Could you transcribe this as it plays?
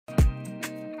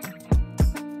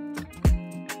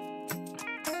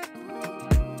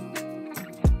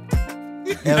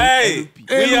Hey,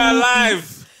 we are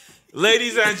live.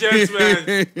 Ladies and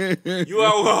gentlemen, you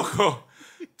are welcome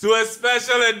to a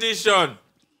special edition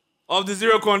of the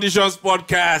Zero Conditions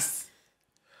podcast.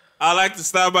 I'd like to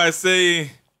start by saying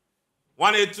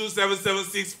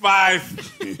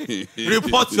 1827765.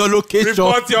 Report your location.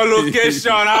 Report your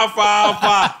location.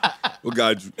 Alpha. Oh,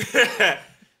 God.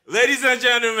 Ladies and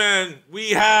gentlemen,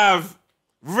 we have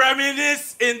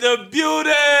Reminisce in the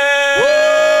building.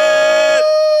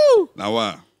 Woo! Now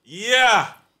what?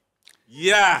 Yeah.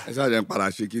 You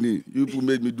people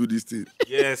made me do this thing.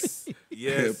 Yes.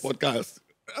 Podcast.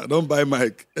 I don't buy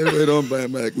mic. Everybody don't buy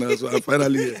mic now, so I'm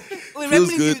finally here. Wait,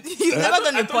 Feels good. You've never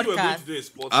done a I thought you were going podcast. to do a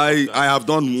sports I podcast. have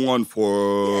done one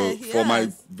for my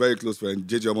has. very close friend,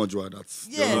 JJ Omonjua. That's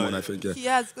the only one I think, yeah. He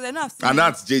has, because I know I've seen And it.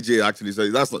 that's JJ actually. So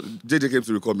that's not JJ came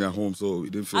to record me at home, so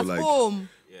it didn't feel At like home.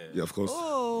 yeah, of course.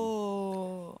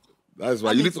 Oh. That's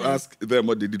why That you need makes to ask them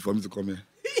what they did for me to come here.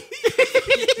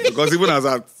 Because even as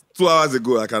at 2 hours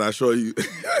ago, I can assure you.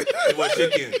 It was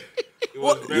shaking. It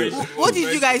was very shaking. What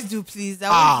did you guys do, please? I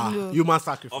want to know. Human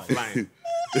sacrifice.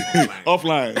 Offline.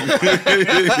 Offline.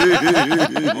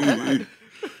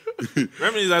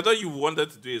 Reminisce, I thought you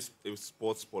wanted to do a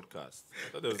sports podcast.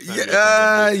 I thought there was time you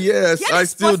were Yes, Yeah, I there's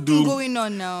still sports thing do. going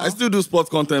on now. I still do sports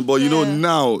content, but you know Yeah.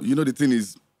 now, the thing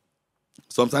is,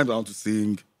 sometimes I want to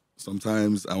sing,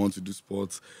 sometimes I want to do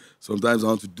sports, sometimes I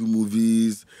want to do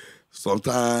movies,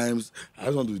 sometimes I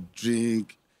just want to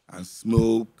drink and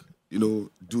smoke, do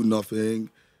nothing,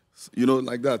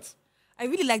 like that. I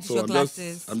really like the So short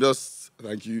classes.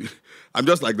 thank you. I'm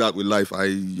just like that with life. I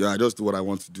just do what I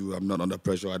want to do. I'm not under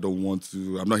pressure. I'm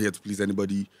not here to please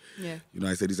anybody. Yeah.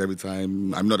 I say this every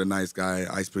time. I'm not a nice guy.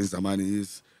 Ice Prince Amani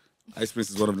is. Ice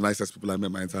Prince is one of the nicest people I met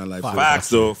my entire life. So- Facts,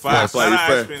 though. Facts. So I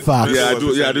refer- Facts. Yeah, I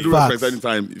do. Yeah, I do Facts. respect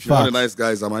anytime. If you're not a nice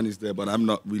guy, Zamani is there, but I'm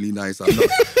not really nice. I'm not.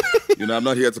 I'm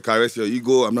not here to caress your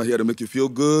ego. I'm not here to make you feel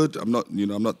good. I'm not.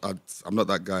 I'm not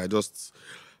that guy. I just.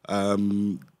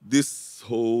 This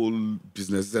whole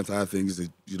business, this entire thing is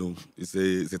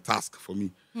it's a task for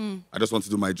me. I just want to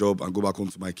do my job and go back home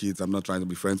to my kids. I'm not trying to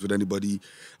be friends with anybody.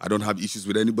 I don't have issues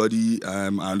with anybody. I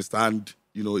understand.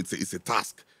 It's a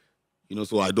task.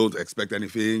 So I don't expect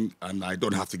anything, and I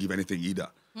don't have to give anything either.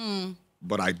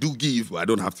 But I do give, but I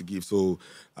don't have to give. So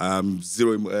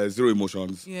zero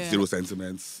emotions, Yeah. zero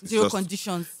sentiments, it's Zero just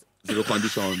conditions. zero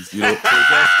conditions. So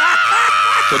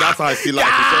that's how I feel like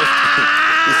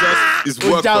it's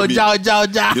work for me.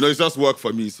 It's just work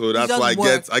for me. So that's just why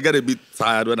work. I get a bit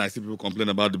tired when I see people complain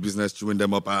about the business, chewing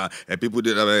them up. And people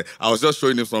did. I was just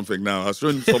showing him something now. I was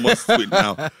showing him someone's tweet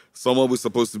now. Someone was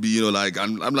supposed to be,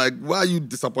 I'm like, why are you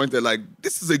disappointed? Like,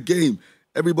 this is a game.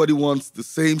 Everybody wants the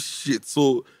same shit.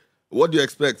 So what do you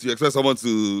expect? You expect someone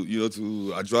to,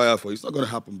 to adjure for you? It's not gonna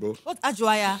happen, bro. What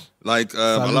Ajoya? Like,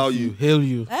 allow you. Hail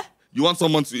you. You want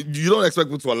someone to. You don't expect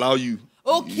people to allow you.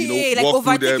 Okay, like walk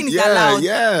through overtaking is them. allowed.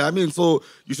 Yeah. I mean, so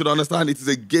you should understand it is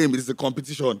a game. It is a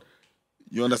competition.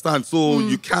 You understand? So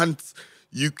you can't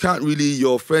really,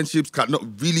 your friendships cannot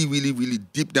really, really, really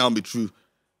deep down be true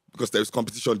because there is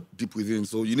competition deep within.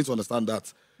 So you need to understand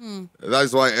that. That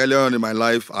is why earlier on in my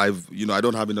life, I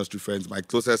don't have industry friends. My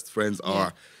closest friends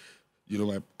are,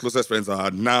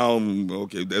 now,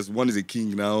 okay, there's one is a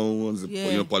king now, one's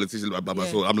a politician, blah, blah, blah.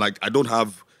 So I'm like, I don't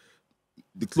have.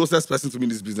 The closest person to me in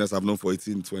this business I've known for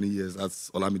 18, 20 years, that's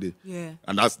Olamide. Yeah.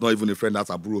 And that's not even a friend, that's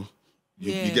a bro.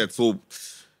 You get so...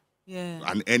 Yeah.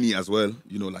 And Annie as well,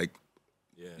 the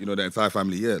entire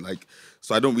family,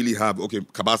 so I don't really have,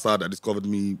 Kabasa that discovered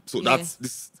me. So that's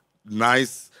this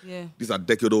nice, these are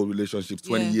decade-old relationships,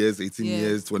 20 years, 18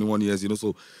 years, 21 years,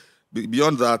 so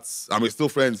beyond that, and we're still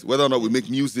friends. Whether or not we make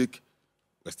music,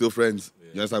 we're still friends.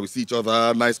 You understand? We see each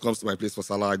other. Nice comes to my place for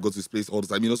Salah. I go to his place all the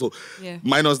time. So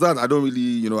minus that, I don't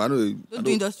really, I don't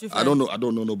do industry I don't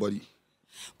know nobody.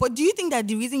 But do you think that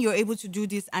the reason you're able to do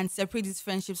this and separate these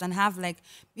friendships and have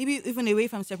maybe even away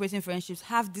from separating friendships,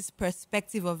 have this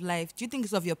perspective of life, do you think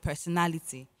it's of your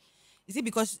personality? Is it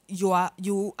because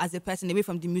you as a person away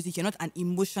from the music, you're not an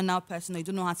emotional person or you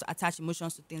don't know how to attach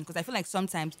emotions to things? Because I feel like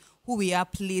sometimes who we are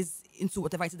plays into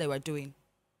whatever it is that we're doing.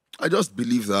 I just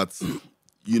believe that,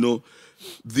 the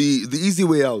easy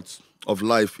way out of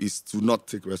life is to not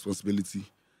take responsibility.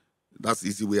 That's the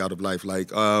easy way out of life. Like,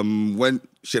 when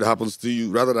shit happens to you,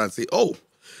 rather than say,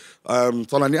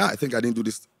 Tolani, I think I didn't do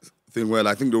this thing well.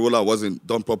 I think the rollout wasn't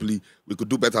done properly. We could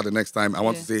do better the next time. I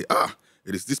want to say,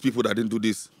 it is these people that didn't do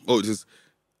this. It is.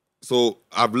 So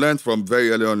I've learned from very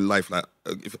early on in life, like,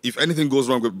 if anything goes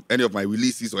wrong with any of my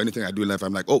releases or anything I do in life,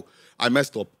 I'm like, I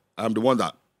messed up. I'm the one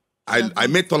that I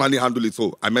made Tolani handle it,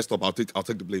 so I messed up. I'll take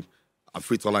the blame. I'm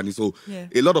free Tolani. So Yeah.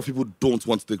 a lot of people don't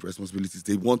want to take responsibilities.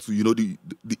 They want to,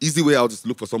 the easy way out is to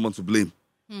look for someone to blame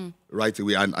right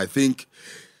away. And I think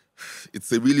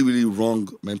it's a really, really wrong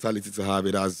mentality to have.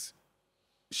 It has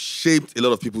shaped a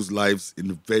lot of people's lives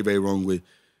in a very, very wrong way.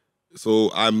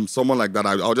 So I'm someone like that.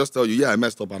 I'll just tell you, yeah, I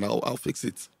messed up and I'll fix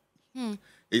it.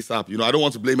 ASAP. I don't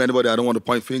want to blame anybody. I don't want to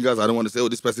point fingers. I don't want to say, oh,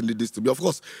 this person did this to me. Of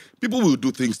course, people will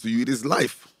do things to you. It is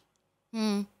life.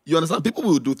 You understand? People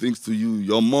will do things to you.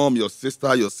 Your mom, your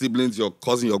sister, your siblings, your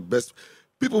cousin, your best.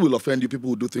 People will offend you. People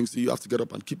will do things to you. You have to get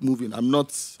up and keep moving. I'm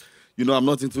not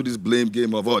into this blame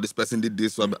game of, oh, this person did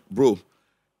this. Bro,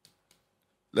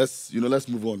 let's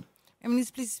move on.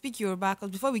 Reminisce, please speak Yoruba, because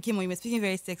before we came on, you were speaking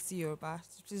very sexy Yoruba.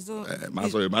 Please don't.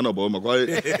 Sorry, man, but my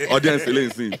audience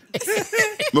is saying.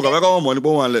 Look, I got money,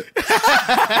 but one let.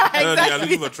 You're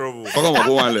looking for trouble.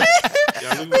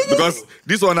 Because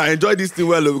this one, I enjoy this thing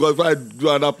well, because if I do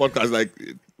another podcast,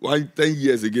 like 10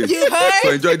 years again. You heard? So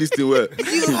I enjoy this thing well.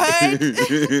 You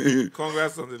heard?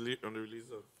 Congrats on the release of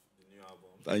the new album.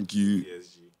 Thank you.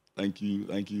 ATSG. Thank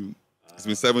you. It's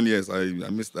been 7 years. I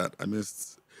missed that. I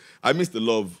missed the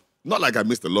love. Not like I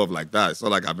missed the love like that. It's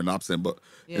not like I've been absent, but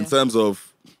in terms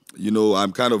of,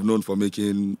 I'm kind of known for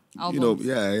making, Albums.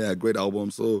 great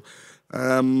albums. So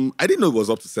I didn't know it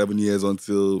was up to 7 years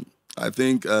until I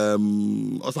think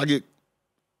Osage,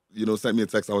 sent me a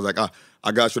text. I was like,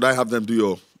 Aga, should I have them do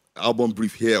your album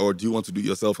brief here, or do you want to do it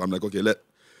yourself? I'm like, okay, let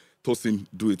Tosin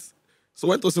do it. So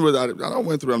when Tosin wrote that, I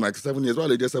went through, I'm like, 7 years. Well,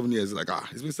 they did 7 years. He's like,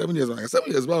 it's been 7 years. I'm like,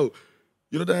 7 years, wow.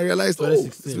 Then I realized,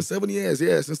 it's been 7 years,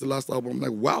 since the last album. I'm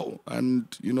like, wow. And,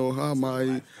 how am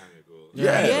I...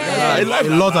 Yeah. A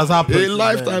lot has happened. A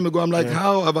lifetime ago. I'm like,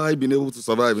 how have I been able to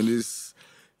survive in this,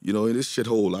 in this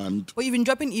shithole? And But you've been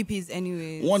dropping EPs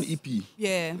anyways. one EP.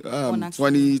 Yeah. One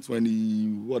actually. 2020,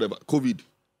 whatever, COVID.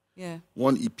 Yeah.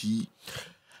 One EP.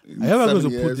 Are you ever going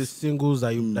to put the singles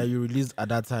that you released at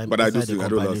that time But I inside the do love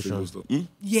compilation? singles, though.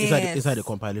 Yes. Inside the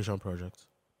compilation project.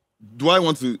 Do I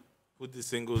want to... Put the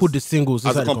singles. Put the singles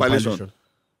As a inside the compilation. compilation.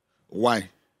 Why?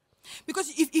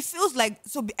 Because it feels like,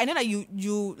 so I know that you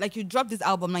dropped this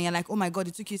album and you're like, oh my God,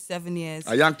 it took you 7 years.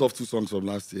 I yanked off 2 songs from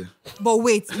last year. But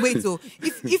wait, so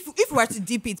if we were to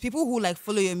deep it, people who like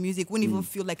follow your music wouldn't even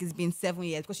feel like it's been 7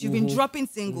 years, because you've been dropping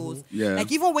singles. Yeah.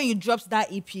 Like even when you dropped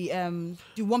that EP,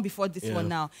 the one before this one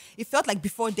now, it felt like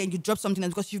before then you dropped something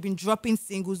else, because you've been dropping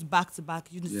singles back to back.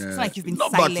 It's not like you've been not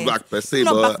silent. back to back per se,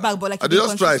 Not but back to back, but like I you've been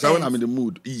just try. So when consistent. I'm in the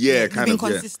mood, kind been of.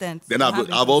 consistent. Then You have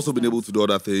been I've also been consistent. able to do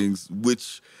other things,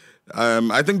 which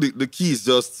I think the key is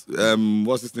just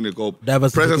what's this thing they call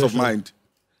presence of mind.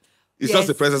 It's just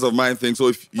a presence of mind thing. So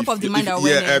if Top of the mind if,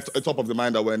 awareness. top of the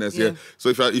mind awareness. Yeah. Yeah. So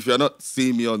if you're not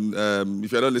seeing me on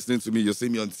if you're not listening to me, you're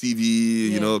seeing me on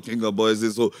TV. Yeah. King of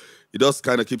Boys. So it just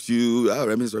kind of keeps you.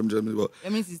 Reminisce. But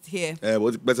That means it's here.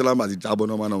 what's better than the job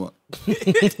no.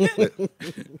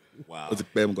 Wow.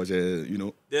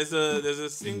 There's There's a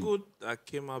single that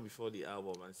came out before the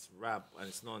album, and it's rap, and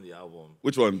it's not on the album.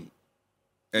 Which one?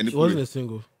 And It wasn't a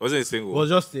single. Was it a single? It was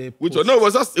just a Which post. one? No, it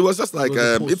was just like It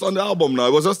was a post. it's on the album now.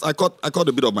 It was just I caught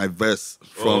a bit of my verse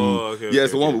from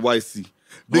it's the one with YC.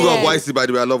 Big up YC, by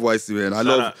the way. I love YC, man.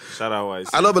 Shout out YC.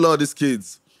 I love a lot of these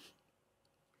kids.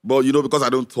 But because I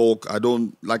don't talk,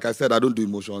 like I said, I don't do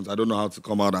emotions. I don't know how to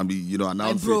come out and be,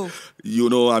 announcing,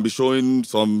 and be showing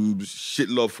some shit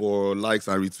love for likes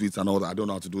and retweets and all that. I don't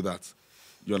know how to do that.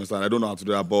 You understand? I don't know how to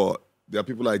do that. But there are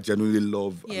people I genuinely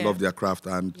love, love their craft,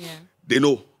 and they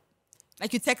know.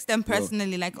 Like you text them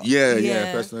personally, like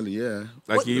personally, yeah.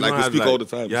 Like you we speak all the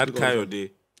time. You had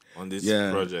Kayode on this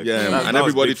project. Yeah, That and was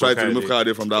everybody big for tried to remove Kayode.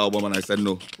 Kayode from that album, and I said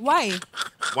no. why?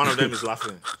 One of them is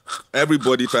laughing.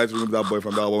 Everybody tried to remove that boy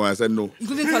from that album, and I said no.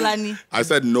 Including Tolani. I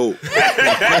said no.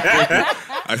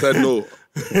 I said no.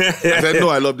 I said no,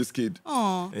 I love this kid.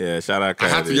 Oh. Yeah, shout out Kayode. I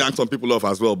had to yank some people off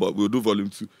as well, but we'll do volume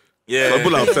 2. Yeah. Some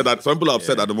people are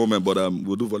upset at the moment, but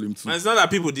we'll do volume 2. And it's not that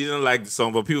people didn't like the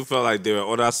song, but people felt like there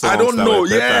were other songs. I don't that know. were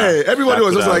better. Everybody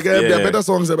was just like, there are better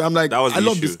songs. I'm like, That was I the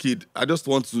love issue. this kid. I just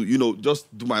want to,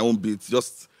 just do my own beats.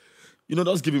 Just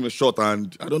give him a shot.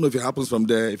 And I don't know if it happens from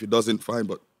there. If it doesn't, fine.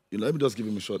 But, let me just give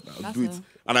him a shot now. That's Do it. all.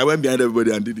 And I went behind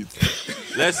everybody and did it.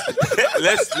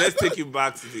 Let's take you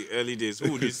back to the early days.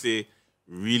 Who would you say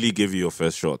really gave you your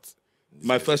first shot?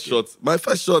 My first shot,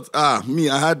 me,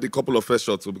 I had a couple of first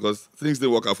shots because things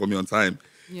didn't work out for me on time.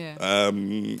 Yeah.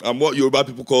 I'm what Yoruba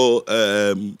people call,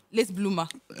 Late bloomer.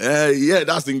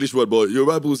 that's the English word, but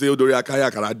Yoruba people say, Odori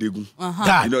Akaya Kara Degun.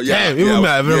 God damn, even me,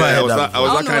 I've never heard that. I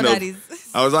was I that don't know kind what of, that is.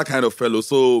 I was that kind of fellow.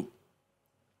 So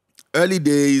early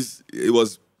days, it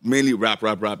was mainly rap,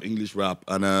 English rap.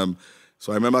 And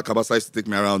so I remember Kabasa used to take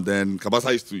me around then.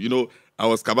 Kabasa used to, I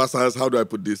was Kabasa's, how do I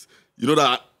put this?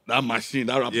 That that machine,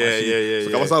 that rap Yeah, machine. yeah. So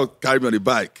Kabasa would carry me on the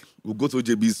bike. We'll go to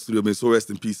OJB's studio, may so rest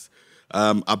in peace.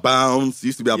 A Bounce,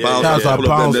 used to be a Bounce. That's a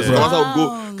Bounce. So Kabasa would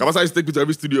go. Kabasa used to take me to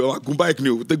every studio. Go bike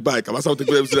new, we'll take bike. Kabasa would take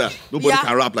me to every studio. Nobody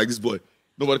can rap like this boy.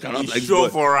 Nobody can rap like this boy.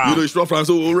 For rap. You know, he's short for rap.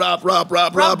 So we'll rap.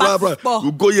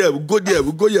 We'll go here.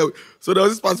 So there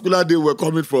was this particular day we were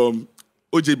coming from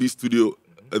OJB studio,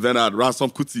 and then I'd Ransom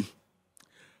Kuti.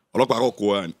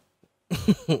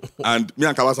 And me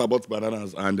and Kabasa bought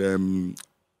bananas and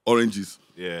oranges.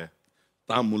 Yeah.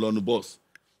 Tam on the bus.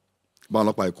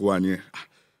 Where you?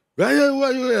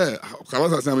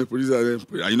 Kabasa say I'm a producer.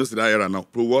 You know, see that era now.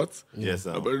 Pro what? Yes,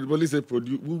 sir. But the police say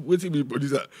produce. Waiting be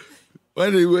producer.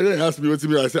 When they ask me what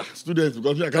I say, students,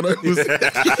 because I cannot even say.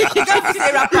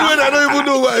 I don't even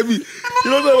know what I mean.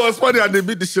 You know, it was funny and they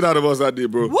beat the shit out of us that day,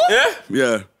 bro. What?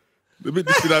 Yeah. They beat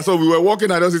the shit out. So we were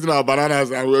walking and just eating our bananas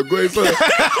and we were going. So it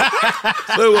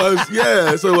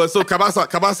was. So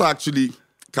Kabasa actually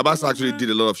did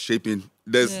a lot of shaping.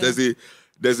 There's a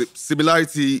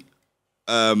similarity.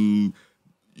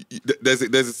 There's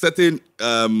a certain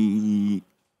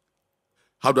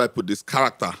how do I put this,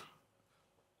 character.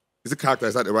 Is it character?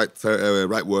 Is that the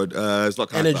right word? It's not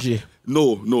character. Energy.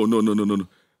 No.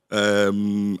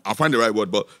 I'll find the right word,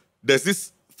 but there's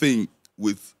this thing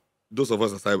with those of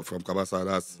us aside from Kabasa,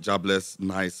 that's Jobless,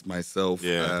 Nice, myself,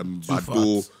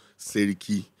 Baddo,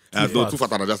 Seriki. Too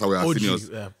fat and Ajasa were our seniors.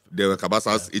 Yeah. They were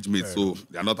Kabasa's age mates, so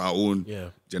they're not our own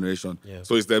generation. Yeah.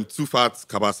 So it's them Too Fat,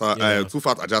 Kabasa, Too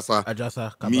Fat, Ajasa,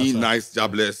 Kabasa. me, Nice,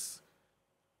 Jobless,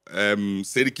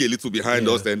 Seriki a little behind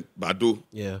us, then Baddo.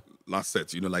 Yeah. Last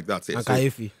set, you know, like that. And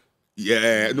Kaefi.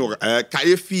 Yeah, no,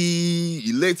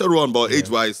 Kaefi later on, but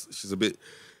age-wise, she's a bit,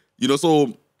 you know,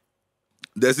 so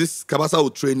there's this, Kabasa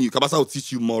will train you, Kabasa will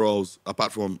teach you morals,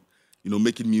 apart from, you know,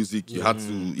 making music. You had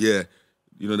to, you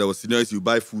know, there was seniority, you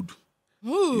buy food.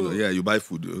 You know, you buy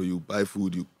food,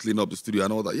 you clean up the studio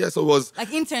and all that. Yeah, so it was... Like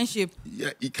internship.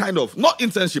 Yeah, it kind of, not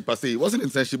internship per se, it wasn't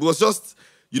internship, it was just,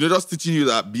 you know, just teaching you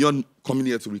that beyond coming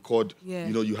here to record, you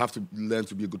know, you have to learn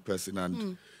to be a good person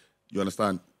and... You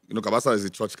understand? You know, Kabasa is a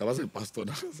church. Kabasa is a pastor.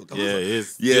 So Kabasa, yeah, it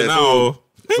is. Yeah,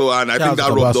 so and I think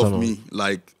that rubbed off me,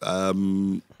 like,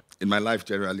 in my life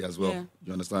generally as well. Yeah.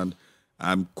 You understand?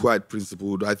 I'm quite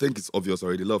principled. I think it's obvious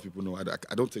already. A lot of people know I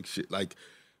don't take shit. Like,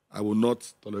 I will not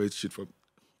tolerate shit from...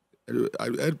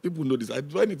 people know this.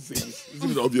 Do I need to say this? It's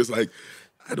even obvious. Like,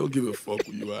 I don't give a fuck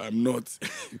who you are. I'm not...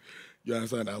 You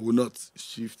understand? I will not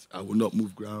shift. I will not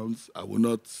move grounds. I will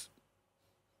not...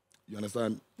 You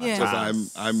understand? Yeah.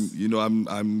 Because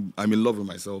I'm in love with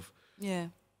myself. Yeah.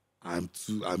 I'm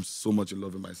so much in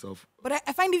love with myself. But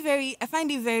I find it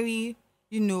very,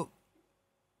 you know,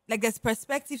 like there's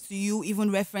perspective to you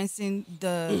even referencing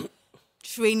the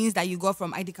trainings that you got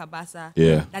from ID Kabasa.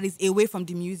 Yeah. That is away from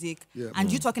the music. Yeah.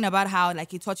 And you talking about how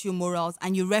like he taught you morals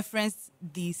and you referenced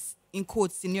this in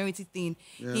quotes seniority thing.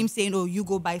 Yeah. Him saying, oh, you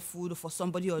go buy food for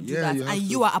somebody or do that. And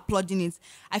you are applauding it.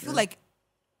 I feel like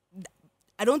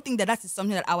I don't think that is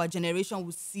something that our generation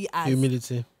will see as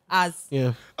humility. Of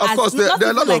course, there are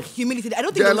a lot like of humility. I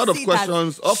don't think there are a lot of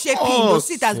questions. Of shaping. They'll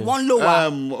see it as one lower.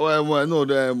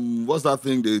 What's that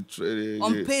thing?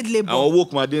 Unpaid labor. I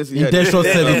woke my days. Intentional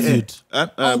servitude.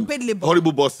 Unpaid labor.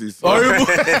 Horrible bosses. Horrible.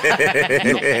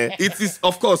 It is,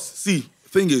 of course. See,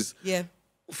 thing is,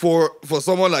 for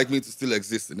someone like me to still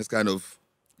exist in this kind of,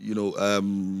 you know,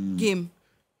 game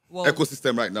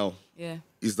ecosystem right now. Yeah.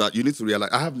 Is that you need to realize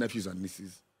I have nephews and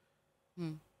nieces.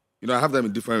 You know, I have them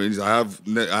in different ranges. I have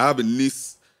a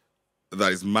niece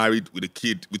that is married with a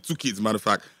kid, with 2 kids, matter of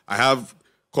fact. I have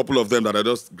a couple of them that are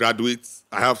just graduates.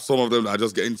 I have some of them that are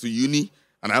just getting into uni.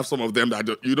 And I have some of them that,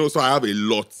 you know, so I have a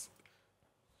lot.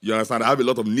 You understand? I have a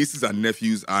lot of nieces and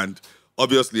nephews. And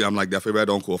obviously, I'm like their favorite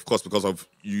uncle, of course, because of,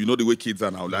 you know, the way kids are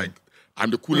now. Like, I'm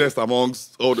the coolest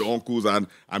amongst all the uncles, and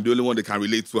I'm the only one they can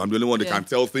relate to. I'm the only one they can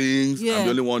tell things. I'm the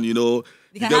only one, you know.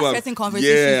 They can have certain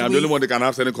conversations Yeah, I'm the only one they can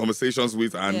have certain conversations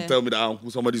with and tell me that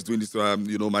uncle, somebody's doing this.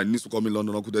 You know, my niece will call me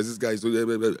London uncle. There's this guy, so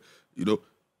you know.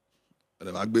 And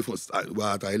then I go for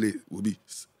will be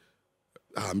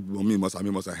me must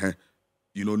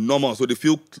you know, normal. So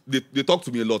they talk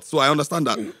to me a lot. So I understand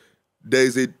that there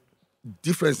is a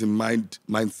difference in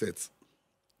mindset.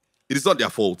 It is not their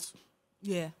fault.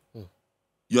 Yeah.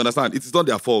 You understand? It is not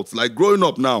their fault. Like growing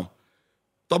up now,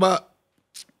 Toba,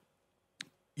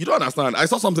 you don't understand. I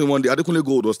saw something one day. Adekunle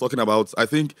Gold was talking about, I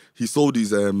think he sold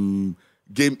his Game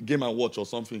and Watch or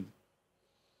something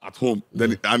at home.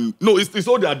 Then he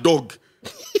sold their dog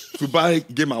to buy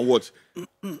Game and Watch.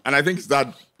 And I think his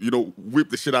dad, you know,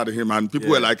 whipped the shit out of him. And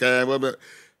people were like,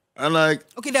 and like...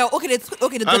 they're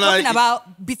talking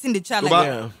about beating the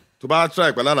child. To buy a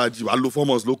track, but I love 4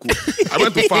 months local. I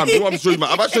went to farm. You want me to show you my?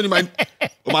 I'm showing you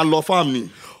my law farm.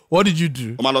 What did you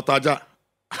do? My law taja.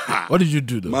 What did you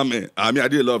do though? My man, I mean, I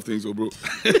did a lot of things, bro.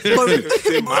 Man.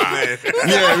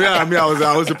 Yeah, I mean,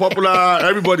 I was a popular.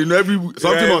 Everybody know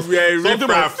something must occur.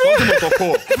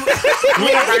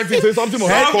 Something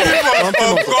must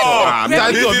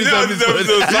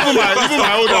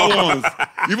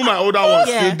Even my older ones,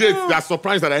 they did. They're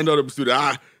surprised that I ended up in the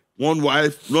studio. One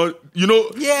wife, the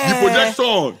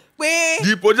projection.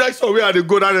 The projection where they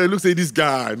go down and look, say this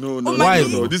guy. No.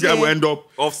 This guy will end up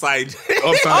offside. So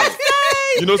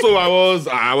I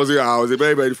was a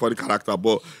very, very funny character.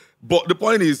 But the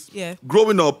point is,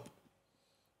 growing up,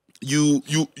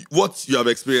 what you have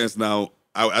experienced now,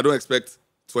 I don't expect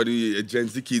 20 Gen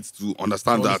Z kids to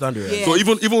understand that. So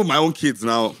even with my own kids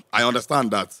now, I understand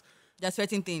that. There's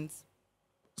certain things.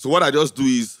 So what I just do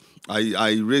is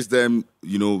I raise them,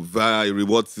 via a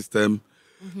reward system.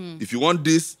 Mm-hmm. If you want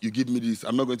this, you give me this.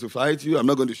 I'm not going to fight you. I'm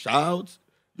not going to shout.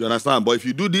 You understand? But if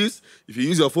you do this, if you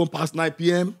use your phone past 9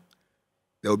 p.m.,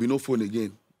 there will be no phone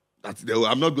again.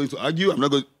 I'm not going to argue.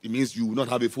 It means you will not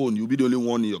have a phone. You'll be the only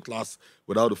one in your class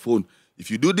without a phone. If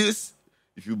you do this,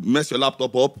 if you mess your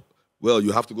laptop up, well,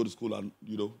 you have to go to school and,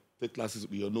 take classes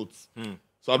with your notes.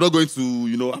 So I'm not going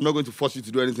to force you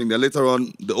to do anything. Then later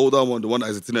on, the older one, the one that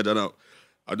is a teenager now,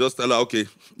 I just tell her, okay,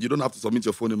 you don't have to submit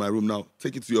your phone in my room now.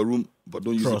 Take it to your room, but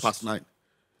don't use it past 9.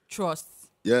 Trust.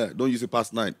 Yeah, don't use it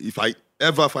past 9. If I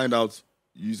ever find out,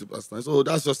 you use it past 9. So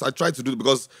that's just, I try to do it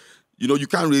because, you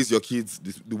can't raise your kids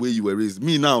the way you were raised.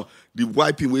 Me now, the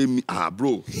wiping way,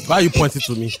 bro. Why are you pointing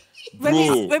to me?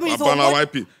 Bro, I'm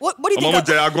wiping. What do you think?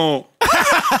 I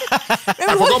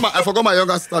forgot my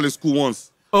younger sister in school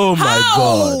once. Oh my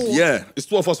God. Yeah, it's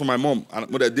 2 of us for my mom. And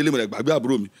when they're dealing with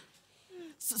bro.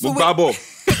 Mugbabo,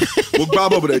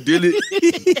 but they're dealing.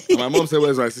 And my mom said,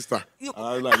 "Where's my sister?" And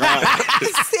I was like,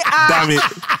 damn it,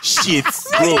 shit,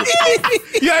 bro.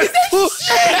 Yes.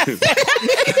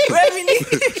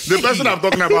 The person I'm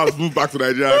talking about has moved back to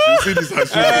Nigeria. She see this and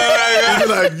she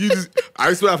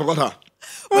I swear I forgot her.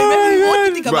 Wait, what do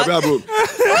you think about?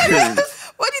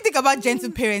 What do you think about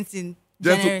gentle parenting?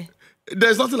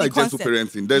 There's nothing like gentle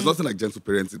parenting. There's nothing like gentle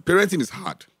parenting. Parenting is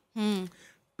hard.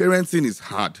 Parenting is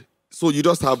hard. So you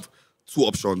just have 2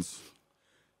 options.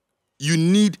 You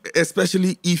need,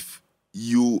 especially if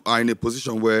you are in a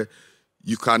position where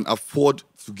you can afford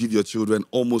to give your children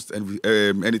almost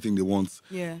anything they want.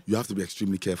 Yeah. You have to be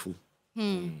extremely careful.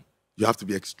 You have to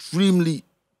be extremely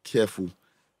careful.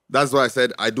 That's why I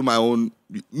said I do my own.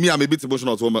 Me, I'm a bit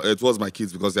emotional towards my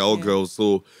kids because they're all girls.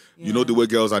 So, the way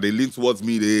girls are, they lean towards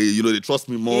me. They trust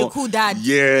me more. You're a cool dad.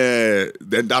 Yeah.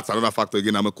 Then that's another factor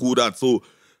again. I'm a cool dad.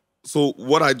 So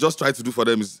what I just try to do for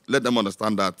them is let them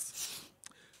understand that,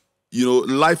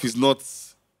 life is not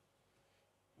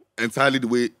entirely the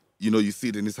way, you see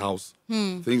it in this house.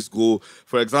 Things go.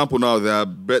 For example, now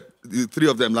the 3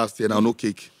 of them last year now, no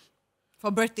cake. For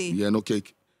birthday? Yeah, no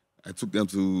cake. I took them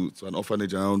to an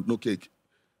orphanage and no cake.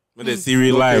 When they see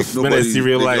real life. When they see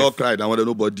real life. They all cried. I wanted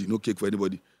nobody, no cake for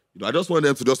anybody. I just want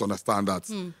them to just understand that,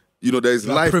 there's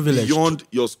life beyond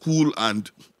your school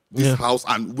and this house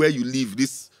and where you live,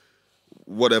 this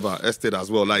whatever estate as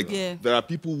well. There are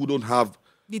people who don't have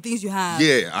the things you have.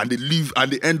 Yeah, and they live and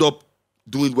they end up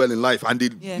doing well in life. And they,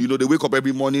 they wake up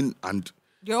every morning and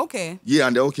they're okay. Yeah,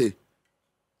 and they're okay.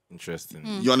 Interesting.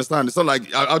 You understand? It's not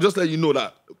like I'll just let you know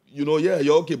that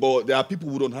you're okay, but there are people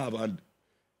who don't have, and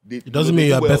it doesn't mean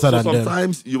you're better than them.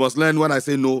 Sometimes you must learn. When I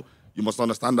say no, you must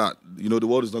understand that the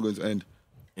world is not going to end.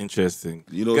 Interesting.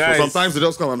 Guys, so sometimes they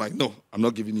just come. I'm like, no, I'm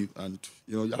not giving you, and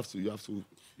you have to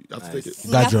take it.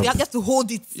 You have to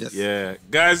hold it. Yes. Yeah,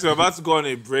 guys, we're about to go on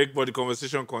a break, but the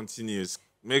conversation continues.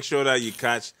 Make sure that you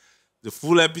catch the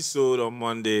full episode on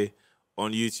Monday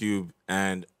on YouTube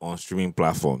and on streaming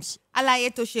platforms.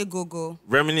 Alaye Toshe Gogo.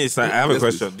 Reminisce, I have a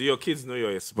question. Do your kids know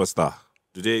you're a superstar?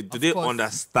 Do they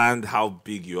understand how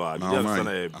big you are? Do they understand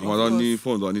how big? I don't need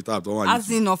phone, don't need tab, don't want as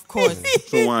in, of course.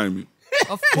 Don't want me.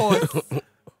 Of course.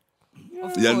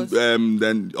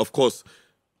 Then of course,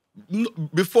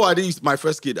 before my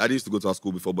first kid, I used to go to our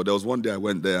school before, but there was one day I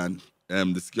went there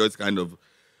and the security kind of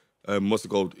what's it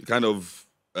called? Kind of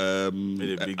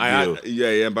made a big deal.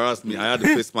 He embarrassed me. I had the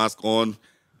face mask on.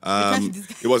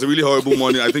 It was a really horrible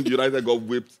morning. I think United got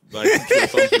whipped by City or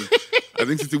something. I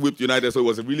think City whipped United, so it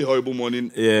was a really horrible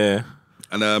morning. Yeah.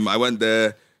 And I went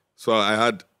there, so I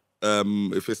had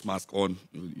a face mask on.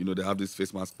 They have this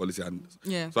face mask policy, and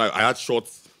so I had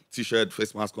shorts, t-shirt,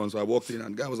 face mask on. So I walked in,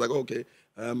 and the guy was like, "Okay."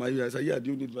 I said, "Yeah.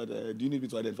 Do you need me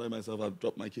to identify myself?" I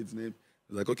dropped my kid's name.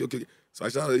 He was like, "Okay." So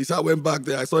he went back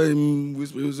there. I saw him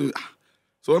whispering.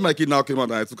 So when my kid now came out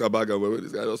and I took her bag and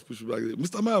this guy just pushed me back.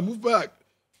 Mr. Man, move back.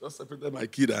 Just separated my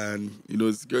kid and,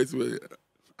 security was...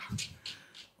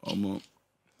 Oh,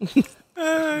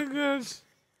 gosh.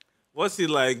 What's it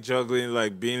like juggling,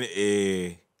 like being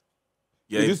a...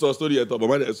 Yeah, this is a story I thought, but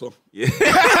my dad saw. Yeah.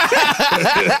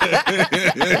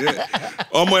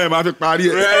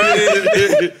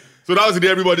 So that was the day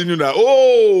everybody knew that.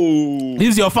 Oh,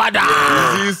 he's your father.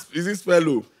 Is this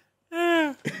fellow?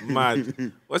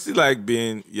 Mad. What's it like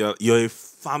being you're a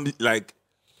family? Like,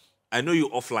 I know you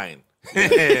offline.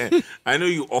 I know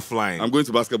you offline. I'm going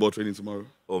to basketball training tomorrow.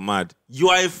 Oh, mad. You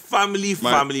are a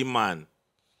family man.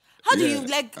 How do you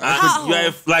like?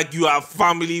 You are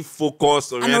family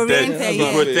focused, oriented. You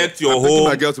Yeah. protect your I'm taking home.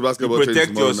 my girl to basketball You training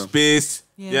protect your tomorrow now. space.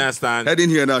 Yeah. You understand? Heading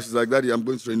here now, she's like, Daddy, I'm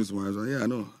going to training tomorrow. I was like, yeah, I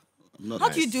know. I'm not How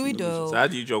do you do it though? So how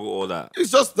do you juggle all that?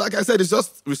 It's just, like I said, it's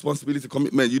just responsibility,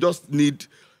 commitment. You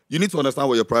need to understand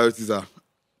what your priorities are.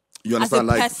 You understand,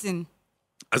 As a person.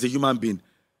 As a human being.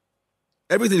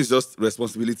 Everything is just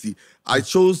responsibility. I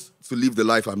chose to live the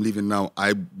life I'm living now.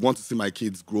 I want to see my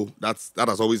kids grow. That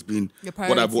has always been your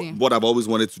priority. what I've always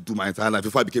wanted to do my entire life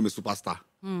before I became a superstar.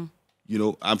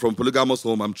 I'm from polygamous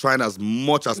home. I'm trying as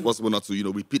much as possible not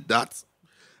to, repeat that.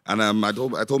 And I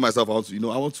told myself I want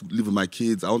to live with my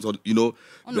kids. I want to,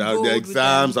 their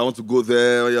exams. I want to go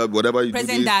there. Whatever you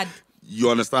Present do. dad. You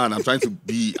understand? I'm trying to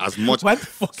be as much What the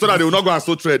fuck so that they will not go and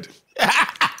so tread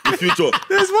in future.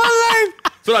 There's one line.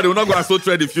 So that they will not go and so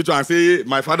tread in future and say,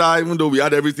 my father, even though we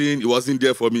had everything, he wasn't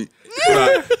there for me. So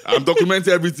that I'm documenting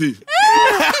everything.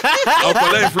 I'll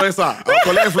collect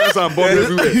influencer and bomb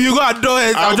everywhere. You got to do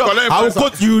it. I'll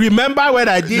quote you. Remember when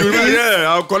I did this? Yeah,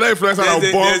 I'll collect influencer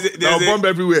and I'll bomb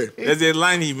everywhere. There's a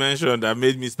line he mentioned that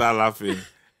made me start laughing.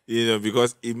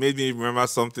 Because it made me remember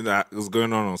something that was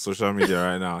going on social media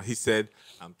right now. He said,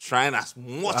 I'm trying as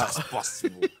much as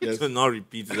possible to not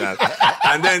repeat that.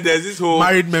 And then there's this whole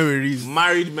married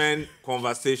men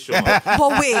conversation But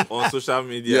wait. on social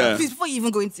media. Yeah. Please, before you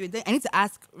even go into it, I need to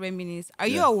ask Reminisce, are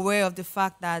you aware of the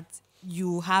fact that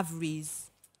you have Riz?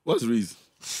 What's Riz?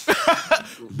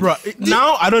 Bro,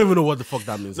 now I don't even know what the fuck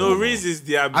that means. No, Riz is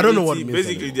the ability, I don't know what it means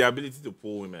basically anymore. the ability to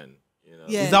pull women.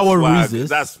 Yeah. Is that what Riz is?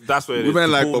 That's what it is. Women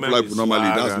To like pull popular with people normally.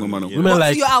 swag That's and, normal. you know. Women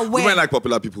like You are aware. Women like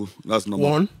popular people. That's normal.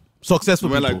 one successful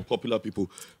Women people. like popular people.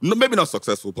 No, maybe not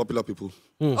successful. Popular people.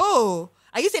 Oh,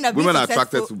 are you saying that being Women are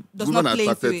successful attracted to. does Women not are play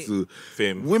into attracted it? to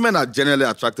Fame. Women are generally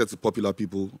attracted to popular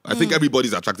people. I think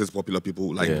everybody's attracted to popular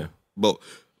people. But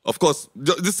of course,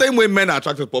 the same way men are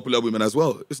attracted to popular women as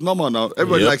well. It's normal now.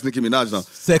 Everybody likes Nicki Minaj now.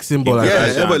 Sex symbol. like Yeah,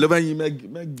 that. everybody love you, Meg.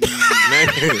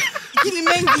 Kili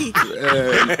Mengi.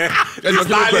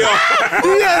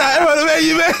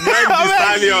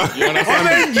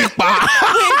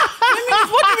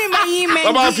 What do you mean by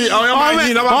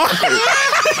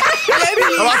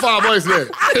About our boys there.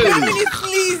 Reminisce,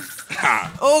 please.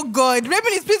 Oh God,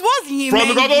 Reminisce, please. What's he From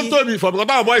because don't tell me. From because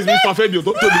our boys Mr. Fabio.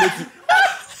 Don't tell me.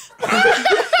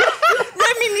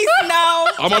 Reminisce now.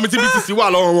 I'm a BTC.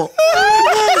 What along?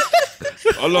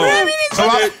 Reminisce.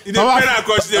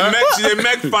 She's a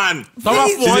Meg fan. She's a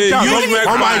huge Meg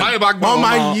fan.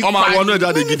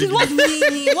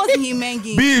 Reminisce, what's he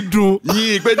Mengi?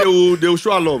 They will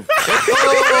show love.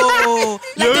 Oh,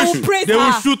 like they will praise They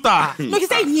will her. shoot her. No, he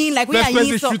said yin, like when Let's I press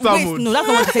yin. the So, shooter wait, mode. no, that's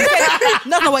not what he said. That's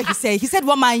not what he said. He said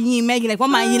one man yin, Mengi, like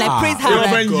one man yin, like praise her. Like,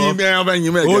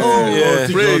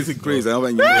 Praise.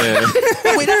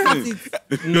 wait, that's not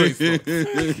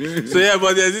it. So yeah,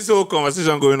 but there's this whole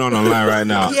conversation going on online right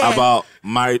now Yeah. about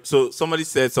married. So somebody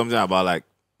said something about like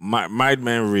married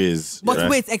men raise. But right?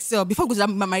 wait, Excel, before we go to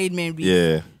that married man, Riz,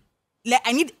 Yeah. like,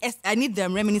 I need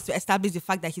them Reminisce to establish the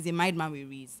fact that he's a married man with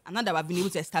Riz. And now that I've been able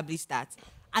to establish that.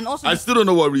 And also, I still don't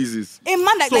know what Riz is. a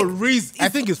man that So like, Riz, I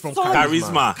think it's from so-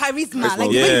 charisma. Charisma, like the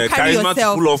way Yeah, you carry charisma to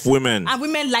yourself, pull off women. and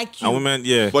women like you. And women,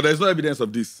 yeah. But there's no evidence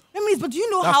of this. Reminisce, but do you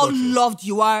know That's how not true. loved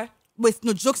you are? With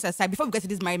no jokes aside, before we get to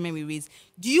this married man with Riz,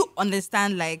 do you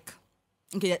understand like?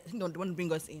 Okay, I think they want to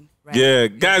bring us in, right? Yeah,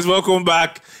 guys, welcome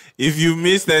back. If you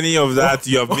missed any of that,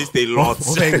 you have missed a lot.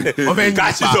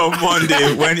 Catch it on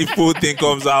Monday when the full thing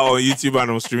comes out on YouTube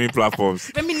and on streaming platforms.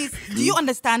 Reminisce, do you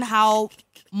understand how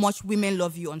much women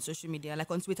love you on social media, like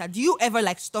on Twitter? Do you ever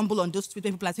like stumble on those Twitter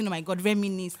people like, oh my God,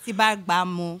 Reminisce, Tibag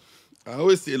Bamo? I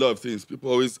always see a lot of things.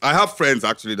 I have friends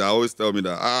actually that always tell me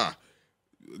that,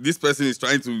 this person is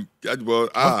trying to get well.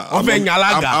 I'm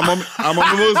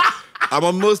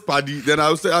almost paddy. Then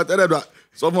I tell them that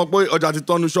some boy or just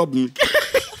turn to shop me.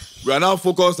 We are now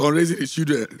focused on raising the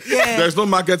children. Yeah. There's no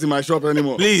market in my shop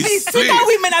anymore. Please, Twitter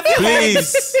women, have you heard?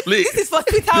 Please. This is for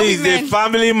Twitter Please, women. the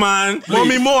family man.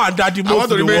 Mommy Mo and Daddy Mo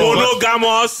to the world.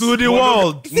 Monogamous. To the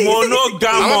world. I want to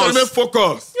Monogamous. remain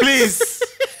focused. Please. This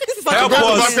is for Help I'm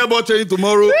going to us. basketball training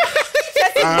tomorrow.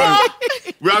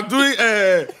 We are doing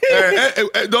a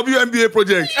WNBA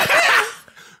project.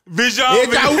 Vision.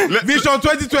 Vision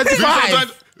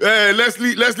 2025.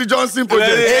 Leslie Johnson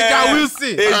project. Eja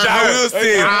Wilson. Yes.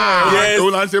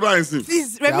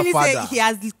 Please, Reminisce say he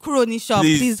has the crony shop.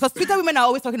 Please, because Twitter women are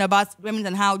always talking about Reminisce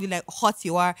and how hot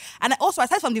you are. And also,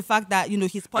 aside from the fact that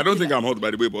he's popular. I don't think I'm hot, by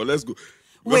the way, but let's go.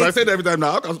 Because I said every time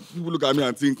now, how can people look at me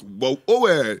and think, well,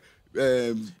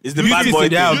 it's the bad boy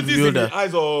there. beauty in the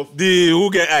eyes of the who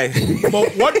get eye.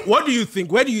 But what do you think?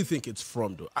 Where do you think it's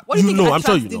from, though? What do you think I'm attracts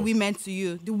sure you the know. women to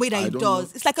you? The way that it does.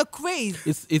 know. It's like a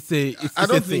craze. It's a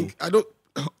thing.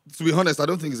 To be honest, I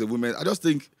don't think it's a woman. I just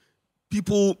think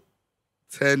people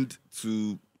tend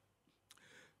to,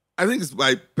 I think it's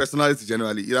my personality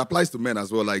generally. It applies to men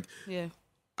as well. Like,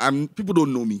 people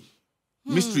don't know me.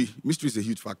 Mystery is a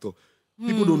huge factor.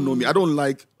 People don't know me. I don't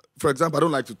like, for example, I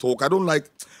don't like to talk.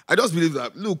 I just believe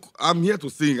that, look, I'm here to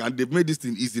sing and they've made this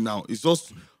thing easy now. It's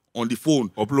just on the phone.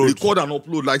 Upload. Record and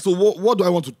upload. Like, so what do I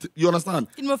want to, you understand?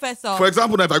 For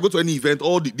example, now, if I go to any event,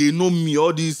 they know me,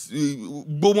 all these,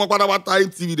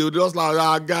 TV, they just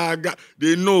like,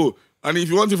 they know. And if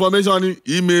you want information,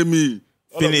 email me.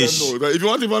 Finish. If you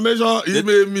want information,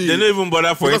 email me. They don't even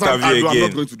bother for interview again. I'm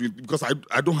not going to do it because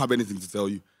I don't have anything to tell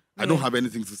you. I don't have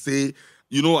anything to say.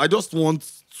 I just want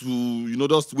to,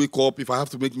 just wake up. If I have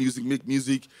to make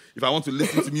music. If I want to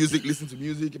listen to music, listen to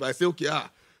music. If I say, okay, I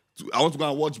want to go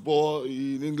and watch ball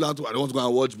in England, I don't want to go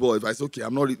and watch ball. If I say, okay,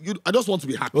 I'm not, I just want to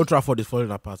be happy. Old Trafford is falling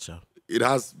apart, sir.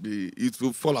 It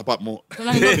will fall apart more.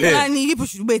 People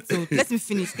should wait till. Let me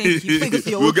finish. Thank you. Before you go to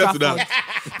your We'll get to that.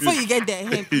 Before you get there,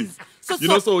 hey, please. I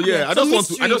just want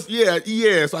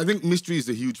to, so I think mystery is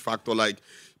a huge factor. Like,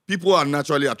 people are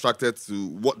naturally attracted to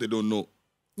what they don't know.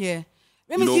 Yeah.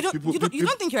 Reminisce, you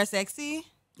don't think you're sexy?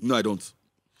 No, I don't.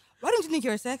 Why don't you think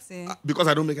you're sexy? Because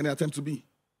I don't make any attempt to be.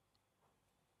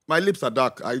 My lips are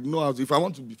dark. I know if I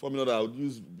want to be formula, I would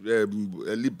use a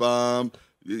lip balm.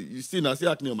 You see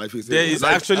acne on my face. There is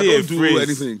actually I don't do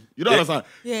anything. You don't understand?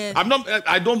 Yeah.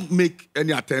 I don't make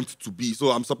any attempt to be. So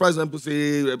I'm surprised when people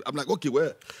say, I'm like, okay,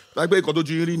 well,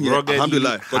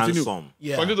 alhamdulillah. Continue.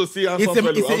 Yeah. Continue to see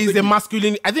it's a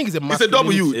masculine. I think it's a masculine. It's a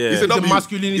W. Yeah. It's a W.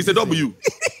 Masculinity. It's a W.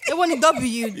 They want a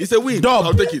W. It's a win. Dub.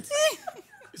 I'll take it.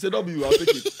 It's a W. I'll take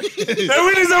it. A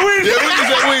win is a win. A win is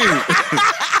a win.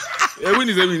 A win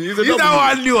is a win. It's a Is W.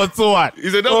 that one new or so what?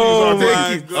 It's a W. Oh So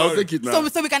my I'll take it now.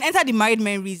 So we can enter the married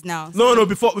men reads now. No.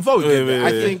 Before we get there,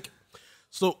 I wait. think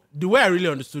so. The way I really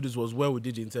understood this was when we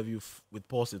did the interview with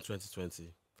Pulse in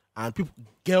 2020, and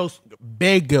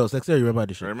big girls, like say you remember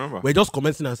this shit. I remember. We're just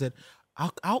commenting and said,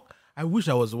 I wish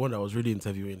I was the one that was really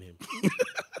interviewing him.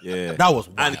 Yeah. That was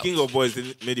wild. And King of Boys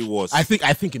made it worse. I think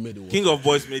it made it worse. King of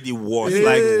Boys made it worse.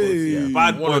 Hey.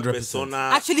 Bad boy 100%. persona.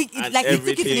 Actually, it's and like he took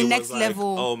it to the everything next was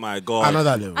level. Oh my God.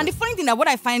 Another level. And the funny thing that what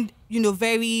I find,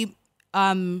 very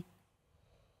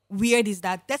weird is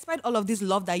that despite all of this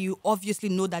love that you obviously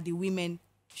know that the women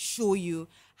show you,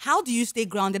 how do you stay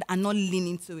grounded and not lean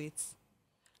into it?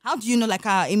 How do you know like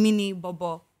a mini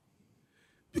bobo?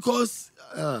 Because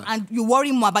And you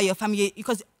worry more about your family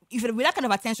because if with that kind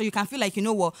of attention, you can feel like,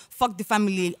 what, fuck the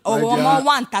family. Or My dear, more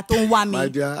want that don't want my me.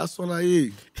 dear, that's what I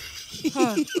eat.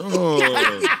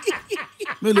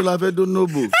 Melo la ve do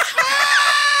nobo.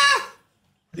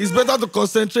 It's better to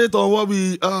concentrate on what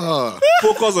we are.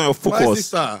 Focus on your My focus.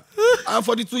 sister, I'm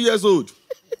 42 years old.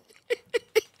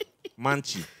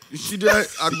 Manchi. The children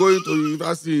are going to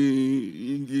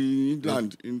university in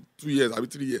England in 2 years,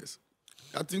 3 years.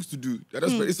 There are things to do.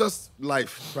 It's just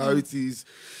life, priorities.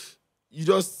 You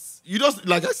just,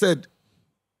 like I said,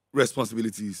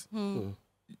 responsibilities.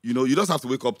 You just have to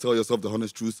wake up, tell yourself the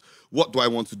honest truth. What do I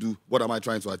want to do? What am I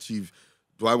trying to achieve?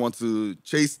 Do I want to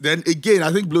chase? Then again,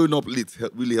 I think blowing up late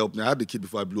really helped me. I had the kid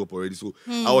before I blew up already. So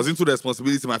I was into the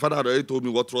responsibility. My father had already told me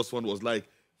what trust fund was like.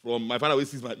 From my father,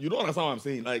 you don't understand what I'm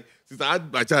saying. Like, since I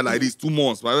had my child like this 2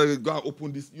 months, my father go and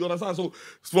open this. You understand? So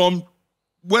from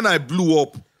when I blew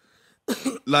up,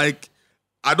 like,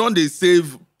 I don't they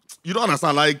save. You don't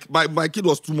understand. Like, my kid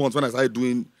was 2 months when I started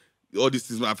doing all these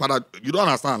things. My father, you don't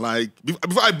understand. Like,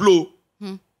 before I blow,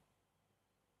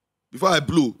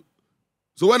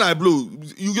 so when I blow,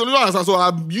 you don't understand. So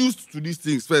I'm used to these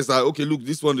things first. Like, okay, look,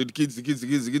 this one, the kids.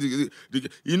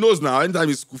 He knows now. Anytime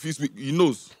he's goofy, he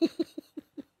knows.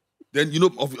 Then,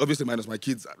 obviously minus my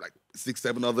kids, like 6,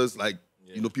 7 others, like,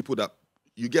 people that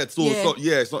you get. So,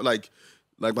 it's not like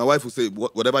Like my wife will say,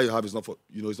 whatever you have is not for,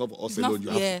 it's not for us alone. You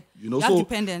have so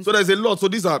dependence. So there's a lot. So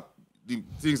these are the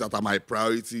things that are my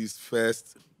priorities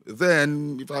first.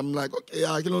 Then if I'm like, okay,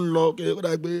 I can unlock, okay, what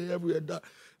I be everywhere.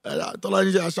 Are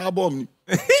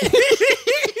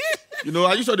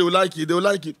you sure they will like it? They will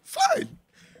like it. Fine.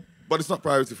 But it's not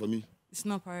priority for me. It's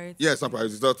not priority. Yeah, it's not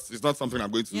priority. It's not something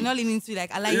I'm going to. You're not leaning to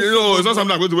like, I like it's not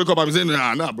something I'm going to wake up and be saying,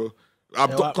 nah, bro.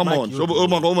 Come on. Oh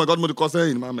my God,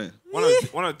 my man. One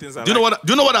of the things Do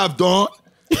you know what I've done?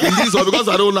 In this one, because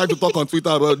I don't like to talk on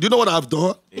Twitter, but do you know what I've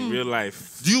done? In real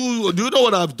life. Do you know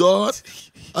what I've done?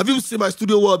 Have you seen my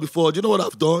studio world before? Do you know what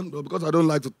I've done? Because I don't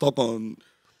like to talk on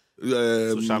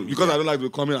because I don't like to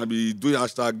come in and be doing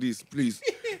hashtag this, please.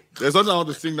 There's something I want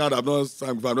to sing now that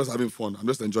I'm just having fun. I'm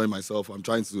just enjoying myself. I'm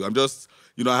just,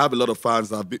 I have a lot of fans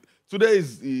that have been. Today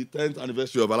is the 10th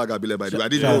anniversary of Alagabile, by the way. I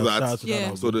didn't know that.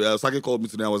 Yeah. So the Saki called me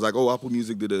today. I was like, oh, Apple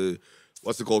Music did a,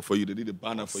 what's it called for you? They did a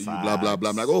banner for you, blah, blah, blah.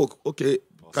 I'm like, oh, okay.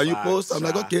 Can you post? I'm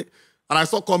like, okay. And I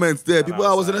saw comments there. People,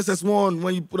 I was in SS1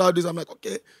 when you put out this. I'm like,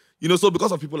 okay. So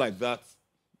because of people like that,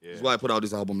 that's why I put out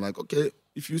this album. Like, okay,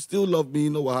 if you still love me,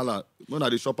 no wahala. When are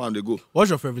they shop and they go? What's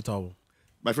your favorite album?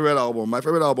 My favorite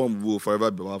album will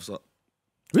forever be Mafsa.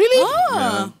 Really?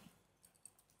 Oh.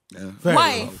 Yeah.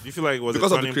 Why? Do you feel like it was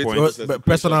Because a of the turning creative point?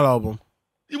 Personal album.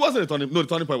 It wasn't a turning. No, the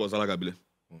turning point was Alagabile.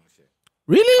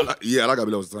 Really?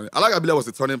 Alagabile was the turning. Alagabile was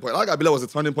the turning point. Alagabile was the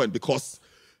turning point because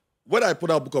when I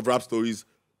put out Book of Rap Stories,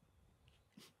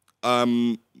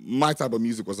 my type of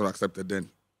music was not accepted then.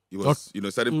 It was,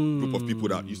 a certain group of people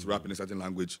that used to rap in a certain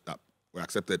language that were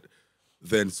accepted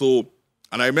then. So,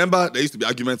 and I remember there used to be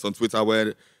arguments on Twitter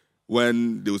where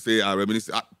when they would say, Reminisce.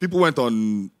 People went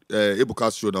on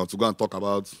Ebuka's show now to go and talk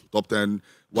about top 10,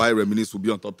 why Reminisce would be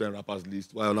on top 10 rappers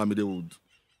list, why Olamide would.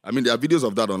 I mean, there are videos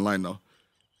of that online now.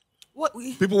 What?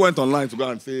 People went online to go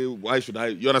and say, why should I?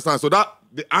 You understand? So that,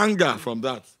 the anger from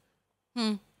that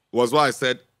was why I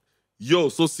said, yo,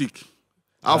 so sick.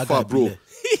 How far, bro?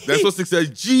 Then so sick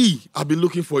said, G, I've been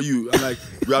looking for you. And like,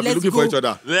 we have been looking for each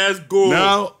other. Let's go.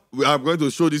 Now, I'm going to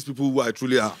show these people who I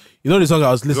truly are. You know the song I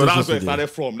was listening to So that's where it today? started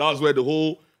from. That was where the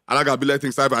whole Alagabile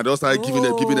thing started. And I just started giving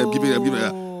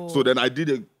them. So then I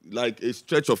did a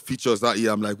stretch of features that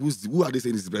year. I'm like, who are they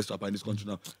saying is the best rapper in this country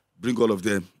now? Bring all of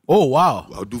them. Oh, wow.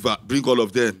 I'll do that. Bring all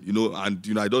of them,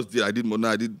 and I did Mona,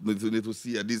 I did Neto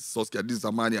C, I did Soski, I did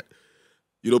Zamania,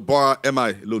 Bar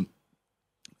MI alone.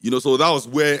 So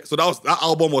that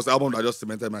album was the album that just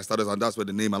cemented my status, and that's where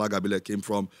the name Alagabile came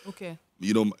from. Okay.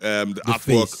 The artwork,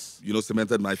 face.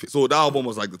 Cemented my face. So that album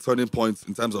was like the turning point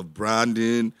in terms of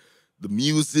branding, the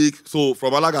music. So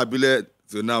from Alagabile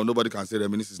to now, nobody can say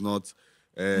Reminisce is not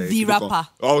the rapper.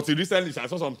 Till recently, I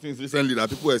saw some things recently that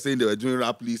people were saying they were doing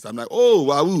rap lists. I'm like, oh,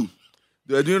 wow.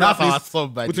 They were doing rap lists,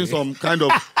 putting some kind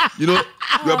of, they were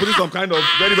putting some kind of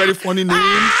very, very funny name.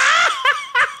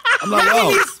 I'm like,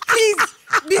 wow. Please.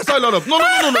 I saw a lot of, no.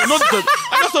 I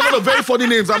just saw a lot of very funny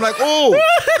names. I'm like, oh.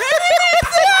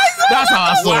 That's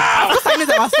our song.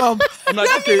 Wow. I'm like,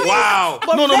 okay. Wow.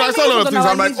 No, I saw a lot of things.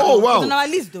 I'm like, oh, wow. On our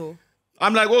list, though.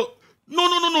 I'm like, oh. No.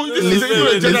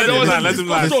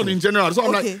 In general. So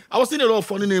I'm like, I was seeing a lot of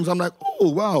funny names. I'm like,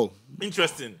 oh, wow.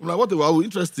 Interesting. I'm like, what a wow,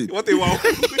 interesting. What a wow.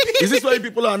 Is this where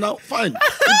people are now? Fine.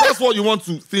 If that's what you want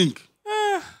to think,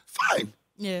 fine.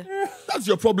 Yeah. That's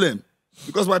your problem.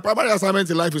 Because my primary assignment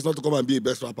in life is not to come and be a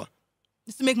best rapper.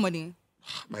 It's to make money.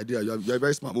 My dear, you're a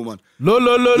very smart woman. Lo.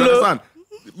 You understand?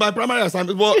 My primary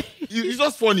assignment, but it's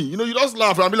just funny. You just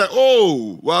laugh and be like,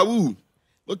 oh, wow.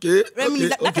 Okay.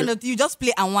 Reminisce, okay, that kind of thing, you just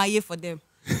play Anwaye for them.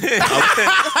 Anwaye.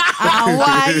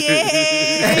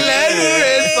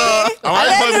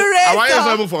 Anwaye is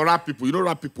not even for rap people.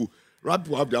 Rap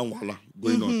people have their own wala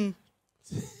going on.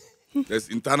 There's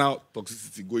internal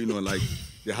toxicity going on. Like,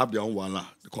 they have their own wala.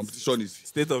 The competition is...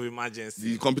 State of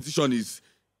emergency. The competition is...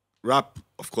 Rap,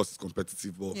 of course, is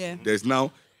competitive, but there's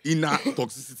now inner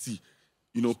toxicity.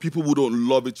 People who don't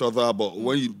love each other, but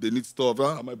when they need stuff,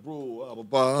 my bro,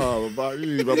 but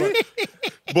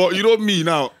me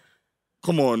now,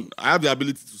 come on, I have the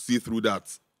ability to see through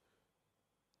that.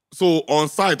 So on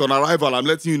site, on arrival, I'm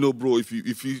letting you know, bro, if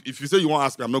you say you want to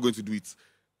ask me, I'm not going to do it.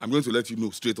 I'm going to let you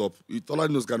know straight up. If Tola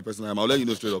knows the kind of person I am, I'll let you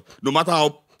know straight up. No matter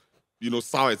how,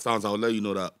 sour it sounds, I'll let you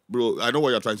know that, bro, I know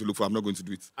what you're trying to look for, I'm not going to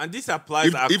do it. And this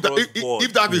applies across board.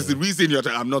 If that is the reason you're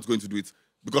trying, I'm not going to do it.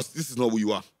 Because this is not who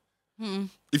you are.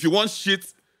 If you want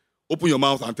shit, open your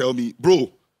mouth and tell me,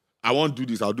 bro, I won't do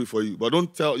this, I'll do it for you. But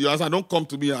don't come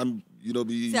to me and,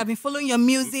 be... See, I've been following your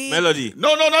music. Melody.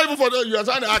 No, not even for that. You're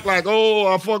trying to act like,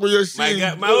 oh, I fuck with your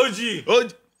shit. My OG.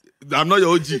 I'm not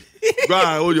your OG. Go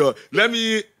and hold your... Let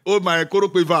me hold my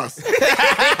Korokwe verse.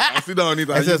 I sit down on it.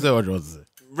 I said what was it?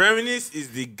 Reminisce is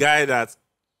the guy that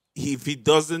if he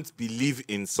doesn't believe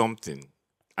in something,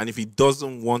 and if he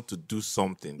doesn't want to do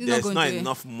something, there's not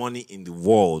enough money in the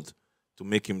world to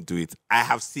make him do it. I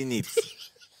have seen it.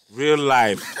 Real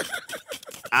life.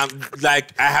 I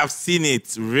have seen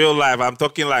it. Real life. I'm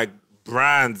talking like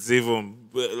brands even.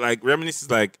 Like Reminisce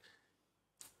is like,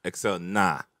 Excel,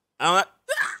 nah. I'm like,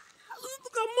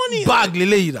 look at money. Bag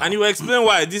later. And you explain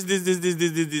why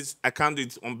this. I can't do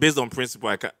it based on principle.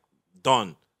 I can't.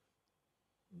 Done.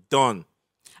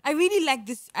 I really like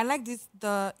this. I like this,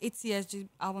 the ATSG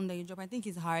album that you dropped. I think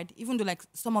it's hard. Even though like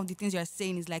some of the things you're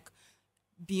saying is like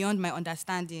beyond my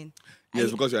understanding.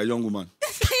 Yes, because you're a young woman.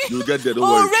 You'll get there, don't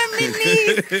worry.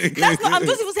 Reminisce. That's not, I'm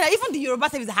just even saying that even the Yoruba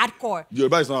stuff is hardcore.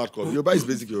 Yoruba is not hardcore. Yoruba is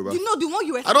basic Yoruba. You know, the one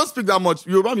you were... I don't speak that much.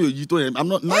 Yoruba, I'm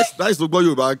not nice to go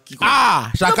Yoruba.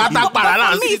 Shakata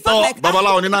Parala.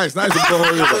 Babala only nice to go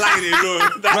Yoruba. That line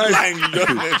alone. That line you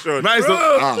just mentioned.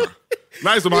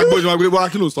 Nice to my boy,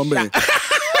 somebody.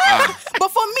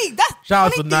 But for me, that's... Shout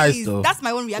out to Nice though. That's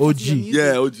my own reaction OG. to your music.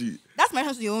 Yeah, OG. That's my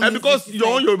reaction to your own And music. because your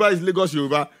own Yoruba is Lagos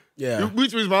Yoruba, Yeah.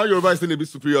 which means my own Yoruba is still a bit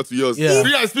superior to yours. Yeah.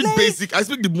 Me, I speak basic. I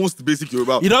speak the most basic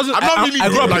Yoruba. He doesn't. I'm not really I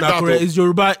grew up deep in like Akure. that. His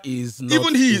Yoruba is not.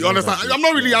 Even he understand. I'm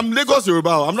not really. I'm Lagos Yoruba.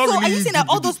 I'm not So really. are you saying that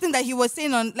all deep. those things that he was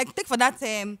saying on, like, take for that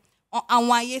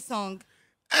Anwaye song?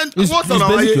 And It's what's basic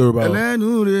on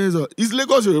Yoruba. It's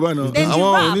Lagos Yoruba now. Then I the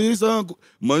want rap. this song.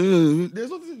 There's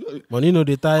nothing. Money no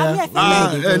dey tire.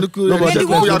 I mean,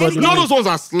 No, those ones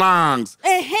are slangs.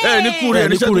 That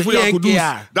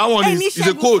one is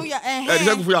a code.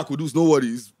 No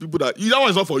worries. People that that one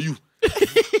is not for you.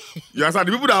 You understand?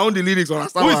 The people that own the lyrics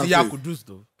understand. Who what is I'm saying. Yakudus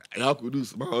though?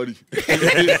 Yakudus, my honey.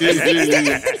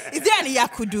 Is there any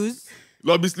Yakudus?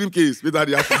 Lord be slim case. Better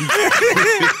the Yakudus.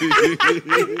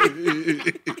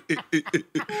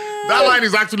 That line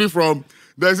is actually from.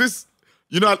 There's this.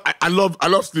 You know, I love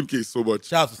Slim Case so much.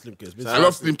 Shout out to Slim Case. I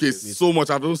love Slim Case so much.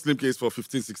 I've known Slim Case for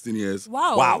 15, 16 years.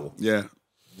 Wow. Yeah.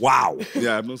 Wow.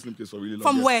 Yeah, I've known Slim Case for really long.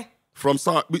 From where? From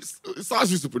Sarz.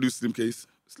 Sarz used to produce Slim Case.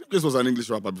 Slim Case was an English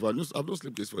rapper before. I've known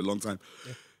Slim Case for a long time.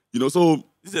 Yeah. You know, so...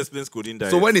 This explains coding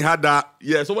diet. So when he had that...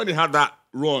 Yeah, so when he had that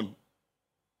run,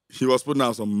 he was putting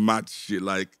out some mad shit.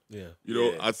 Like, you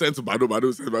know, I'd send to Baddo.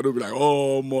 Baddo be like,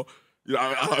 oh, more... You know,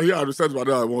 I'd send to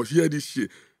Baddo, I want to hear this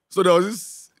shit. So there was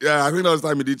this... Yeah, I think that was the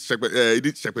time he did Shekpeteri.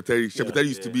 Shekpeteri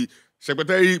used to be...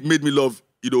 Shekpeteri made me love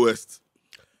Ido West.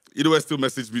 Ido West still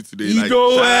messaged me today.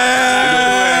 Ido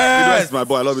West is my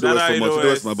boy. I love Ido West so much. Ido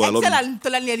West is my boy. I love him.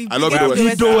 I love Ido West.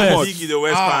 Ido West. Big Ido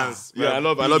West fans. Yeah, I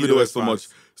love Ido West so much.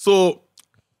 So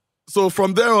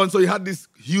from there on, so he had this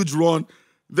huge run.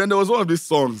 Then there was one of these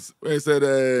songs where he said,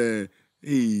 hey,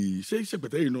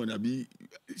 Shekpeteri no nabi.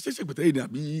 Shekpeteri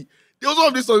nabi. There was one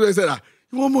of these songs where he said,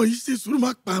 you want more? You say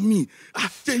Surumak pa me. So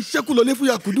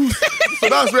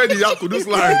that's where the Yakudus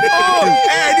line. The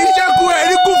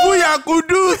Kufu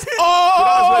Yakudus. So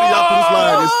that's where the Yakudus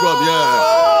line is from.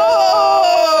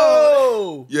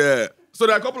 Yeah. Yeah. So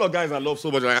there are a couple of guys I love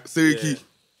so much. Like Seriki.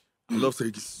 I love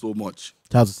Seriki so much.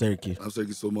 Shout out to Seriki. I love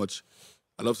Seriki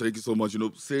so much. You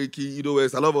know, Seriki, Ido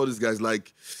West. I love all these guys.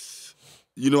 Like,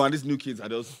 you know, and these new kids, I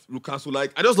just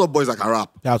love boys that can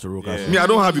rap. Shout out to Rukasu. Me, I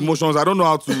don't have emotions. I don't know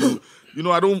how to, you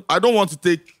know, I don't want to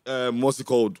take, what's it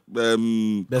called,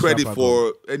 credit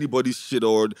for anybody's shit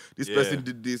or this person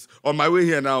did this. On my way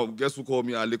here now, guess who called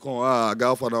me?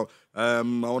 Galfa now. I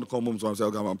want to come home, so I'm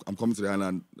saying, okay, I'm coming to the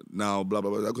island now, blah,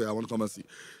 blah, blah. Okay, I want to come and see.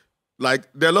 Like,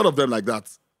 there are a lot of them like that.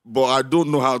 But I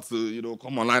don't know how to, you know,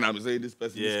 come online and say this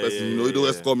person, you know, Ido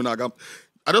West coming out.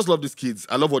 I just love these kids.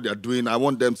 I love what they're doing. I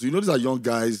want them to, you know, these are young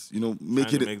guys, you know,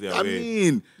 making it.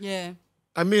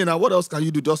 I mean, what else can you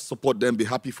do? Just support them, be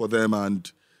happy for them,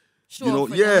 and show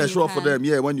up for them.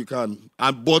 Yeah, when you can.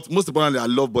 But most importantly, I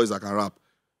love boys that can rap.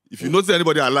 If you notice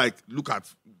anybody I like,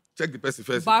 check the person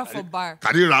first. Bar for bar.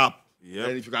 Can he rap? Yeah.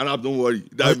 And if you can rap, don't worry.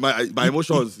 That my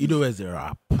emotions. Ido West the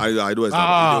rap. I do Ido West.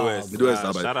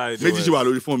 Shout out Ido Make sure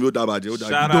you reform your dabaje.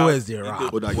 Ido West the rap.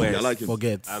 I like him.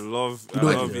 Forget. I love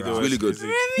Ido Ido West. West. Really good.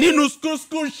 Nino school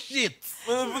shit.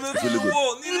 Really good.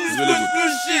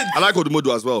 I like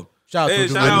Odumodu as well. Shout out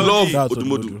to I love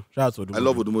Odumodu. I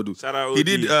love Odumodu. Shout out He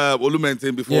did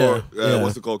Olumente before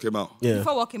what's it called came out. Yeah.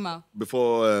 Before what came out?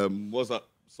 Before what's that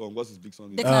song? What's his big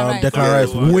song? Declan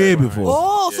Rice. Way before.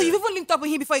 Oh, so you've even linked up with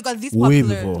him before he got this Way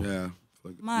popular. before. Yeah.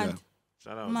 Mad. Yeah.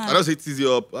 Shout out. Mad. I just say tease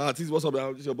you up. Tease, what's up?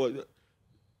 This your boy.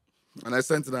 And I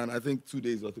sent it, and I think 2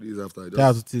 days or 3 days after. Shout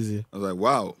out to Tizzy. I was like,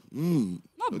 wow. Not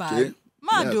okay. bad.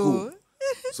 Mad Yeah, though. cool.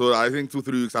 So I think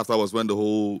 2-3 weeks after was when the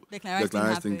whole Declan Rice thing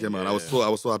happened. came out. I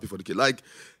was so happy for the kid. Like,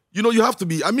 you know, you have to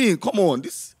be. I mean, come on,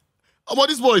 this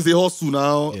boy is a hustle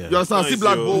now. Yeah. You understand? See Nice,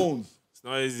 Blaqbonez. It's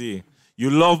not easy. You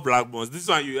love Blaqbonez. This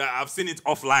one, I've seen it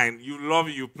offline. You love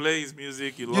it. You play his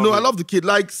music. You know, it. I love the kid.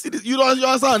 Like, see, you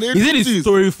understand? Is it his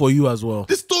story for you as well?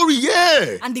 The story,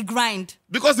 yeah. And the grind.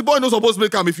 Because the boy knows supposed to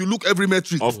make him if you look every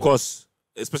metric. Of course.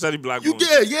 Especially Blaqbonez.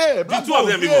 Yeah. The two of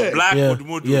them, even Black,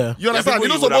 Mood. Yeah. You understand? You're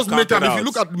not supposed to make him if you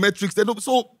look at the metrics. They don't.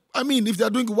 So, I mean, if they're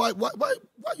doing it, why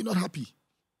are you not happy?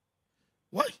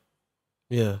 Why?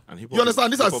 Yeah. You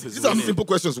understand? These are simple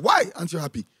questions. Why aren't you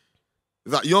happy?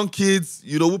 That young kids,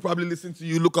 who probably listen to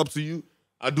you, look up to you,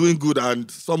 are doing good, and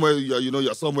somewhere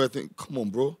you're somewhere thinking, come on,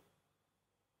 bro.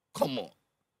 Come on.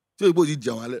 What did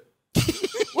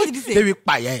you say? I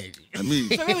mean,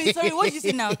 sorry, what did you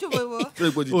say now? Okay.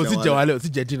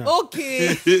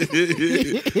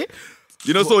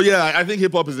 So yeah, I think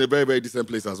hip hop is in a very, very decent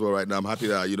place as well right now. I'm happy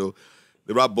that,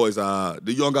 the rap boys the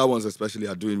younger ones especially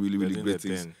are doing really, really great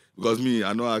things. Because me,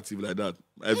 I'm not active like that.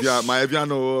 You guys are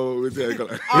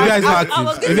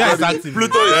active.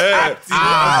 Pluto is active.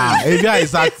 Evia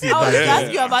is active. I was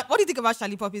asking you about, what do you think about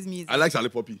Charlie Poppy's music? I like Charlie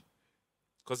Poppy.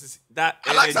 Because that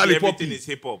I like Charlie everything Poppy. is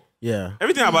hip hop. Yeah.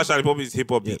 Everything about Charlie Poppy is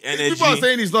hip hop. The energy. People are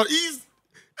saying he's not. He's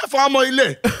everybody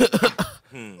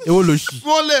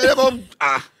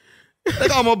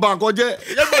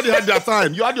had their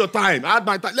time. You had your time. I had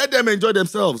my time. Let them enjoy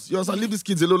themselves. You understand? Leave these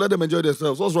kids alone. Let them enjoy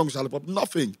themselves. What's wrong with Charlie Poppy?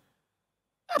 Nothing.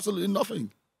 Absolutely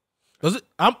nothing. Does it?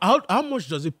 How much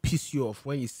does it piss you off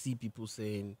when you see people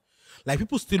saying, like,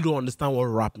 people still don't understand what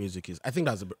rap music is? I think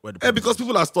that's where the problem because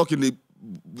people are stuck in the,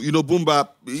 boom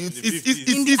bap. It's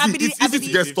easy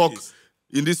to get stuck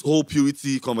in this whole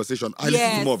purity conversation. I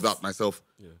listen to more of that myself.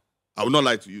 Yeah. I will not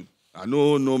lie to you. I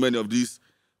know many of these.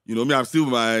 Me, I'm still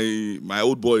my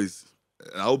old boys.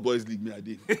 Old boys league me, I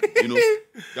did.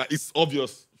 It's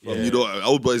obvious from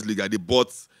old boys league I did.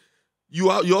 But you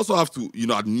also have to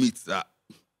admit that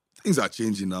things are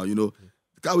changing now. The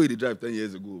car way they drive 10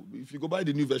 years ago. If you go buy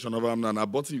the new version of them now,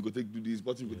 button you go take do this,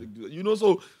 button you go take do that.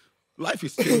 So life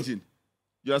is changing.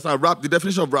 You understand? Rap, the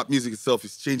definition of rap music itself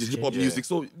is changing. Hip hop music.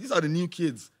 So these are the new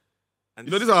kids. And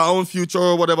these are our own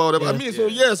future, whatever. Yeah. I mean, so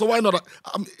why not?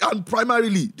 And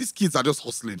primarily, these kids are just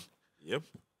hustling. Yep.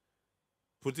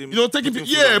 Putting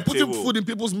food in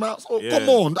people's mouths. Oh, come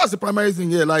on. That's the primary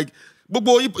thing here. Like,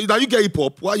 now you get hip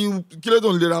hop. Why you kill it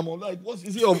on the like, what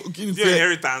is your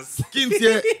inheritance?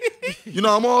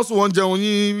 I'm also wondering,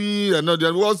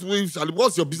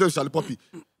 what's your business, Charlie Poppy?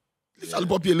 Leave Charlie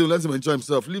Poppy alone. Let him enjoy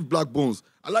himself. Leave Blaqbonez.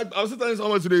 I was telling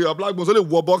someone today, Blaqbonez only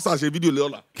war boxers a video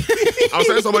Leola. I was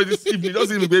telling somebody this evening,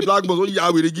 just even be Blaqbonez only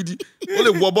Yahweh giddy.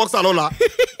 Only war boxer Lola.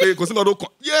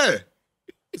 Yeah.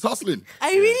 It's hustling.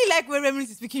 I really like when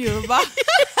Reminisce is speaking Yoruba.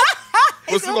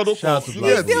 It's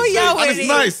still Yahweh. And it's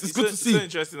nice. It's good to see. It's so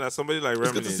interesting that somebody like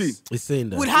Reminisce is saying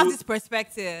that would have this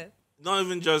perspective. Not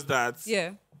even just that.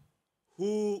 Yeah.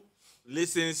 Who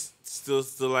listens still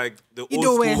like the old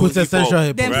Either way. school Who's essential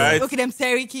hip hop, right? Okay, them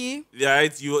Seriki.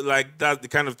 Right, you like that the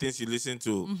kind of things you listen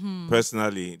to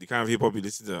personally, the kind of hip hop you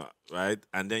listen to, right?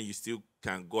 And then you still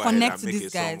can go ahead and make a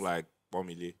song like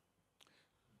Ponmile.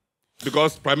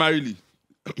 Because primarily,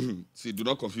 see, do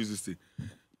not confuse this thing.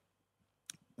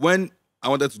 When I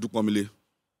wanted to do Ponmile,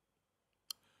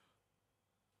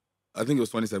 I think it was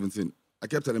 2017. I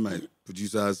kept telling my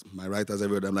producers, my writers,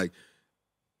 everybody, I'm like,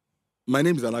 my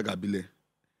name is Alaga Bile.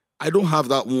 I don't have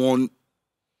that one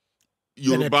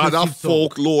Yoruba, that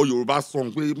folklore Yoruba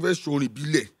song. We're showing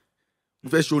Bile.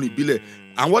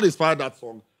 And what inspired that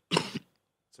song?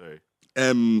 Sorry.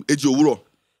 Eji Owuro.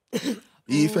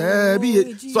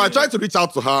 So I tried to reach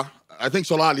out to her. I think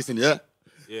Shola listened, yeah?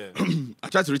 Yeah. I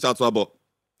tried to reach out to her, but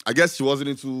I guess she wasn't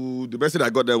into, the best thing I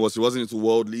got there was she wasn't into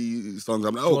worldly songs.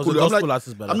 I'm like, oh, cool.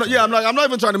 I'm not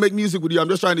even trying to make music with you. I'm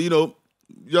just trying to,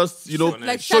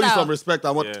 like show you some respect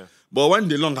and what. Yeah. But when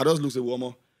they long, I just look at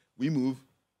Womo. We move.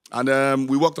 And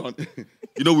we worked on,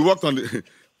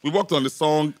 we worked on the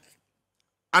song.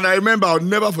 And I remember, I'll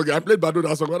never forget, I played Baddo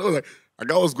that song. I was like, I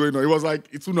got what's going on. It was like,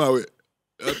 it's too now. So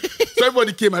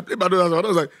everybody came, I played Baddo that song. I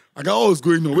was like, I got what's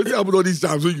going on. What's happening all these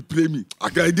times when you play me? I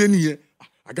got Denny.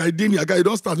 I got you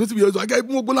don't start. I got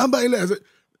I said,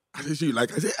 I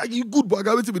said, are you good, boy? I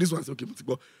got wait till this one. I said, okay,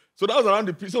 so that was around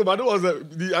so Baddo was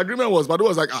the agreement was Baddo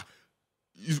was like,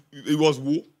 it was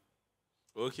Wo.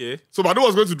 Okay. So Baddo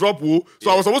was going to drop Wo.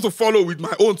 So I was supposed to follow with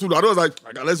my own too. Baddo was like,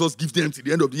 let's just give them to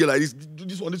the end of the year like this. Do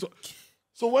this one.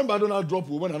 So when Baddo now drop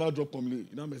Wo, when I now drop Ponmile,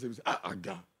 you know message me say,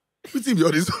 God. We team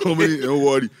all this don't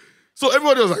worry. So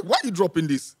everybody was like, why are you dropping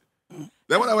this?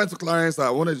 Then when I went to clients,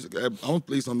 I want to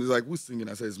play something. He's like, who's singing?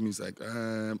 I said, it's me. He's like,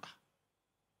 I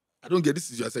don't get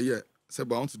this. I said, yeah. I said,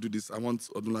 but I want to do this. I want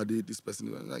Olamide, this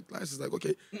person. Like, clients is like,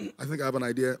 okay, I think I have an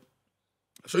idea.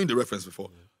 I've shown you the reference before.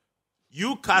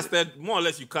 you casted, more or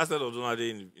less, you casted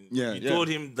Olamide you told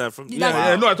him that from... No,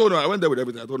 I told him, I went there with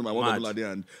everything. I told him I wanted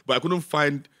Olamide, but I couldn't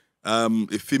find a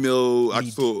female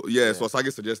actor. So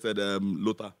Sagi suggested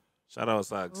Lota. Shout out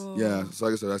Sags. Yeah,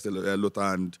 Sagi suggested Lota,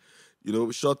 and,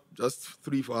 we shot just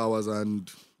 3-4 hours,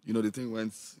 and, the thing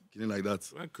went like that.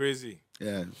 It went crazy.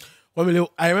 Yeah.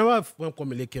 I remember when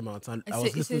Ponmile came out, and I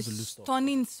was listening to this stuff.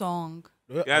 Stunning song.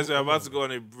 Guys, we're about to go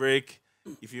on a break.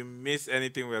 If you miss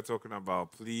anything we're talking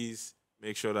about, please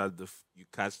make sure that you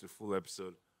catch the full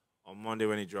episode on Monday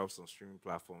when it drops on streaming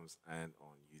platforms and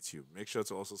on YouTube. Make sure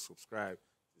to also subscribe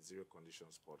to the Zero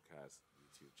Conditions Podcast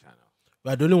YouTube channel.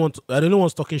 But I don't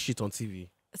want talking shit on TV.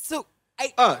 So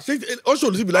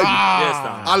also be like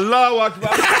Yes, Allah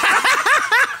Akbar.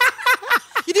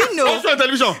 you didn't know? Also on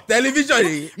television.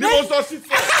 No,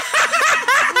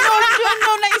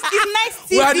 it's nice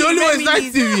TV. We are the only ones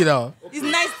nice TV now. It's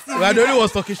nice TV. We are the only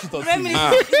ones talking shit on TV.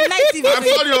 It's nice TV. I'm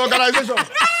sorry, your organization.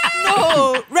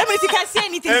 No, Reminisce, you can say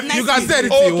anything. It's nice You can TV. say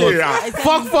anything. Okay,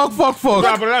 Fuck.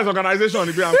 Yeah, but that's organization. I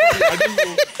didn't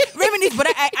know. Reminisce, but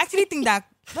I actually think that,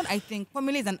 I think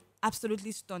Ponmile is an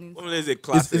absolutely stunning song. Ponmile is a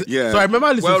classic. Yeah. So I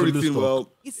remember listening to written, Loose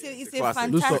Talk. It's a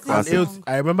classic. fantastic song.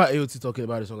 I remember AOT talking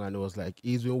about the song, and it was like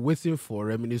he's been waiting for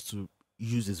Reminisce to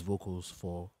use his vocals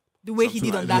for The way he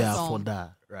did on that song. for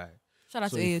that, right? Shout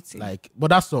out So to it's AOT. but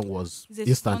that song was It's a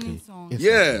instantly. stunning song.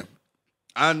 Yeah.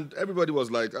 And everybody was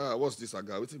like, what's this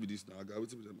Aga? What's it be this now? Aga?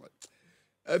 What's it be this?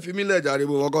 But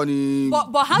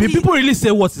how Did did people really say,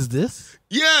 "What is this"?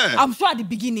 Yeah. I'm sure at the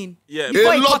beginning. Yeah.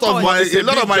 Before A it lot caught on.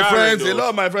 of my friends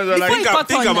were like, Before it caught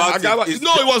Think on now. about it.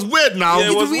 no, it was weird now. Yeah,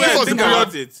 it was weird. weird. Think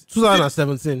about it.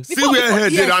 2017. See where Before-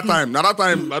 head yes. that time. Now that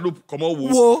time, I do come on.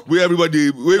 Whoa. Where everybody,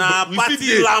 we Party sit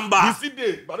there. Lamba. We sit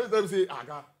there. But don't say,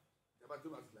 Aga.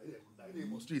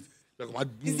 Street.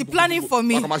 Is he planning for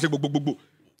me?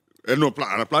 No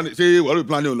plan. Say what are we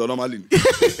planning on normally?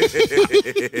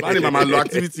 Planning my low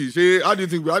activity. Say how do you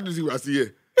think we are still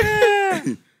here?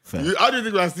 How do you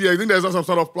think we are still here? You think there's not some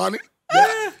sort of planning?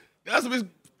 Yeah. There has to be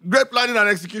great planning and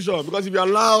execution, because if you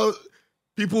allow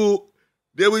people,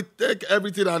 they will take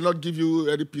everything and not give you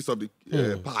any piece of the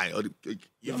pie or the cake.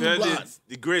 You've heard it.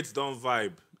 The greats don't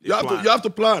vibe. You have to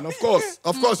plan, of course.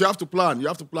 Of course, you have to plan. You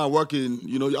have to plan working,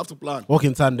 you have to plan. Walk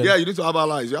in tandem. Yeah, you need to have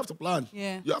allies. You have to plan.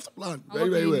 Yeah. You have to plan. I'm Very,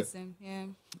 very agreeing well. with him, yeah.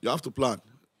 You have to plan.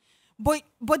 But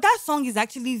that song is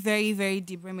actually very, very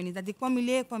deep, Reminisce. That the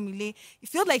Ponmile, it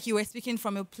felt like you were speaking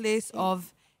from a place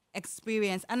of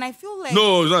experience. And I feel like...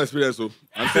 No, it's not experience, so.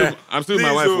 I'm still with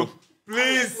my wife. oh. Oh.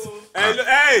 Please.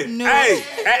 Hey. No.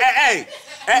 Hey.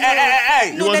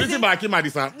 It No, was there's written by Akim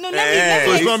Adisa. No, So let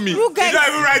it's me not me. you You guys, don't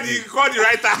even write the call the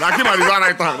writer. Akim Adisa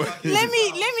right now. let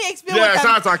me explain Yeah, what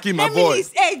shout out to Akim, my boy.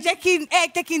 Reminisce,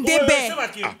 taking Debe.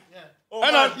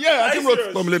 Akim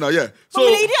wrote Ponmile now, yeah. So,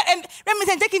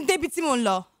 Reminisce taking Debe Timon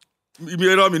law. Ibi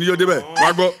ni yo debe.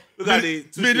 Wagbo. Look at the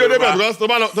two Video debe Yoruba. because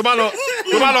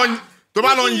to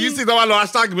ba lo yin si to ba lo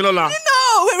hashtag mi lola.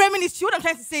 No, wait, Reminisce, what I'm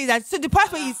trying to say is that, so the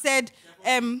part where you said,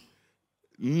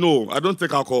 No, I don't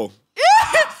take alcohol.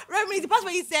 Reminisce, the part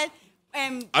where you said,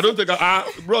 I don't take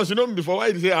bros, you know me before.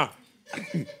 Why did you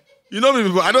say You know me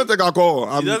before. I don't take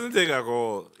alcohol. He doesn't take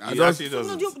alcohol. He don't- actually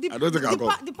doesn't. I don't think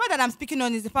alcohol. the part that I'm speaking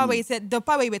on is the part where you said, the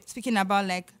part where you were speaking about,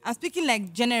 like, I'm speaking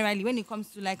like generally when it comes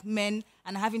to like men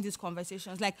and having these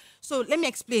conversations. Like, so let me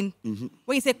explain.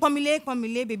 When you say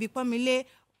Ponmile, baby, Ponmile,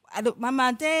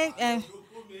 mama,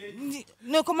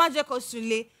 no, come on,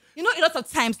 Kosule. You know, a lot of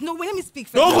times, no, wait, let me speak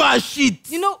first. Don't go and shit.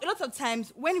 You know, a lot of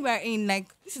times when we're in, like,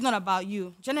 this is not about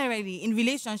you. Generally, in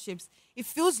relationships, it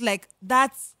feels like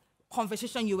that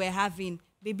conversation you were having,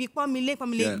 baby,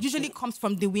 Ponmile, usually comes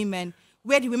from the women,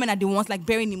 where the women are the ones, like,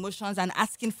 bearing emotions and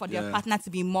asking for their partner to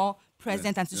be more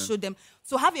present and to show them.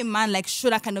 So have a man, like, show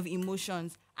that kind of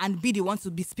emotions and be the one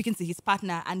to be speaking to his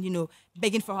partner and,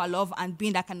 begging for her love and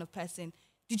being that kind of person.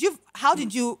 How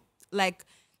did you, like...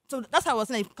 So that's how I was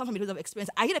saying it comes from a place of experience.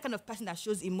 Are you the kind of person that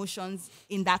shows emotions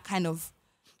in that kind of,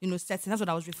 setting? That's what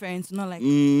I was referring to. Not like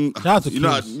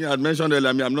I'd mentioned earlier.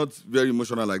 I'm not very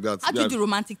emotional like that. how do you do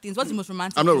romantic things? What's the most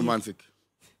romantic? I'm not thing? romantic,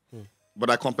 but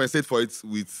I compensate for it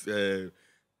with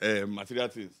material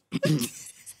things.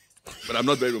 But I'm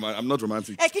not very romantic. I'm not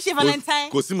romantic. Kishe Valentine.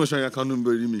 Kò sí emotion yẹn kan ló ń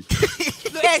bẹ̀rẹ̀ mi.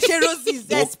 She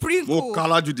roses, sprinkle. Mo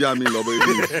kala ju di ami lọ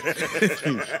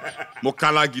bẹ̀rẹ̀. Mo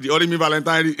kala gidi. Ọ̀rẹ́ mi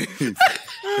Valentine rí.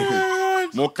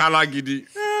 Mo kala gidi.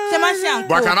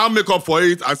 But I can now make up for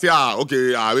it and say,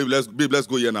 okay, babe, let's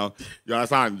go here now. You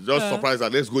understand? Just surprise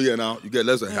that let's go here now.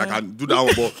 I can do that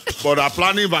one. But I'm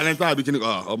planning Valentine beginning.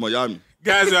 Oh my yummy.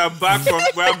 Guys, we're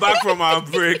back from our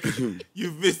break.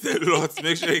 You've missed a lot.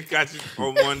 Make sure you catch it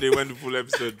on Monday when the full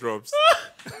episode drops.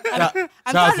 I'm not a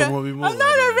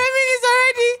Reminisce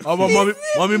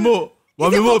Mommy Mo,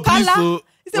 please. So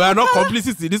we are not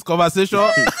complicit in this conversation.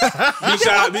 Big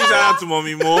shout out to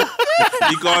Mommy Mo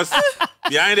because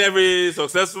behind every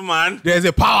successful man, there's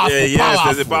a powerful.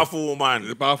 There's a powerful woman.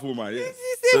 The powerful woman, yeah.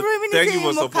 So thank you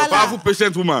for supporting. Powerful,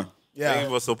 patient woman. Yeah. Thank you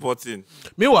for supporting.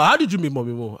 Meanwhile, how did you meet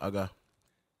Mommy Mo, Aga?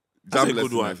 That's a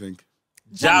good one, I think.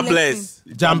 Jam blessing.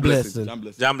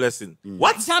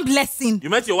 What? Jam blessing. You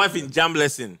met your wife in jam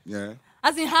blessing? Yeah.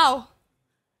 As in how?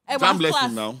 Jam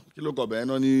blessing now. But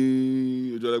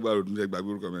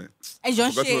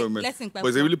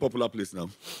it's a really popular place now.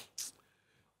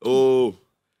 Oh,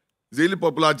 it's a really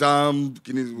popular jam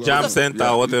center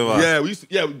or whatever. Yeah, we used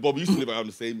to live around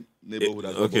the same neighborhood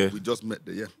as well. Okay. We just met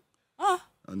there,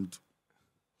 And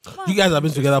you guys have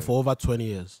been together for over 20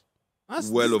 years.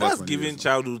 That's giving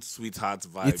childhood sweetheart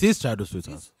vibes. It is childhood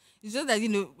sweetheart. It's just that,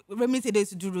 Reminisce Take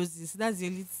to do roses. That's the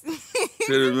only thing.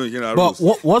 But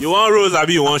what? You want rose, I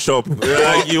be in one shop.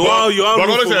 You want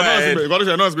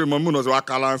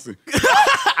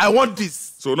I want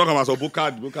this. So not come as a book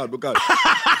card.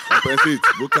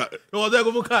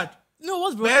 No,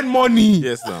 what's bro? Spend money.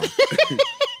 Yes, now.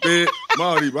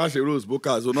 Rose book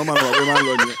card. So no man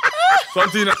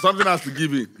something has to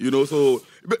give in, So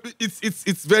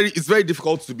it's very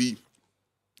difficult to be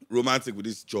romantic with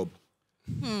this job.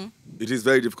 It is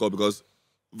very difficult because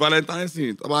Valentine's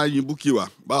Day, you book you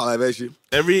every she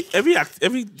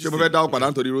went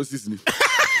down to the roses. If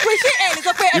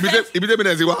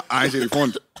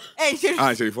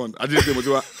you refund. I didn't say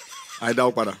what I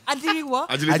down pada. Adiri what?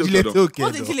 Agilete, okay.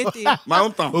 What's agilete? My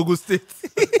hometown. Ogun State.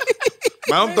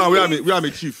 My hometown, we are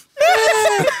a chief.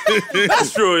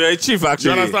 That's true, you're a chief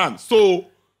actually. You understand? So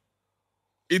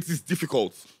it is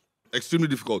difficult. Extremely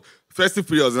difficult. Festive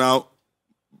periods now,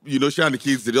 she and the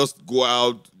kids, they just go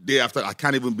out day after. I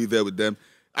can't even be there with them.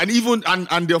 And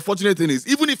the unfortunate thing is,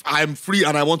 even if I'm free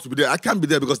and I want to be there, I can't be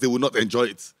there because they will not enjoy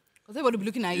it. Because they will be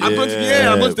looking at you. I'm going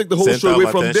to take the whole show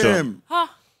away from them.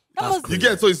 You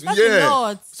get so it's a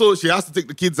lot. So she has to take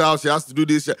the kids out. She has to do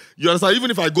this. You understand? Even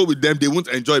if I go with them, they won't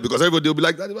enjoy it because everybody will be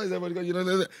like, "Daddy, why is everybody?"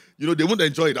 They won't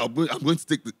enjoy it. I'm going to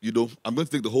take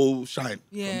the whole shine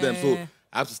from them. So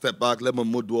I have to step back, let my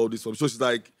mom do all this. So she's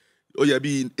like, "Oh yeah,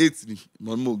 be in 8,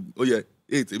 mom. Oh yeah,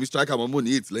 8. If we strike my mom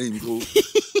 8, let him go."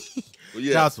 Oh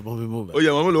yeah,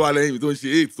 mama let him don't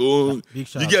she 8. So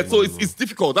you get so it's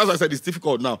difficult. That's why I said it's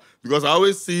difficult now because I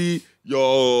always see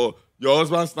your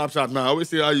husband's Snapchat now. I always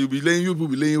say how you be laying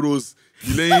rose,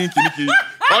 you laying kiniki.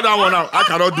 All that one now, I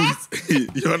cannot do it.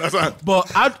 You understand? But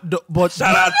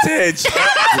shout out Tej.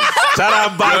 Shout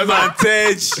out Batman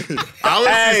Tej. I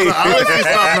always see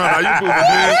Snap now.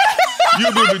 You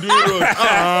will be doing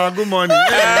rose. Good morning.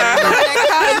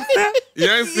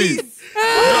 See.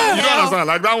 You don't understand?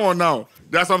 Like that one now.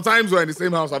 There are some times where in the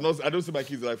same house I don't see my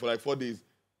kids for like 4 days.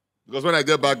 Because when I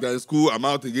get back there in school, I'm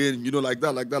out again, like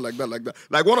that.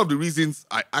 Like one of the reasons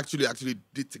I actually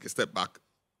did take a step back.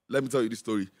 Let me tell you this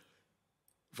story.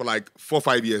 For like 4 or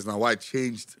 5 years now, why I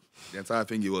changed the entire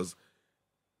thing, it was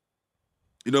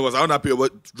I was unhappy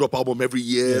about drop album every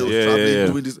year,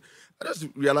 traveling, doing this. I just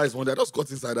realized one day, I just got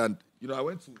inside and, I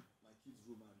went to my kids'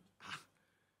 room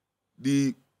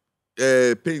and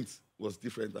the paint was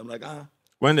different. I'm like,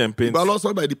 when them paint? But I lost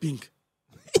all by the pink.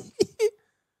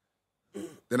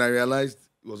 Then I realized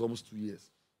it was almost 2 years.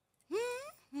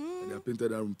 And they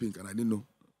painted that room pink and I didn't know.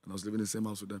 And I was living in the same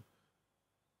house with them.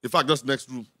 In fact, just next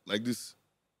room, like this.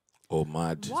 Oh,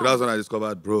 mad. So that was when I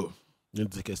discovered, bro. You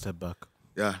need to take a step back.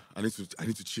 Yeah, I need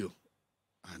to chill.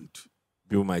 And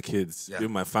be with my kids, be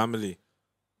with my family.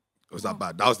 It was that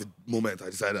bad. That was the moment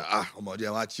I decided, I want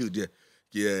to chill.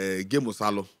 Yeah, game was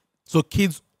salo. So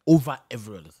kids over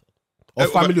every other thing? Or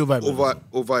family over everything?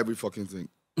 Over every fucking thing.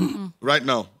 Right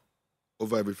now.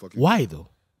 Over every fucking thing. Why though?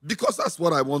 Because that's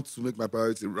what I want to make my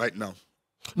priority right now.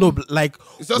 No, but like,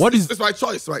 it's my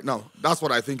choice right now. That's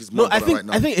what I think is more important right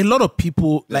now. I think a lot of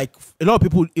people,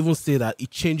 even say that it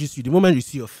changes you the moment you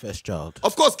see your first child.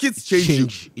 Of course, kids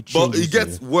change you. But it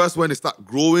gets worse when they start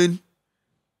growing.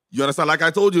 You understand? Like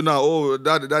I told you now,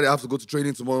 daddy, I have to go to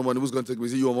training tomorrow morning. Who's going to take me?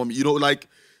 Is it your mom?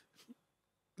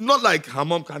 Not like her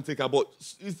mom can't take her, but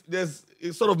there's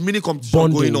a sort of mini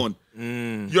competition going on.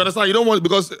 You understand? You don't want,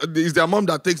 because it's their mom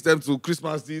that takes them to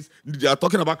Christmas. They are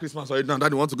talking about Christmas right now.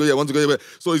 Daddy wants to go here,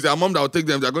 So it's their mom that will take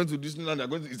them. They're going to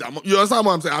Disneyland. It's their mom. You understand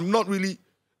what I'm saying? I'm not really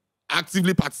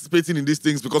actively participating in these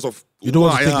things because of you don't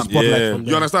want to take the spotlight from them.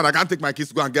 You understand? I can't take my kids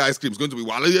to go and get ice cream. It's going to be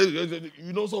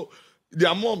wild. So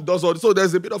their mom does all. So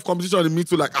there's a bit of competition in me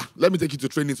too. Like, let me take you to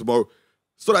training tomorrow.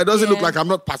 So that it doesn't look like I'm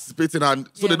not participating, and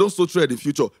so they don't sow thread in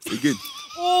future again.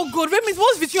 Oh God,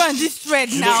 what's with you and this thread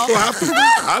now? So I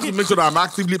have to make sure that I'm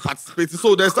actively participating.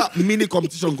 So there's that mini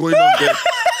competition going on there.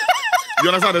 You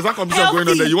understand? There's that competition going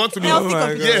on there. You want to be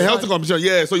healthy competition.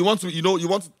 Yeah, so you want to,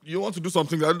 you want to do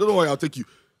something. I don't know why I'll take you.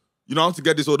 You know, I want to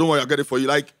get this, or don't worry, I'll get it for you.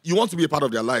 Like, you want to be a part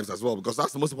of their lives as well, because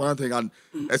that's the most important thing. And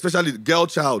especially girl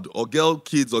child or girl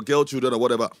kids or girl children or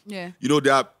whatever. Yeah. You know, they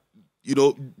are, you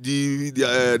know,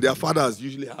 their fathers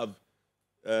usually have,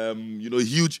 you know,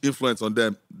 huge influence on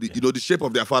them. You know, the shape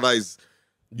of their father is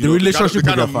the relationship the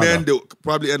kind with of their men father. they'll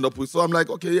probably end up with. So I'm like,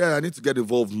 okay, yeah, I need to get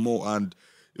involved more. And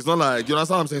it's not like, you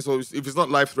understand what I'm saying? So if it's not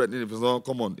life-threatening, if it's not,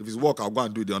 come on, if it's work, I'll go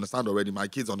and do it. They understand already. My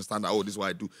kids understand that, oh, this is what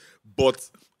I do. But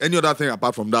any other thing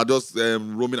apart from that, just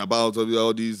roaming about,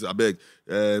 all these, I beg,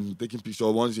 taking pictures,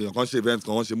 once you can't events,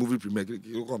 once you movie premiere,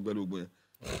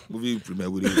 movie premiere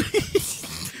with it.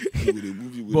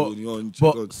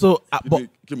 But so, but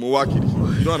you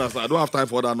don't understand. I don't have time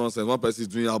for that nonsense. One person is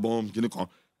doing album,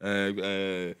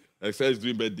 Excel is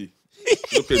doing birthday.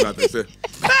 Look at that, Excel.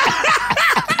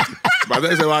 But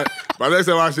then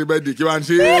say why she birthday.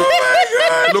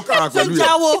 Look at her.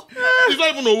 It's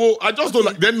not even a I just don't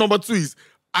like. Then number 2 is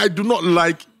I do not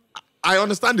like. I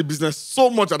understand the business so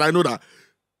much, and I know that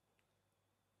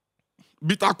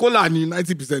bitter cola and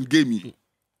 90% gave me.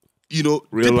 You know,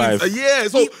 real life. Yeah.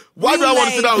 So why do I want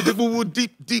to sit down with life. people who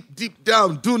deep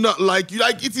down do not like you?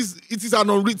 Like it is an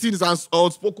unwritten, it's an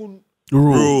unspoken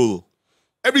Rule.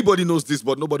 Everybody knows this,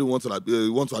 but nobody wants to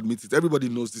admit it. Everybody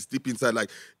knows this deep inside.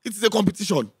 Like, it is a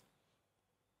competition.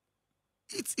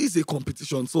 It is a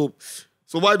competition. So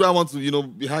why do I want to, you know,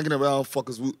 be hanging around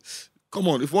fuckers? Come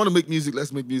on, if you want to make music,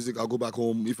 let's make music. I'll go back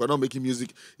home. If I'm not making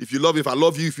music, if I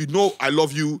love you, if you know I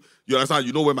love you, you understand,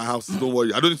 you know where my house is. Don't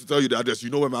worry. I don't need to tell you the address. You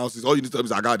know where my house is. All you need to tell me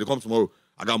is, they come tomorrow.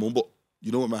 I got Mumbo.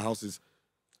 You know where my house is.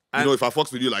 You know, if I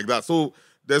fucks with you like that. So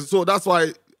that's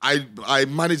why I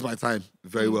manage my time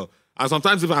very well. And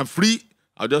sometimes if I'm free,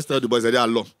 I'll just tell the boys that they are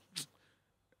long.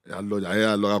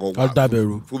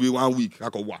 For me 1 week, I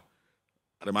can walk.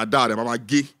 And my dad, and my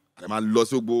gay, and my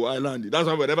lost go island. That's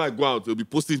why whenever I go out, they'll be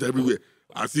posting it everywhere.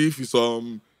 I see if it's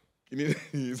some because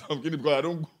I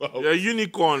don't go out. You're a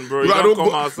unicorn, bro. You don't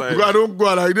come outside. Because I don't go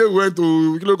out. Like they went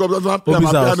to Obi's house.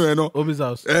 Obi's house.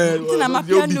 My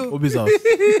piano. Obi's house.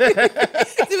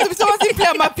 Someone play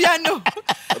on my piano.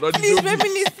 Please,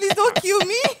 Reminisce, please don't kill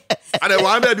me. And then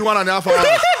one day do 1.5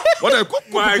 hours. What the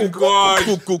My God.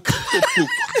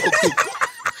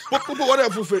 What the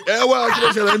fuck?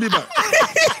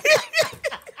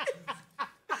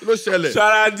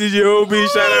 Shout out DJ Obi.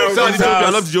 Shout out DJ Obi. I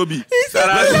love DJ Obi. Shout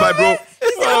out to my bro.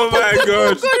 Oh my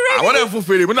God. I want to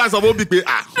fulfill it. When I saw Obi, Obi.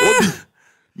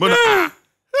 But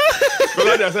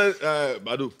I said,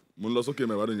 Baddo, Munlos okay,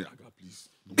 my Baddo.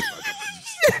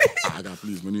 I got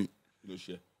please, money. You don't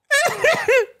share.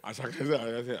 I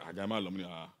got my money.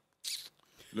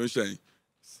 You don't share.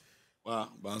 Wow,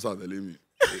 bounce out the limit.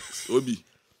 Obi,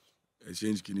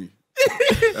 exchange kini.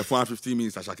 For 15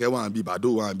 minutes, I shall want to be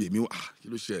Baddo, want to be me. You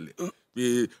don't share.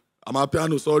 I'm a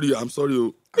piano. Sorry, I'm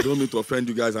sorry. I don't mean to offend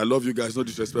you guys. I love you guys. No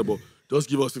disrespect, but just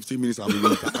give us 15 minutes and we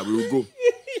will go.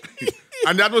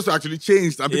 And the atmosphere actually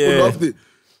changed, and people loved it.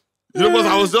 You know, because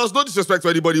I was just, no disrespect to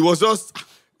anybody. It was just,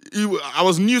 I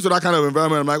was new to that kind of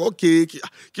environment. I'm like, okay,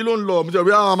 kilo law.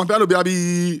 My piano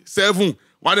be 7.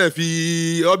 What if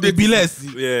he update? Be less.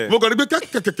 Yeah.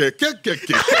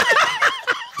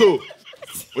 So,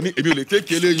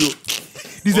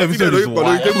 This episode is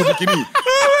wild.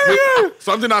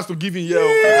 Something has to give in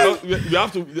here. We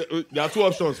have to. There are 2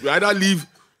 options. We either leave,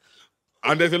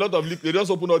 and there's a lot of leak. They just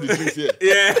open all the drinks here.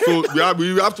 Yeah. So we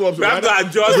have 2 options. We have to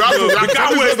adjust.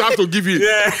 We have to give in.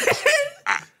 Yeah.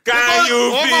 Can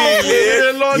you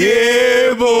feel it?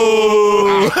 Yeah,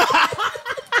 boy.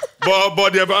 But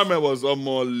the environment was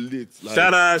more lit. Like,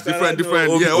 Shout out.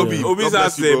 Different. Obi. Yeah, Obi. Obi's God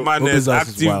house bless you, a bro. madness. Obi's house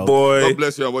is Active wild. boy. God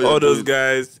bless you. And what All you're those doing.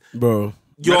 guys. Bro.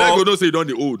 Then I go say you don't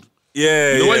the old.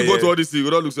 Yeah. You know when you yeah. go to all this thing, you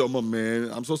don't look say, oh man,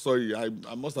 I'm so sorry. I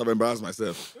must have embarrassed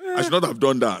myself. I should not have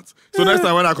done that. So next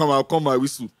time when I come, I'll come my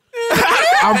whistle.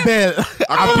 I'm bell.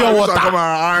 I'm pure water.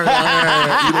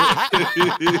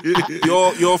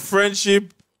 Your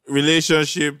friendship,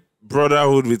 relationship,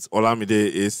 brotherhood with Olamide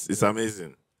is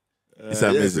amazing. It's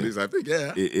amazing. Yes, it is. I think,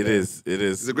 yeah. It is.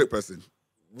 He's a great person.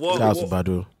 Shout out to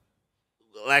Baddo.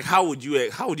 Like, how would you,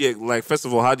 like, first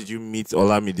of all, how did you meet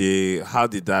Olamide? How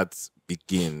did that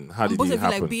begin? How did Both it of you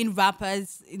happen? like being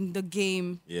rappers in the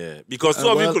game. Yeah, because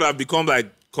some of you could have become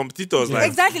like competitors, like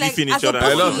Exactly, like, beefing as each other.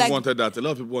 opposed A lot of to, people like- wanted that. A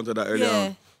lot of people wanted that earlier Yeah.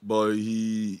 on. But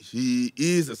he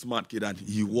is a smart kid, and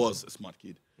he was a smart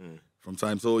kid from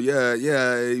time. So yeah.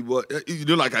 He was, you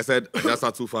know, like I said, that's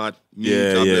not too far. Me,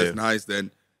 Yeah, Jobless, yeah. Nice.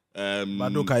 Then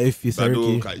Baddo Kaefi,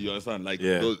 Baddo, Seriki. you understand? Like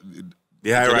Yeah.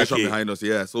 The hierarchy behind us.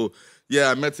 Yeah. So yeah,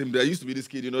 I met him there. Used to be this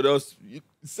kid, there was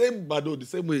same Baddo, the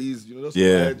same way he's,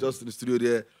 just in the studio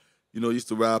there. Used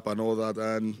to rap and all that.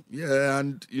 And yeah,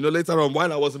 and later on,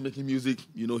 while I wasn't making music,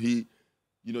 he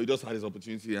just had his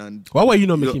opportunity. And why were you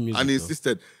not making music? And he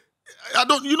insisted. I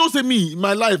don't, say me,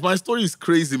 my life, my story is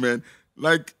crazy, man.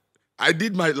 Like, I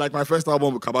did my first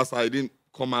album with Kabasa. It didn't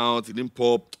come out, it didn't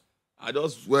pop. I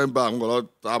just went back.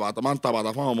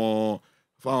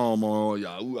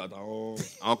 Yahoo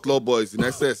àtàwọn club boys in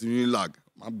excess in lag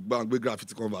my big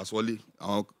graffiti Converse wọlé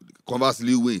àwọn Converse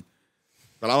leeway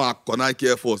pẹ̀lú àwọn Nike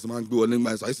Air Force man gbé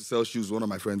wọlé so I used to sell shoes with one of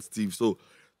my friends Steve, so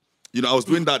I was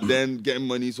doing that then, getting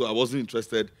money, so I wasn't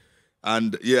interested.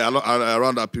 And yeah,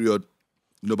 around that period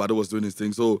Baddo was doing his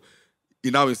thing, so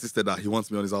he now insisted that he wants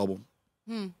me on his album.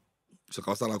 So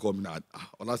Kawasana called me now.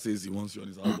 Ola says he wants you on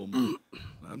his album.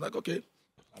 And I'm like, okay.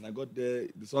 And I got there,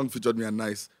 the song featured me and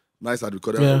Nice had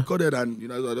recorded. I recorded,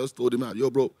 and I just told him, yo,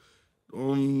 bro,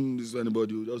 don't listen to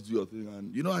anybody, you just do your thing.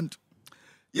 And and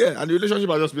yeah, and the relationship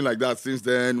has just been like that since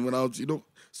then. When I was,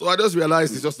 so I just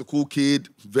realized he's just a cool kid,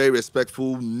 very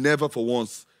respectful, never for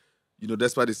once,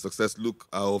 despite his success, look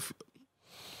of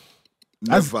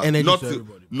never,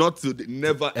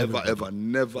 never,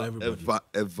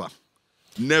 ever.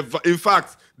 In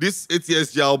fact, this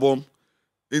ATSG album,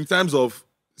 in terms of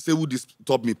say who this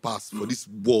top me pass for this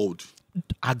world,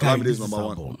 Olamide is number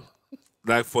one.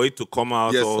 Like for it to come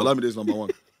out. Yes, Olamide is number one.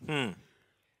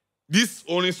 This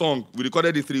only song, we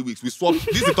recorded in 3 weeks. We swapped.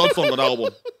 This is the third song on the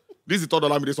album. This is the third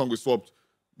Olamide song we swapped.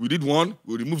 We did one,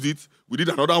 we removed it. We did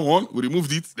another one, we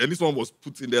removed it. Then this one was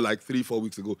put in there like 3-4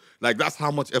 weeks ago. Like, that's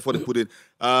how much effort they put in.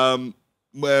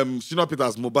 Shina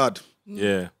Peters, Mohbad.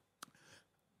 Yeah.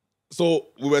 So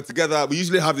we were together. We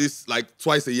usually have this like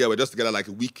twice a year. We're just together like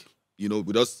a week. We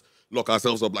just lock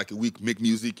ourselves up like a week, make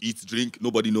music, eat, drink.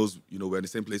 Nobody knows, we're in the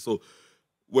same place. So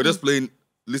we're just playing,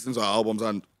 listening to our albums.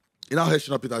 And in our head,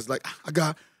 Shina Peters is like,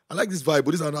 I like this vibe,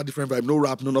 but this is another different vibe. No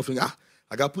rap, no nothing.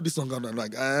 I got to put this song on. I'm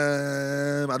like,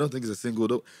 I don't think it's a single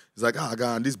though. He's like,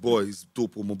 and this boy is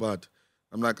dope or Mohbad.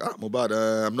 I'm like,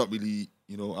 Mohbad, I'm not really,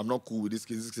 I'm not cool with this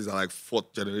kid. These kids are like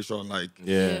 4th generation. Like,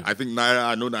 yeah. I think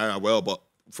I know Naira well, but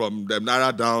from them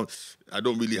Naira down, I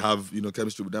don't really have,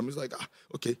 chemistry with them. It's like,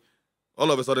 okay. All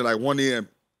of a sudden, like 1 a.m.,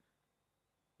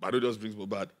 Baddo just brings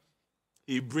Mohbad.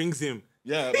 He brings him.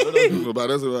 Yeah, Baddo just brings Mohbad.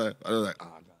 That's why I was like,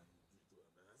 God.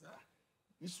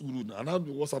 This rude now. Now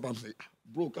WhatsApp, I'm saying,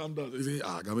 bro, calm down. He said,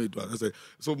 I said,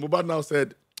 so Mohbad now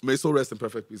said, may so rest in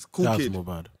perfect peace. Cool That's kid.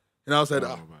 Mohbad. And I said,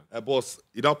 boss,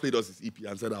 he now played us his EP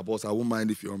and said, boss, I won't mind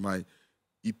if you're on my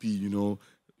EP,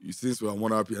 since we're on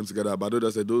 1 RPM together. Baddo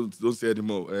just said, don't say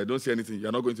anymore. Don't say anything. He's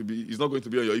not going to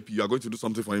be on your EP. You are going to do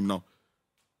something for him now.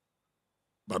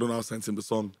 Baddo now sent him the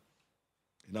song.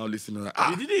 He now listening like,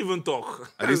 You didn't even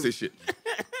talk. I didn't say shit.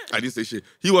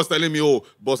 He was telling me, oh,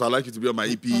 boss, I'd like you to be on my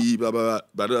EP, blah, blah,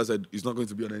 blah. Baddo said, he's not going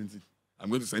to be on anything. I'm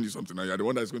going to send you something now. You're the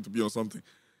one that's going to be on something.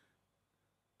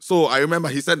 So I remember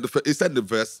he sent the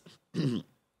verse.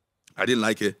 I didn't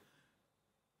like it.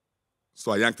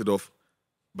 So I yanked it off.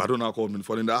 Baddo now called me and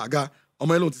following that. I got on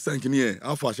my own to send in here.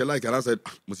 How far she like it? And I said,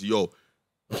 yo.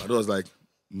 Baddo was like,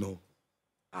 no.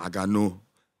 I got no.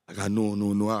 I know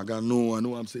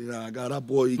what I'm saying. I got that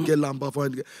boy, he get lamba for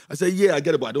it. I said, yeah, I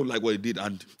get it, but I don't like what he did.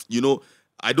 And,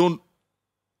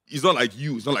 it's not like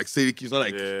you. It's not like Serik. It's not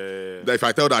like that if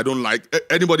I tell that I don't like,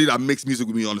 anybody that makes music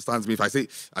with me understands me. If I say,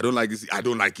 I don't like this, I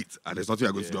don't like it. And there's nothing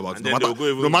I'm going to do about it.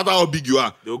 No matter how big you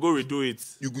are. They'll go redo it.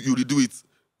 You redo it.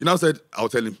 He now said, I'll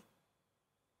tell him.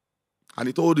 And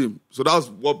he told him. So that was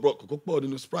what brought Kukukukukuku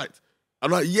in the Sprite. I'm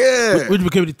like, yeah. Which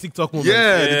became the TikTok moment.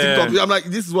 Yeah, the TikTok. I'm like,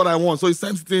 this is what I want. So he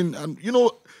sent it in. And,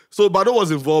 so Baddo was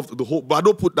involved.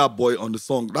 Baddo put that boy on the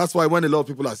song. That's why when a lot of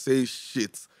people are saying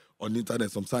shit on the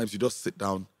internet, sometimes you just sit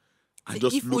down and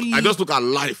just look. I just look at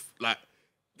life. Like,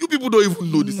 you people don't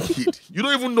even know this kid. You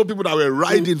don't even know people that were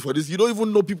riding for this. You don't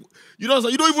even know people. You don't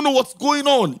even know what's going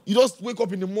on. You just wake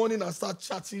up in the morning and start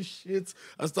chatting shit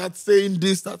and start saying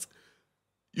this, that.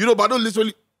 Baddo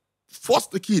literally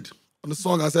forced the kid on the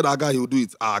song. I said, he will do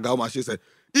it. She said,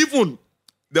 even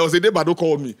there was a day Baddo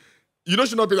called me.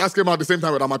 Shina Peters came out at the same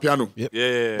time with my piano. Yep.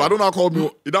 Yeah. Baddo now called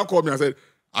me. He now called me and said,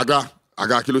 kilo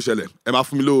shele. Emma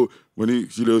Fumilo, when he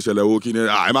shele walking in.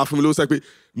 Emma Fumilo said,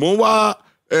 Monwa,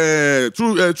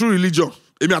 true religion.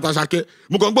 Emi atashake.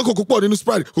 Mo kàn gbọ́ Kukukukukuku nínú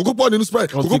Sprite. Kukukukukuku nínú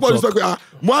Sprite. Kukukukukuku nínú Sprite.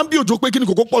 Mo an bi ojo pé kíni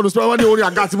Kukukukukuku nínú Sprite wọ́n ní orin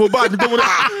àga tí mo bá ní tó mo ní.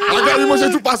 Àga ni mo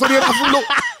ṣe tún pass on Emma Fumilo.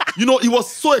 He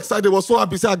was so excited, he was so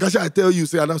happy. He said, Agasha, I tell you,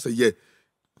 and I said, yeah.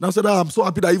 And I said, I'm so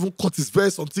happy that I even cut his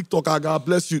verse on TikTok. God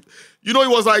bless you. He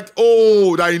was like,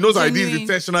 that he knows I did it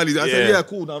intentionally. I said, yeah,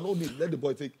 cool. Now, no need. Let the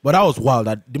boy take. But that was wild.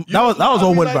 That was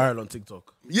all went viral on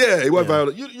TikTok. Yeah, it went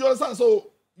viral. You understand?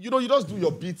 So, you just do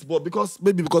your beats, but because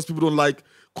people don't like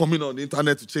coming on the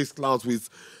internet to chase clouds with.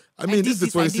 I mean, this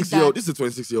is a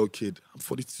 26-year-old kid. I'm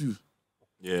 42.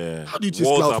 Yeah. How do you chase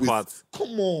Worlds clouds apart. with?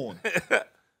 Come on.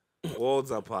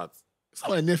 Worlds apart. It's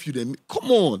not my nephew then.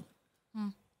 Come on.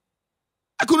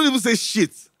 I couldn't even say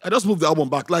shit. I just moved the album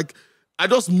back. Like, I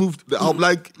just moved the album.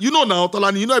 Like, now,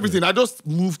 Tolani, everything. I just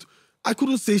moved. I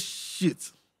couldn't say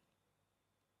shit.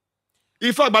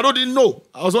 In fact, Baddo didn't know.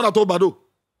 I was the one that told Baddo.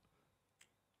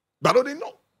 Baddo didn't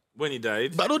know. When he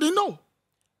died? Baddo didn't know.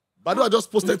 Baddo had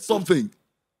just posted something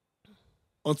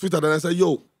on Twitter, and I said,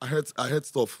 yo, I heard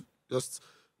stuff. Just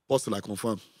post till I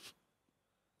confirm.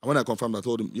 And when I confirmed, I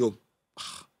told him, yo.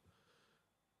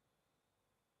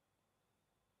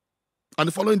 And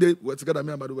the following day, me and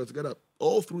Baddo were together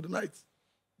all through the night.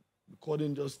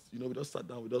 Recording we just sat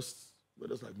down, we're just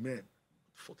like, man, what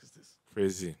the fuck is this?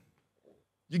 Crazy.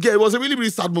 You get it was a really, really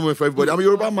sad moment for everybody. I'm a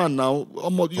Yoruba man now.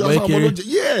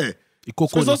 Yeah.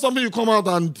 So it's not something you come out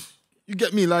and you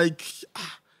get me like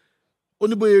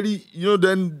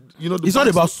it's not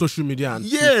about social media and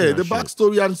the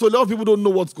backstory, and so a lot of people don't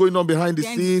know what's going on behind the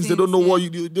scenes. They don't know what you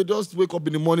do. They just wake up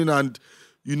in the morning and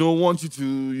want you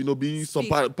to be some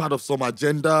part of some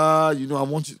agenda. I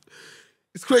want you.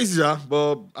 It's crazy, yeah.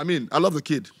 But I mean, I love the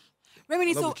kid.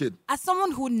 Reminisce, so as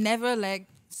someone who never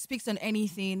speaks on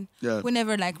anything, who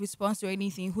never responds to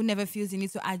anything, who never feels the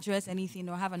need to address anything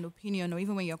or have an opinion, or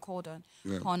even when you're called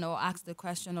on or ask the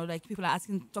question, or people are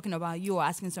talking about you or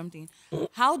asking something,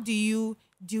 how do you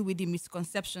deal with the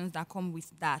misconceptions that come with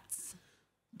that?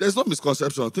 There's no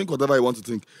misconception. Think whatever you want to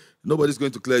think. Nobody's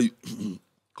going to clear you.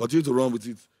 Continue to run with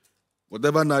it.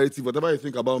 Whatever narrative, whatever you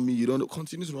think about me, you don't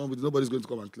continue to run with it. Nobody's going to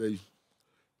come and clear you.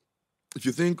 If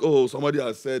you think, somebody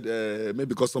has said, maybe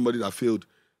because somebody that failed,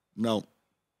 now,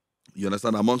 you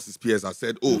understand, amongst his peers, I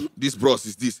said, this bros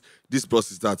is this bros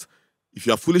is that. If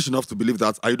you are foolish enough to believe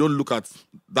that, and you don't look at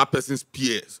that person's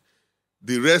peers,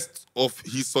 the rest of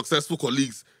his successful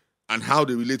colleagues, and how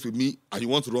they relate with me, and you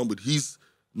want to run with his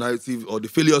narrative or the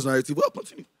failure's narrative, well,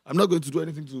 continue. I'm not going to do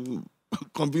anything to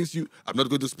convince you. I'm not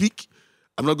going to speak.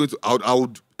 I'm not going to, I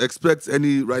would expect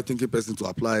any right-thinking person to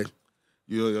apply,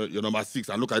 your number 6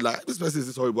 and look at it like, this person is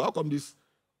this horrible. How come these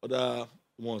other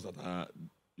ones that are,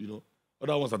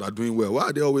 other ones that are doing well, why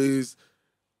are they always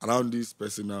around this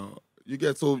person now? You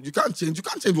can't change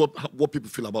what people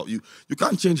feel about you. You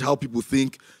can't change how people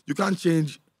think. You can't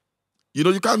change, you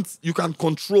can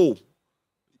control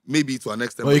maybe to an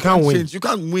extent. But you can't win. You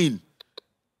can't win.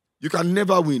 You can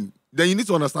never win. Then you need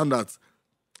to understand that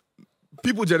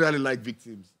people generally like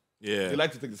victims. Yeah. They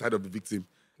like to take the side of the victim.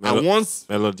 And once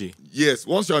once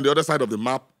you're on the other side of the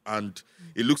map and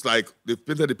it looks like they've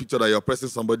painted the picture that you're oppressing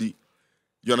somebody,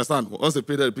 you understand? Once they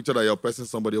painted the picture that you're oppressing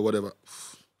somebody or whatever,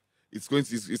 it's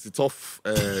a tough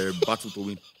battle to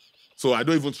win. So I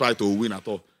don't even try to win at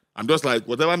all. I'm just like,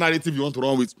 whatever narrative you want to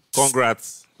run with,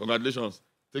 congrats. Congratulations.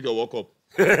 Take your walk up.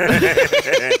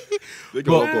 Take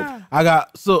your walk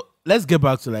up. So let's get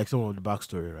back to some of the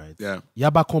backstory, right? Yeah.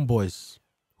 Yaba Boys.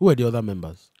 Who are the other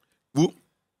members? Who?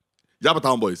 Yaba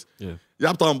Town Boys. Yeah.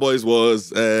 Yaba Town Boys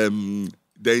was Dende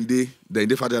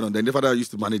Fadano. Dende Fadano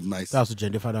used to manage Nice. That's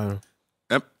Dende Fadano.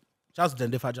 Shout out to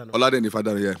Dende Fadano. Dende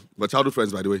Fadano, yeah. We're childhood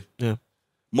friends, by the way. Yeah.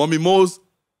 Mommy Mo's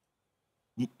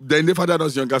Dende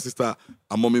Fadano's younger sister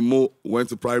and Mommy Mo went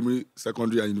to primary,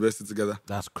 secondary, and university together.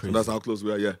 That's crazy. So that's how close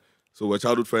we are, yeah. So we're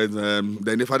childhood friends.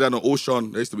 Dende Fadano,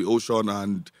 Ocean. There used to be Ocean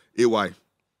and AY.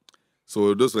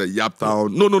 So those were Yap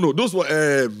Town. No. Those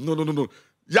were no.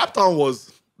 Yap Town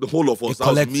was the whole of us.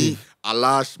 That was me,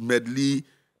 Alash, Medley.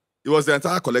 It was the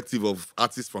entire collective of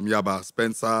artists from Yaba,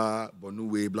 Spencer,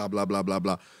 Bonuwe, blah blah blah blah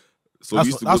blah. So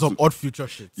that's some odd future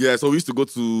shit. Yeah, so we used to go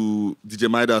to DJ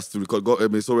Midas to record.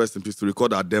 God, so rest in peace, to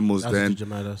record our demos. That's then. DJ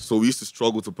Midas. So we used to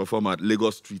struggle to perform at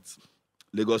Lagos Street,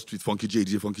 Funky J.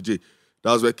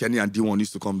 That was where Kenny and D1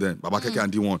 used to come then. Baba Keke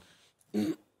and D1.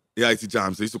 AIT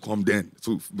Jams, they used to come then.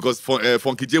 So because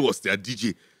Funky J was their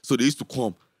DJ, so they used to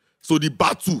come. So the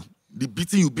battle, the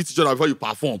beating, you beat each other before you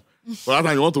perform. For that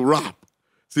time you want to rap.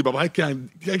 See, Baba Keke and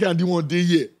D1 day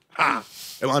here.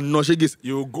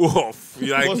 You go off.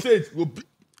 You like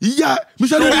yeah,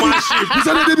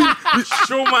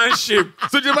 showmanship.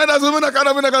 So you might as well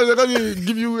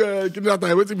give you that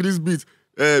time. Waiting for this beat.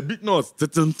 Beat notes. You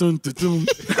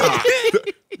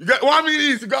get 1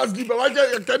 minute, you guys give. Why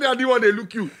can't Kenny and D1 they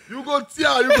look you? You go tear.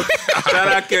 Shout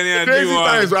out Kenny and Crazy D1.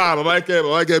 times.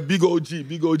 Baba get big OG.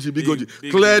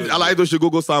 Cleared. I like to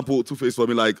go sample Two-Face for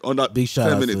me like under Big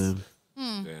 10 minutes.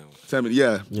 10 minutes.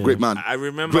 Yeah, great man. I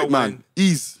remember great man.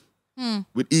 Ease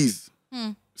with ease.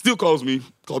 Still calls me.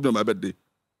 Called me on my birthday.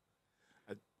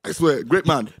 I swear, great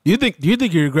man. Do you think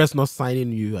he regrets not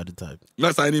signing you at the time?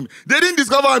 Not signing me. They didn't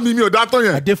discover me or that one.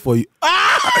 I did for you.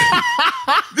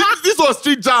 This was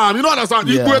street jam. You know what I'm saying?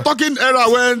 Yeah. We were talking era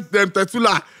when them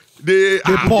Tetula they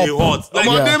pop. They hot. Like,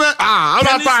 Like,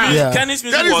 that time. Yeah. Kenny's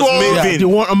music Kenny's was was- Maven. The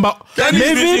one about Kenny's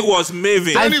Maven, music was Maven.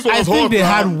 I Kenny's was think hot, they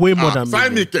had man. way more than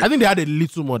sign me. me, Ken. I think they had a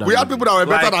little more than We had me. people that were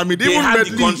better Like, than me. They they even had met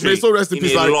the Lee. country May so rest in in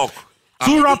peace. a Like, lock.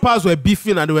 Two rappers were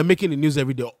beefing and they were making the news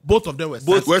every day. Both of them were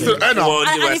Both We're still- well, now.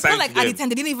 they And were it felt signed like to at the them. time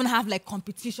they didn't even have like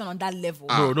competition on that level.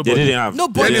 no, They nobody. didn't have.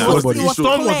 Nobody. They It didn't was, have. it was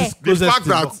Storm was clear. his the closest fact thing.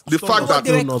 that the Storm fact was that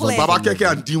They were known as clear. Baba something.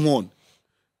 Keke and D1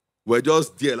 were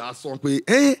just there last song.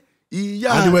 Yeah.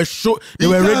 And they were they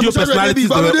were Yeah, radio I'm sorry, personalities,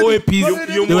 they baby. were OAPs,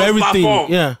 You they were must everything.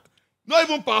 perform. Yeah. Not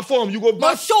even perform. You go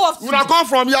back. show off We would have come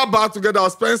from Yaba together,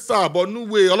 Spencer, but no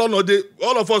way.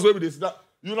 All of us will be this.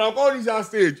 You now call this your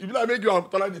stage. If you like make you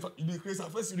be crazy,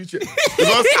 first you reach it.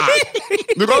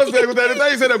 Because they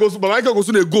tell you say they go soon, but Michael go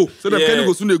soon they go. Say them Yeah. Kenny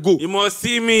go soon they go. You must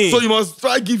see me. So you must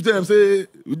try give them, say,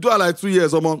 we do it like 2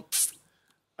 years, man.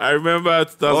 I remember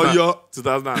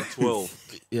 2012.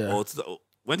 Yeah. Or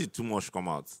when did Too Much come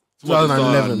out?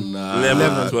 2011.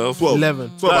 11, 12. 12.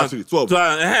 11. 12 actually, 12.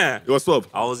 It was 12.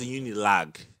 I was in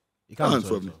Unilag. You can't Can't be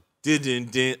 12.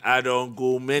 12. I don't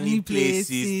go many Many places.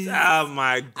 places. Oh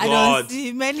my I God. don't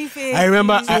see many faces. I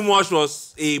remember Too Much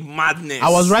was a madness. I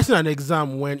was writing an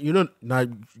exam when now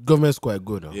government school I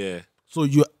go now. Yeah. So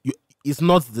you it's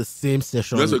not the same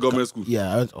session. You went to government school?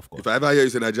 Yeah, of course. If I ever hear you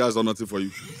say Nigeria has done nothing for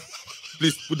you,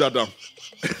 please put that down.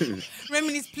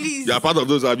 Reminisce, please. You are part of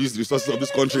those who have used the resources of this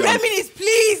country. And Reminisce,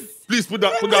 please. please put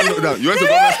that down. You went to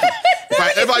government school. If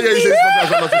I ever hear you say this country has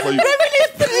done nothing for you,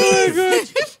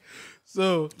 Reminisce, please.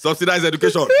 So subsidize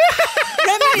education.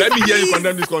 Reminisce, Let me hear you please.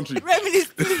 condemn this country. Reminisce,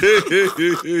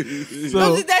 please. So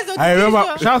Subsidized I remember,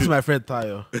 education. shout out to my friend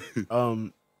Tayo.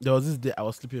 There was this day I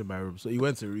was sleeping in my room, so he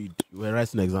went to read. We were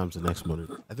writing exams the next morning.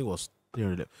 I think it was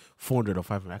 300, 400 or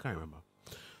 500. I can't remember.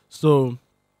 So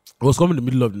it was coming in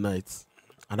the middle of the night,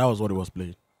 and that was what he was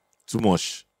playing Too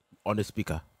Much. on the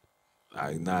speaker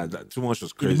Too Much was in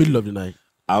the crazy. middle of the night.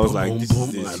 I was Boom, like, boom, this boom,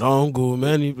 is this. I don't go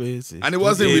many places. And it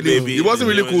wasn't Hey, really, baby. it wasn't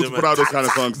really cool to It put out those kind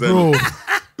of songs. Then Bro,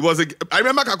 it was. I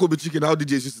remember Kako be chicken. How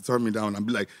DJs used to turn me down and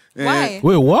be like, Why?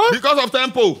 wait, what? Because of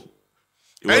tempo.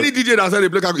 Any DJ that said they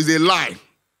play Kako is a lie.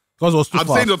 Because it was too I'm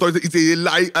fast. saying the authority, it's a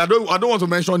lie. I don't want to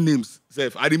mention names.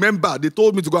 Seth. I remember they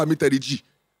told me to go and meet Eddie G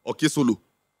or K Solo.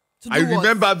 To do I what?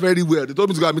 remember very well. They told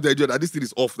me to go and meet Eddie G that this thing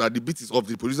is off, that the beat is off.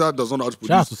 The producer does not know how to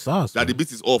Shout out produce. to Sarz, That man. the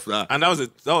beat is off. That And that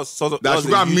was sort of that was should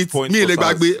go a and huge meet point me for and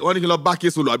Sarz. Legbabe. When you back K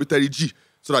Solo, I beat Eddie G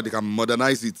so that they can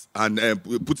modernize it and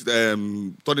put it,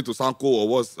 turn it to Sanko or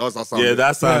what's that sound? Yeah,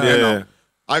 that sound, yeah.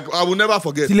 I will never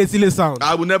forget. Tile sound.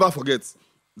 I will never forget.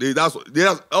 They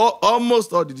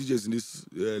almost all the DJs in this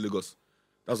Lagos.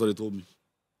 That's what they told me.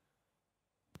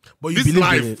 But you This believed in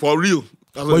life it. for real.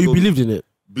 That's what But they you told me. believed in it.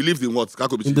 Believed in what?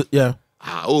 Kako In the, yeah.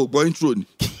 going through.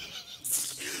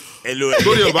 Hello,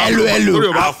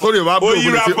 Sorry about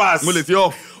Oyi rappers.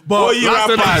 But Oyi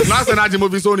rappers. last energy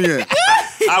movie Sony here.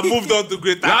 I moved on to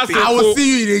greater Last things. I I will will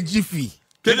see you in a jiffy.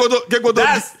 Kekoto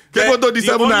That's the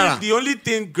 7 naira. the only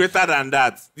thing greater than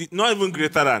that, not even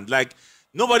greater than, like,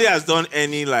 nobody has done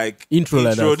any, like, Intro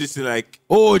like that. This is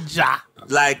Oh, ja.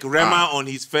 like Rema on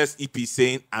his first EP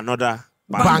saying another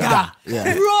Banger.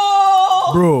 Yeah. Bro.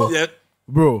 Bro. Yeah,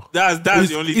 Bro. that's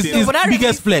the only it's, thing. It's But that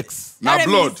biggest flex. Now That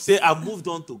blood. Say I moved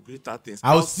on to greater things.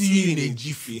 I'll see you in a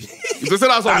jiffy. If they say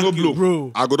that song no Thank you, blow,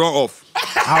 bro. I go down off.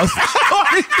 I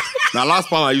was Now last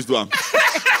power I used to have.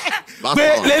 Last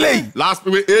Wait, power. Lele. Last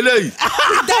wait, LA.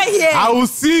 That year. I will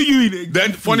see you in a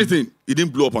Then funny thing, it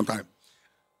didn't blow up on time.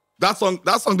 That song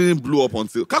didn't blow up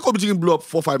until Kako didn't blow up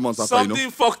 4-5 months after.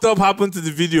 Something fucked up happened to the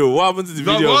video. What happened to the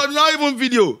No, video? not even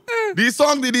video. The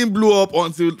song didn't blow up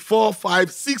until 4,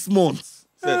 5, 6 months.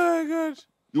 Oh my god.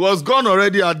 It was gone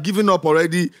already. I'd given up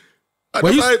already.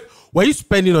 Were you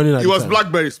spending on it? At It the was time?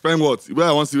 Blackberry. Spend what? Where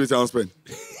I want to see what I want to spend.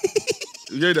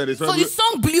 Yeah, that is So the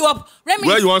song blew up. Reminisce.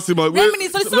 where you want to see more?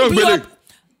 Reminisce. So the No, song blew really. up.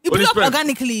 It What blew is up spend?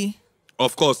 organically.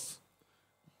 Of course.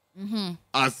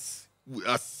 As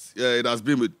it has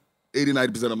been with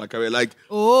 80-90% of my career. Like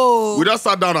Oh. we just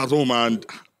sat down at home and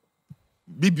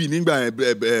Bibi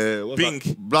Ningba Ping.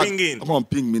 Pinging. Come on,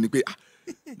 ping me.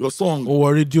 Your song Oh,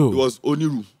 radio. it was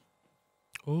Oniru.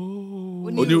 Oh.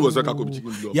 Oniru was like a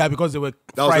chicken block. Yeah, because they were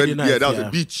That was Friday when, night. yeah, that was a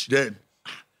beach then.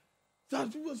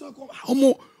 That's when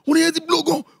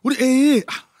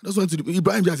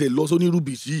Ibrahim just said, "Lost Oniru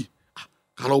beach."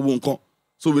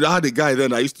 So we had a guy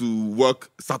then. I used to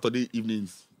work Saturday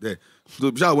evenings there.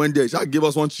 So Bisha went there. Bisha gave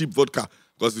us one cheap vodka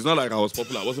because it's not like I was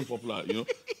popular. I wasn't popular, you know.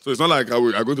 So it's not like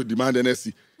I'm going to demand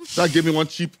NSC. Bisha gave me one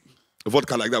cheap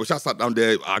vodka like that. We just sat down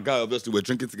there. Our guy obviously were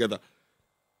drinking together.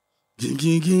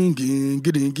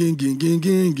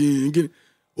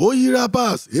 Oh, you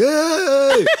rappers,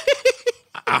 yeah.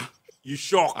 You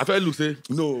shocked. I felt look say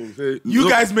no. Say, You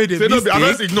guys made a say, mistake.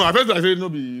 I felt like say no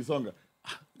be song.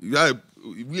 Yeah,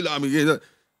 we like me.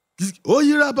 Oh,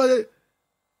 you rappers.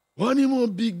 One more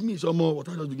big me, some more.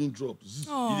 Water just begin drop.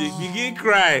 You begin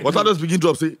cry. Water just begin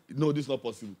drop. Say no, this is not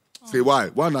possible. Say why?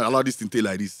 Why not allow this thing to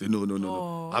like this? Say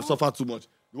no. I've suffered too much.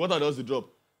 The water does drop.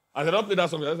 I said, don't play that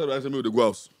song. I said, me the go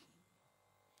house.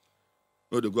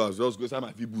 No, the go house. Just go inside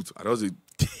my V-boot. I was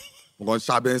I'm going to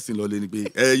sharpen sin lolly.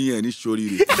 Hey, any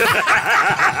story.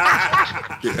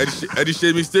 Eddie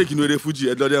Shea mistake, you know, the Fuji,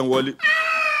 Edlody and Wally.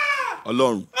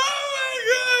 Alone. Oh my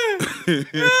God.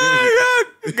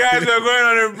 Guys, we're going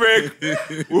on a break.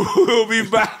 We'll be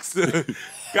back soon.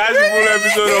 Guys, the full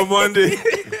episode on Monday.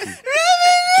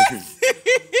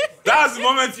 That's the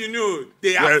moment you knew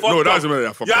they are fucked up. No, that's the moment they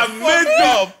are fucked up. You have made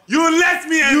up. You let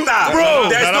me enter. Bro.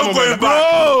 There's no going back.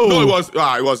 Bro. No, it was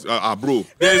bro.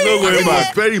 There's no going back. It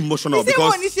was very emotional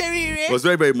because it was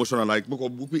very, very emotional. Like, fuck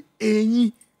up.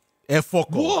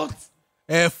 What?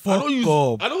 Fuck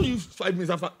up. I don't use 5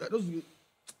 minutes after. I don't use.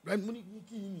 Right, money.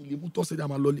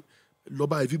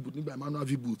 Loba heavy boot, nígbà man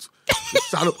heavy boot.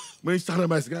 Shadow, when shadow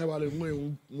my guy while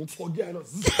mo forget.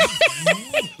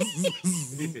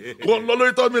 One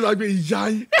lolo told me like be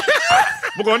jai.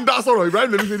 Mo kon da sọ̀rọ̀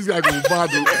Ibrahim let me say this guy go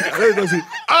bad. I don't say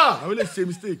I will say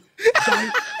mistake.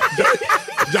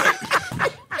 Jai.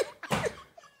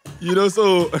 You know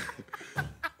so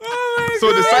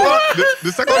the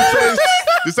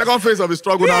second phase of the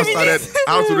struggle now started.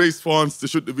 How to raise funds to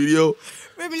shoot the video.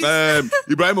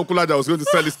 Ibrahim Okulada was going to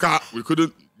sell his car. We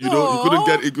couldn't, he couldn't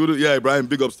get it. Yeah, Ibrahim,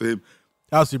 big ups to him.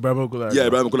 How's Ibrahim Okulada? Yeah,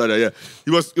 Ibrahim Okulada, yeah.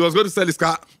 He was going to sell his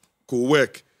car, could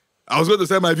work. I was going to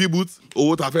sell my V-boots. Oh,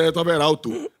 what I said, I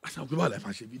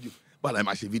said,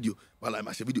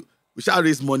 video. We shall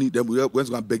raise money, then we went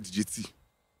to go and beg the JT.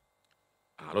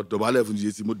 I don't double level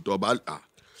JT, mo double.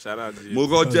 Shout out to you.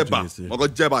 Mogo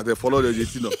Jeba, they follow the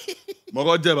JT no.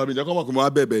 Mogo Jeba, me, they come up with my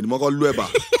baby, Mogo Lueba.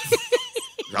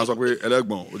 I was like,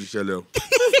 Elegbon, what you say, Leo?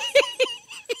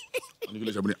 I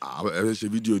need to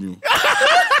video new.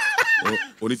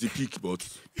 Only to peak, but.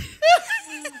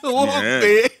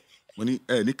 Money,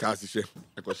 any cast share.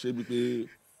 I can share because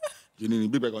you need to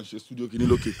be back on studio. Can you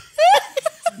look it?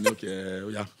 Okay,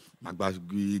 yeah. Macbeth,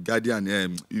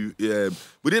 Guardian, we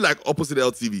did like opposite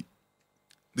LTV.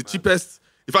 The cheapest.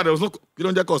 In fact, there was no. You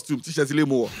don't get costume. T-shirts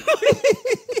more.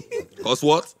 Cost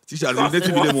what? T-shirts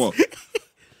native more.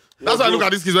 That's why I look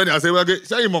at these kids when I say, well,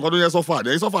 say him on so far.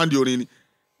 There is so far in the only.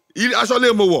 He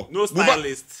actually more. No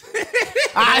stylist.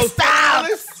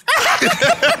 Stylist.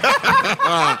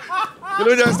 You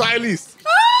know just stylist.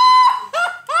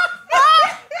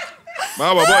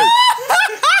 My boy.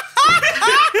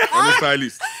 I'm a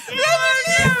stylist.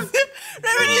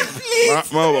 Reminisce,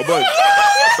 please. My boy.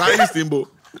 Stylist Timbo.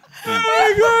 Oh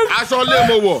my God.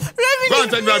 Actually more. Go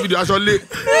and check that video. Actually.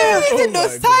 No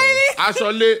stylist.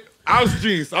 Actually. House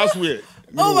jeans, house wear.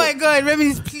 Oh my God,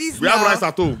 Reminisce, please. We have rice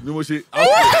at home. Shit.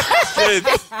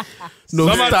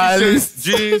 No stylist.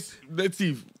 Jeans,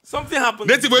 native. Something happened.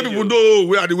 Native where people know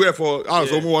where are they wear for house.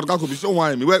 Kako be so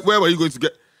wine. Where were you going to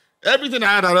get? Everything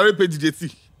I had, I already paid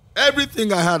DJT.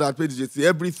 Everything I had, I paid DJT.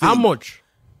 Everything. How much?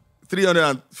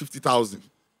 350,000.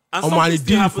 And man, something he still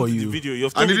did it happened for to you. the video.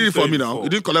 You've And he told did me it for me the now. story He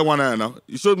didn't collect 1 naira now.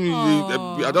 He showed me.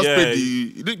 I just paid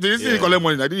the. They didn't collect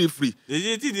money. I did it free.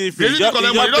 They didn't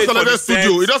collect money. He just collected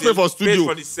studio. He just paid for studio. Paid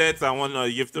for the sets and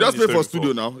whatnot. You've told Just me the paid for story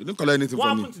studio before. now. He didn't collect anything What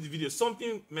from me. happened to the video?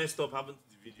 Something messed up happened to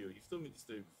the video. You've told me the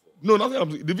story before. No, nothing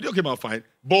happened. The video came out fine.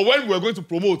 But when we were going to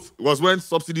promote, it was when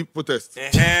subsidy protest.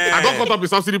 I got caught up in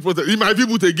subsidy protest. In my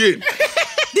V-boot again.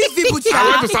 This people I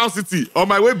went to Sound City. On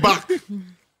my way back,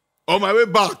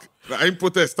 I in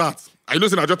protest starts. I know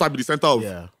I just have the center of.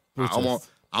 Yeah. I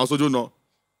also don't know.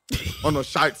 On the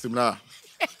shite similar.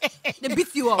 They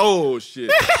beat you up. Oh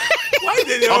shit. Why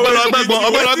did they always beat you?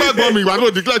 I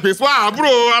don't declare face. Wow, bro,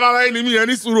 I don't enemy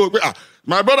any suru.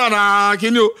 My brother na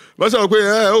can you?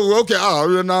 Okay.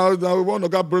 Now we want to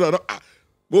get brother.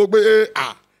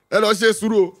 Hello,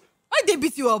 suru. Why they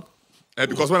beat you up?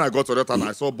 Because when I got to that time,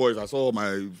 I saw boys, I saw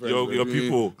my friends, your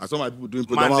people. I saw my people doing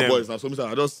Podama boys. I saw me.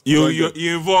 I just You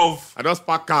involve. I just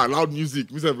pack car, loud music.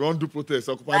 We said we want to do protest,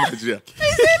 occupy Nigeria.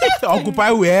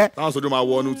 Occupy where? That was do my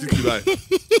one tiki like.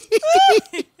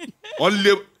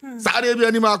 Only Saturday be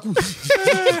animal. Oh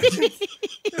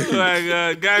my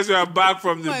God. Guys, we are back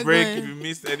from the Oh my break. God. If you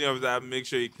missed any of that, make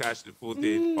sure you catch the full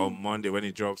thing on Monday when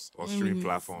it drops on streaming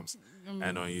platforms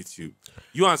and on YouTube.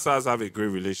 You and Sarz have a great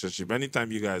relationship.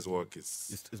 Anytime you guys work,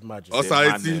 it's It's magic.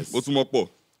 Society, madness. what's more?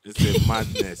 It's a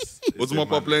madness. What's more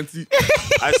plenty?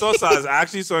 I saw Sarz. I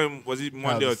actually saw him. Was it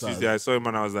Monday or Tuesday? I saw him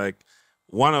and I was like,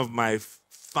 one of my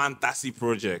fantasy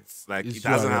projects. Like It's it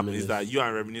hasn't you and happened. Is that you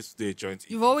and Reminisce do a joint?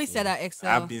 You've always said that,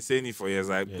 Excel. I've been saying it for years,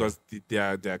 like because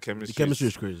their chemistry. The chemistry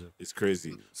is crazy. It's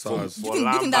crazy. Sarz. For Do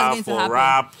you think that's Lamba, going to for happen?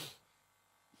 rap.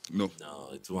 No. No,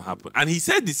 it won't happen. And he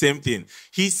said the same thing.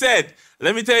 He said,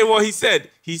 let me tell you what he said.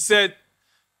 He said,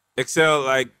 Excel,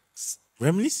 like,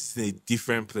 Reminisce is in a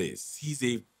different place. He's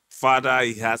a father.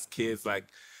 He has kids. Like,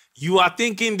 you are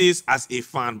thinking this as a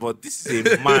fan, but this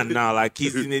is a man now. Like,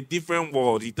 he's in a different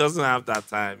world. He doesn't have that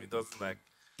time. He doesn't, like...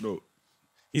 No.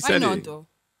 He Why said not, it. though?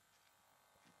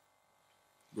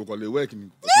 Because they're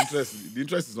working. The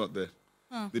interest is not there.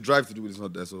 The drive to do it is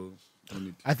not there, so no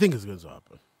need. I think it's going to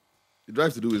happen. The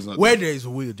drive to do it is not Where there. there is a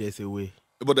will, there's a way.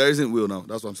 But there isn't will now.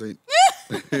 That's what I'm saying.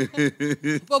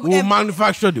 But, We'll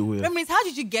manufacture the will. Reminisce, how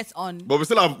did you get on? But we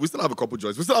still have a couple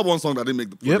joints. We still have one song that didn't make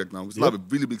the project now. We still have a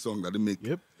really big song that didn't make.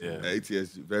 Yep. Yeah.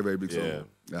 ATSG, very, very big song.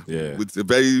 Yeah. With a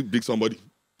very big somebody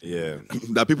Yeah.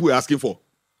 that people were asking for.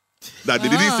 That they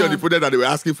didn't see on the project that they were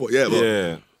asking for. Yeah, but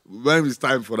Yeah. when it's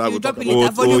time for that, You we'll talk drop about it it.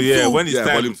 later. Volume yeah. 2. When it's Yeah,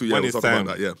 time. volume 2, yeah, when we'll it's talk time.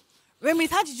 about that, yeah.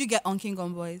 Reminisce, how did you get on King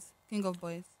of Boys? King of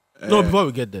Boys. No, before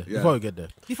we get there. yeah. Before we get there.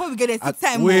 Before we get there, take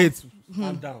time. Wait.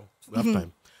 Calm down. We have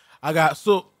time.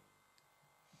 So,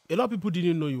 a lot of people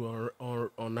didn't know you were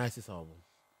on Nice's album.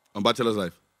 On Bachelor's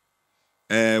Life.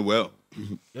 Well,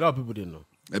 A lot of people didn't know.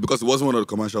 because it wasn't one of the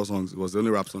commercial songs. It was the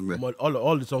only rap song there. But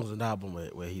all the songs on that album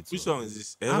were hits. Which so. song is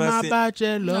this? I'm a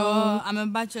bachelor. No, I'm a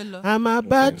bachelor. I'm a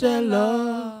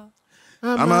bachelor.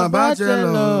 I'm a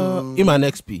bachelor. In my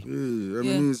next P.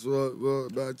 Reminisce,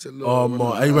 what, Bachelor.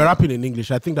 And you were rapping in English.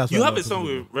 I think that's You why have a lot of song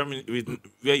people with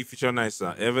where you feature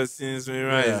Nicer. Ever since we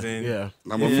rising. Yeah.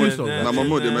 Now, Yeah,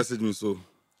 Mamo, they messaged me so.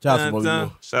 Shout out to Mommy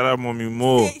Mo. Shout out Mommy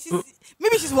Mo.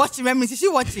 Maybe she's watching Reminisce. Is she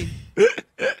watching?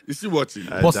 Is she watching?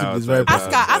 Possibly, it's very Ask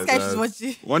possible. her if she's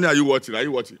watching. One day, are you watching? Are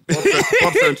you watching?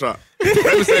 Pop Central.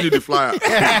 Let me send you the flyer.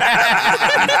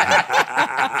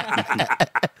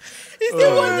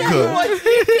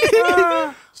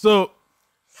 So,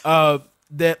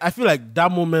 then I feel like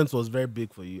that moment was very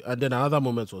big for you. And then another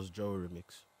moment was Joe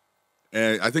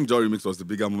Remix. I think Joy Remix was the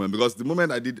bigger moment because the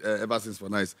moment I did Ever Since for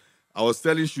Nice, I was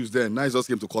selling shoes then. Nice just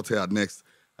came to cut hair at Next.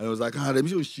 And I was like, let me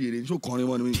show shit. Show Connie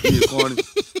money.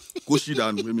 Go shit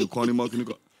down. Me Connie money.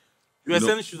 You were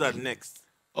selling shoes at Next.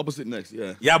 Opposite Next,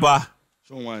 yeah. Yaba.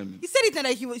 Show wine. He said it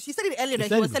that she said it earlier that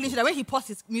said he was it selling before. shoes. That when he paused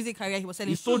his music career, he was selling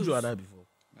He shoes. told you that before.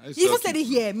 He even said it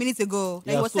here minutes ago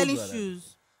that Yeah, he was I told selling you that.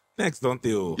 shoes. Next, don't they?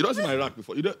 You don't see my rack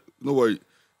before. You don't. No worry.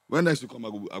 When Next you come,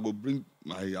 I'll bring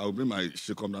my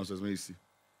shit come downstairs. Let me see.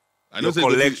 I know Your say you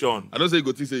go collection. I don't say you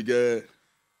go think say you get.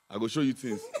 I go show you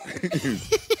things.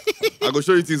 I go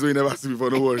show you things when you never see before.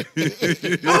 Don't worry.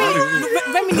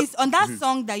 Reminisce on that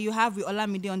song that you have with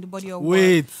Olamide on the body of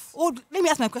Wait. Work. Oh, let me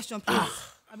ask my question, please.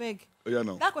 I beg. Oh, yeah,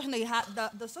 no. That question that you have,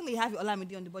 the song that you have with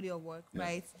Olamide on the body of work,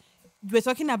 right? We're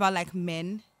talking about like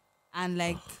men and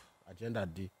like Agenda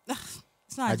D.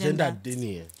 it's not Agenda agenda.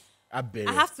 D.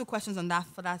 I have 2 questions on that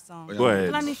for that song. Oh, yeah. Go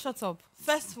ahead. Olani, shut up.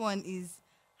 First one is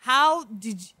how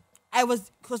did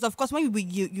because of course when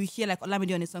you hear like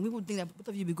Olamide on a song, people think that both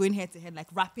of you be going head to head like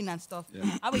rapping and stuff. Yeah.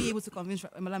 How were you able to convince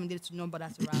Olamide to know about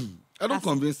that to rap? I don't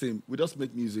convince him. We just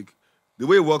make music. The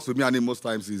way it works with me and him most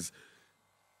times is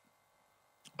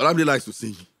Olamide likes to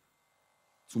sing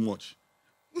too much.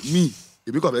 Me,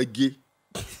 it become a gay.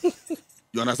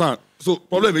 You understand? So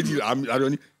problem is I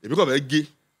don't. It become a gay.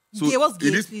 So Gay, what's gay,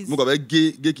 it is please? become a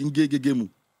gay mu.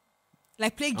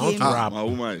 Like play want game. to rap. My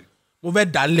woman.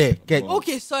 Move dale. Get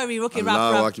Okay, sorry. Okay,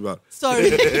 Allahu rap. Akbar. Sorry.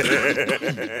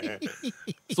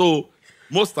 So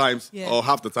most times Yeah. or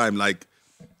half the time, like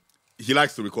he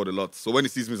likes to record a lot. So when he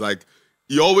sees me, it's like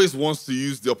he always wants to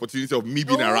use the opportunity of me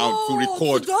being around to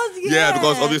record. he does, Yeah,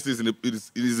 because yeah. obviously it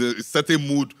is a certain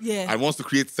mood Yeah. and wants to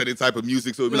create certain type of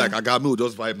music. So it'll be Yeah. like, I got me,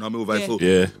 just vibe now, me vibe. Yeah. So,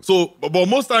 Yeah. so but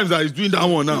most times that he's doing that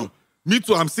one now. Me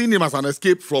too, I'm seeing him as an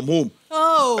escape from home.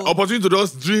 Oh. Opportunity to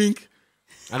just drink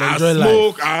and and enjoy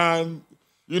smoke life. and,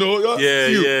 just Yeah,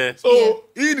 chill. yeah. So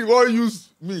he the one use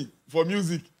me for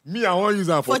music. Me, I want to use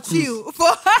her for for cruise. chill. For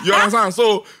You understand?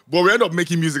 So, but we end up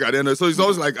making music at the end of it. So it's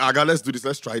always like, God, let's do this,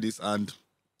 let's try this. And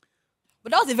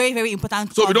But that was a very, very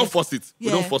important so we part. don't force it.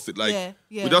 Yeah, We don't force it. Like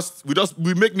yeah.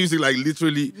 we make music like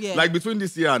literally Yeah. like between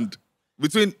this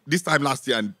time last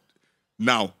year and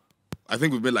now, I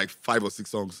think we've made like 5 or 6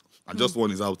 songs. And just one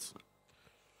is out.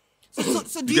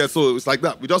 So do Yeah, you, so it's like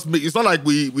that. We just make. It's not like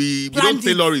we don't Planned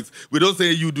tailor it. We don't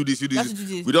say you do this, you do You have this. to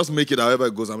do this. We just make it however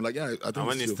it goes. I'm like, yeah, I think And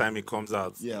when it's it's time it comes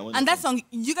out. Yeah, when and it's that song,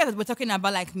 you guys were talking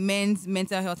about like men's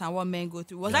mental health and what men go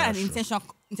through. Was that an intentional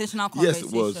Yes, conversation?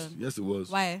 it was. Yes, it was.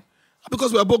 Why?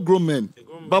 Because we are both grown men.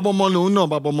 Baba money, no,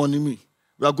 Baba money, me.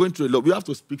 We are going through a lot. We have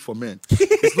to speak for men.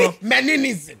 It's not.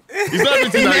 Meninism. It's not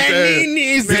everything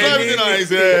It's not everything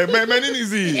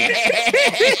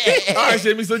Meninism. Ah,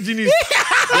 she misogynist.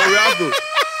 But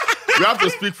we have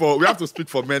to speak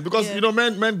for men because Yeah. you know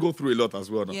men go through a lot as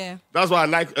well. No? Yeah. That's why I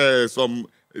like there are some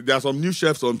new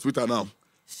chefs on Twitter now.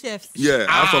 Chefs. Yeah,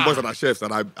 I have some boys that are chefs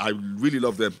and I really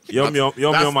love them. Yum Yum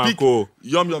and Co.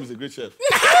 Yum Yum is a great chef.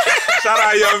 Shout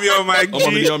out Yum Yum, my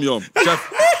G. Yum Yum.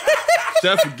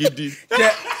 Chef Giddy.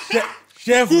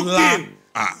 Chef Lam.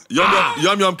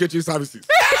 Yum Yum Kitchen Services.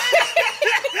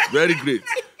 Very great.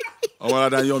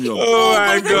 Than Yum Yum. Oh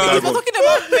my We're God. talking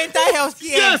about mental health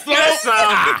here. Yes,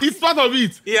 it's part of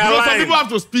it. Yeah, You know, some lying. people have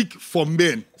to speak for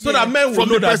men. So that men will From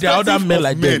know the that there are other perspective men of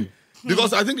like them.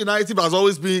 Because I think the narrative has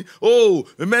always been, oh,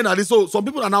 the men are this. So some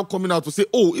people are now coming out to say,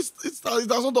 oh, it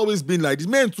hasn't always been like this.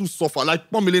 Men too suffer. Like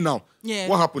Ponmile now. Yeah.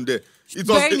 What happened there? It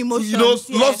Very you know, emotions,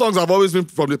 yeah. love songs have always been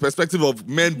from the perspective of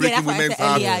men breaking that's what I women's said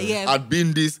hearts earlier, yeah. and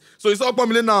being this. So it's all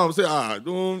Ponmile now. Say,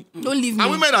 don't leave me. And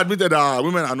women admitted,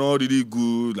 women are not really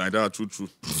good like that. True.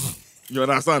 You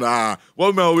understand? What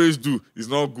women always do is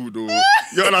not good. Oh.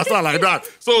 You understand like that?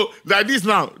 So like this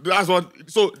now, that's what.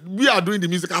 So we are doing the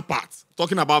musical part,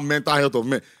 talking about mental health of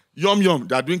men. Yum,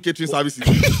 they are doing catering services.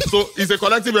 So it's a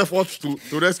collective effort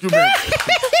to rescue men.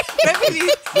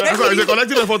 It's a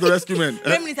collective effort to rescue men.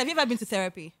 Reminisce, have you ever been to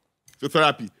therapy? To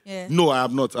therapy? Yeah. No, I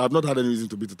have not. I have not had any reason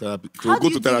to be to therapy. How Go do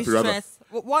you to therapy deal with rather. stress?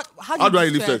 How do I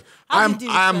relieve stress? How do you deal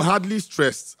with I am stress? hardly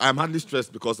stressed. I am hardly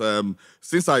stressed because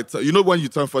since you know when you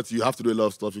turn 40, you have to do a lot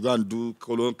of stuff. You go and do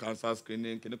colon cancer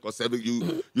screening,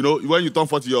 you know when you turn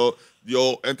 40,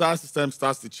 your entire system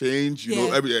starts to change. You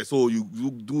know Yeah. so you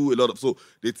do a lot of. So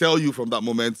they tell you from that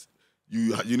moment.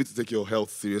 You need to take your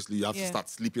health seriously. You have to start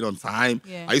sleeping on time.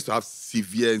 Yeah. I used to have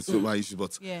severe insomnia issues,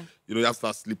 but you know you have to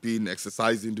start sleeping,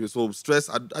 exercising, doing so. Stress.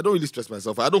 I don't really stress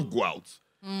myself. I don't go out.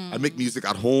 I make music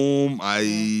at home.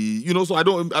 So I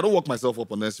don't work myself up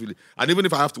unnecessarily. And even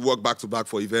if I have to work back to back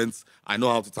for events, I know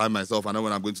how to time myself. I know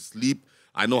when I'm going to sleep.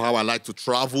 I know how I like to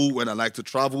travel. When I like to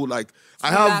travel, like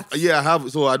I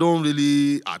have. So I don't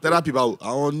really therapy about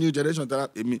our new generation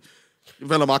therapy.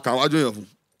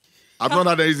 I've not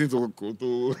had anything to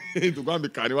go and be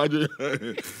carnival.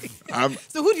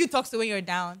 So who do you talk to when you're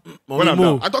down? When I'm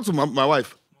down, I talk to my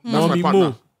wife. That's my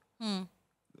partner.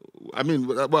 I mean,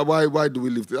 why do we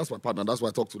live? That's my partner. That's why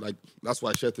I talk to. Like, that's why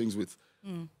I share things with.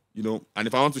 You know, and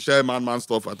if I want to share man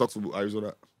stuff, I talk to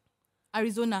Arizona.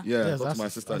 Arizona. Yeah, Yes, I talk to my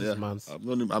that's sister. his Yeah, man's. I've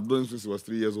known him since he was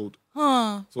 3 years old.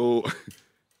 Huh. So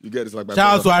you get it's like my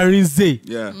Shout out to brother. Reminisce.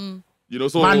 Yeah. You know,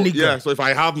 so Man nigga. yeah, so if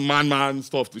I have man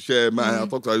stuff to share, I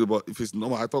talk to her. But if it's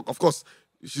normal, I talk. Of course,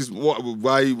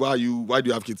 why do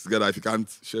you have kids together if you can't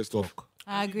share stuff?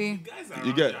 I agree. Guys are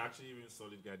You get- actually even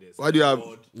solid guys. There's Why do you have?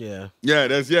 Yeah.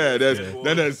 There's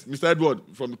then there's Mr. Edward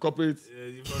from the corporate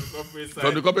from the corporate side.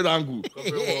 from the corporate angle.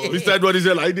 Corporate world. Mr. Edward is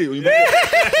a like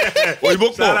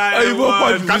Oyinbo Shout out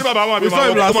everyone. Can you Baba We saw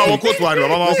him last week.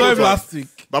 Baba We saw him last week.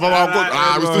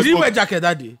 Baba we Did he still wear jacket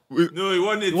that day? No, he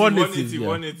won it. 180, yeah.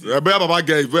 180. where Baba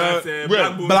get where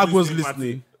Blaqbonez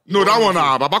listening. no that one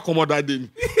Baba come out that day.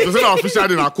 You say that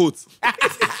official in our coat.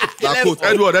 That coat.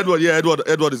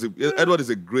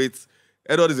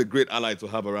 Edward is a great ally to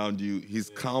have around you. He's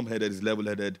calm-headed, he's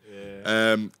level-headed.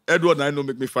 Yeah. Edward and I know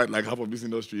make me fight like half of this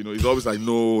industry. You know, he's always like,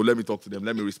 no, let me talk to them,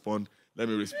 let me respond.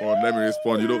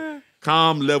 You know,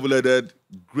 calm, level-headed,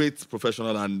 great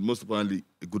professional, and most importantly,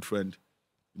 a good friend.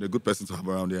 You know, a good person to have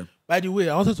around here. By the way,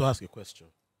 I wanted to ask a question.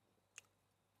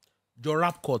 Your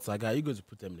rap cuts, are you going to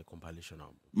put them in a compilation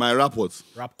album? My rap what?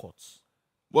 Rap cuts.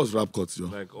 What's rap cuts, yo?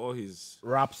 Like all his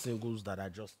Rap singles that are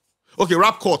just Okay,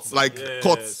 rap cuts, like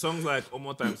cuts. songs like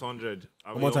Omo times 100.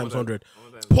 Omo times 100.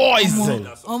 Omo times Poison.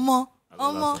 Omo.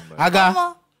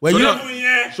 Aga. When you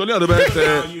Surely on the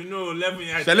best. you know, 11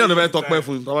 years. Surely on the best talk by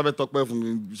phone. Talk by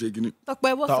phone. Shaking it. Talk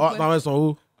by what's that was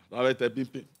who? Talk by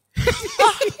pimping.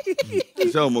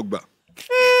 Mogba.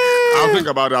 I'll think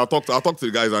about it. I'll talk to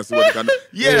the guys and see what they can do.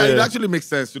 Yeah, it actually makes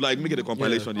sense to like make it a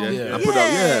compilation. Yeah, and put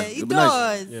out. Yeah, it it'd be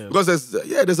nice. does. Yeah. Because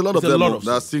there's a lot of There's a them. lot of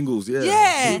There are singles. Yeah.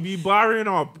 Yeah. You be barring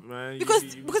up, man. Because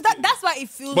that's why it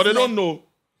feels. But they like, don't know.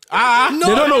 No,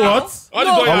 They don't know what? All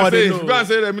No. the boys How are they saying, know? if you go and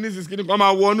say Reminisce is kidding, come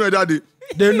out one way that day.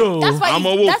 They know. That's why. I'm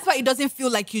a wolf. That's why it doesn't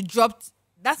feel like you dropped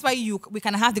that's why we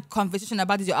can have the conversation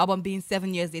about this your album being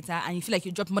 7 years later, and you feel like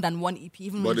you dropped more than one EP.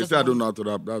 Even But they say I don't know how to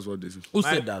rap. That's what they say. Who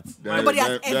said that? Nobody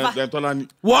has ever.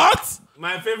 What?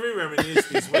 My favorite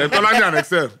Reminisce is when Tolani and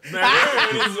Excel. my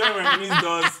favorite Reminisce is when Reminisce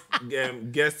does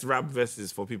guest rap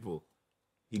verses for people.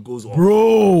 He goes off.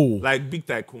 Bro. Like Big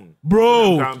Tycoon.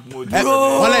 Bro. Bro. Went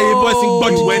off.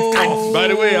 By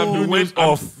the way, I'm doing Went this.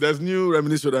 off. There's new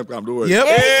Reminisce Take. Don't worry. Yep.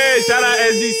 Hey, shout out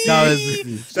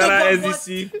SDC. Shout out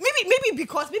SDC. Maybe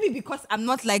because I'm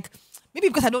not like, maybe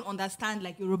because I don't understand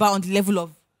like Yoruba on the level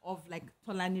of like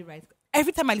Tolani, right?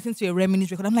 Every time I listen to a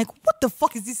Reminisce record, I'm like, what the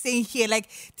fuck is this saying here? Like,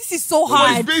 this is so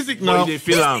hard. It's basic Now now. they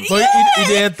feel him. So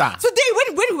Today,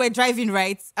 when we were driving,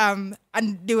 right, and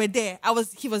they were there,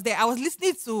 he was there. I was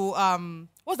listening to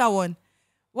what's that one?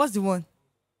 What's the one?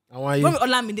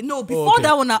 Olamide. No, before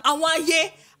that one, I was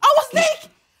like,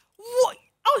 what?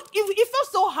 It felt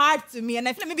so hard to me, and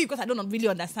I feel like maybe because I don't really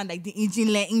understand like the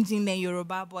engine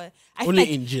Yoruba, but I feel like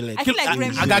Injile. I feel like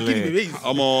Reminisce. I got baby.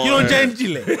 I'm on. You don't change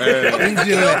Injile.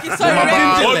 Okay, sorry,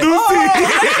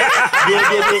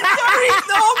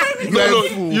 No,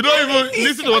 you don't even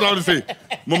listen to what I want to say.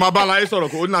 Mama Bala is sort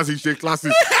of ordinary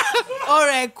classes. All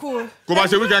right, cool. Go back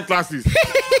to weekend classes.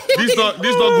 This not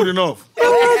good enough.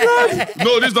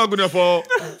 No, this is not good enough for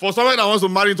someone that wants to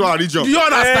marry into our region. Do you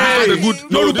understand? I'm from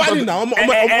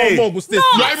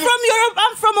Europe.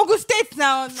 I'm from Ogun State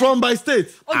now. From my state.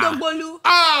 Odogbolu.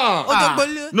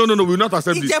 Odogbolu. No, we will not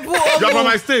accept this. You are from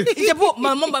my state.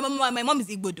 My mom is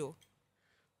Igbo though.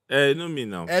 No me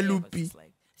now. LUP.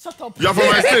 Shut up. You are from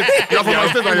my state. You are from my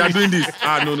state and you are doing this.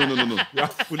 No. You are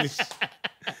foolish.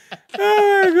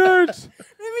 Oh my God.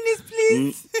 Reminisce,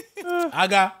 please.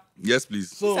 Aga. Yes, please.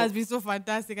 This has been so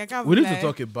fantastic. I can't We need lie. to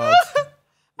talk about.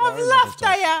 I've laughed,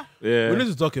 yeah. Yeah. We need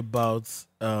to talk about.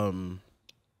 Why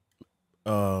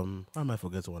am I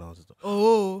forgetting what I want to talk?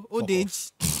 Old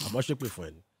age. I'm not shaking for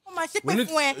it. Oh my shit,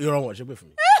 You're wrong. Shake for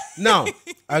me. Now,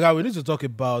 Aga, we need to talk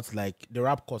about like the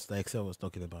rap cuts that Excel was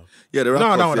talking about. Yeah, the rap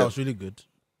that cuts, one yeah. was really good.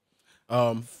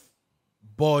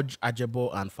 Bodge,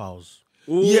 Ajebo, and Fowls.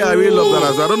 Yeah, I really love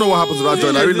that as well. I don't know what happened to that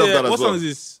joint. I really love that as well. What song is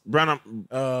this? Not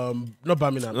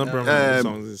Birmingham. What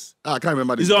song is this? I can't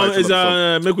remember this. It's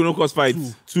on Make We No Cause Fight.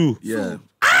 Two. Yeah.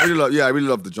 I really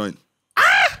love the joint.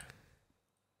 I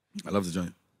love the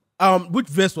joint. Which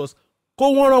verse was? Go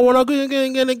wanna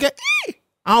go.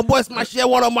 Our boys my share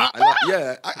one of my.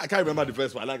 I can't remember the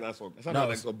first one. I like that song.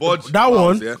 Bodge, that Fowls,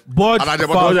 one. yeah.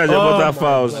 Bodge,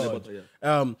 Fowls.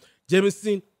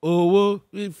 Jameson.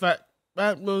 We fight.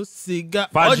 No cigar.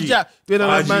 Faji.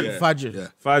 Faji.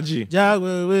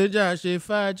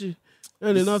 Faji.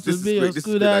 This is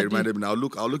great. I reminded me. I'll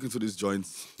look into these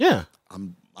joints. Yeah.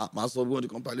 I'm also going to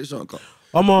compilation. We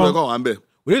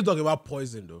need to talk about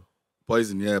Poison though.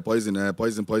 Poison. Yeah. Poison. Yeah.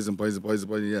 Poison.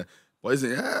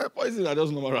 Yeah. Poison. I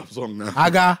just know my rap song now.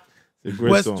 Aga. It's a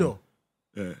great song.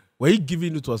 Yeah. Were you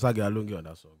giving it to Osage Alonge on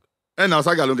that song? And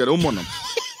Osage Alonge, don't want them.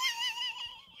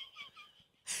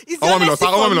 I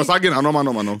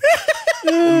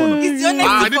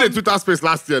did a Twitter space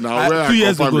last year now. 2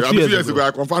 years ago. 2 years ago,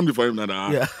 I confirmed it for him now.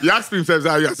 Yeah. He asked me himself,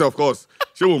 yes, of course.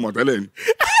 She will not tell him.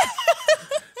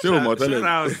 Shout out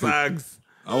Sags.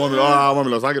 I want me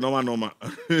to no man.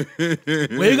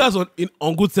 Were you guys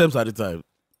on good terms at the time?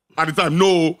 At the time,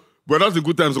 no. But not in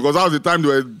good terms because that was the time they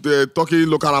were talking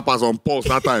local rappers on pulse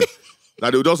that time.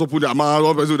 That they would also put their mouth,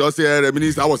 one person would just say,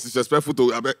 Reminisce, I was disrespectful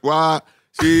to why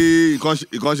she can't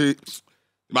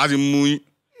imagine me.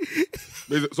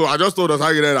 So I just told us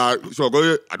how that so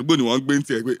go I do go one gbin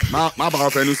tie pe ma ba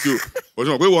fenu si o but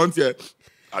so pe one tie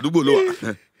adugbo lo.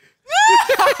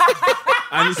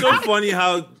 And it's so funny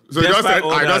how so I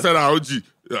just said OG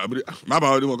ma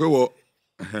ba do mo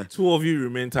two of you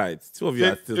remain tight. Two of you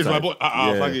are still tight. It's my boy.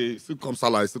 Still come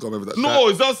Salah, still come everything. No,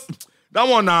 it's just that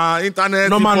one internet.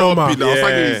 Normal.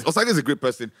 Osage is a great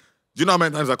person. Do you know how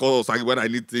many times I call Osage when I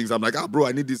need things? I'm like, bro,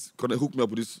 I need this. Can you hook me up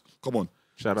with this? Come on.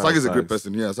 Osage is a great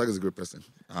person. Yeah, Osage is a great person.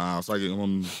 Osage is a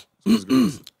great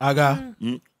person. Aga,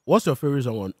 what's your favorite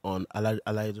song on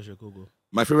Alaye Toshegogo?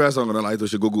 My favorite song on Alaye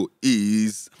Toshegogo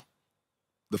is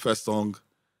the first song.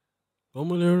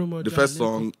 The first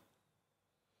song.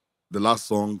 The last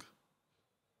song.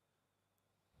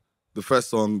 The first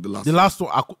song. The last. The last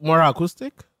one, Mora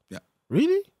acoustic. Yeah.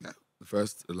 Really? Yeah. The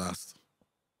first. The last.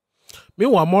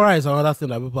 Meanwhile, Mora is another thing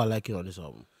that people are liking on this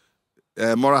album.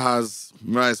 Mora is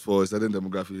for a certain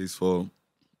demographic. It's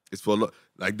for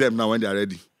like them now when they are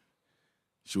ready.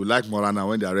 She would like Mora now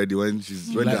when they are ready.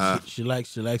 She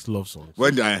likes love songs.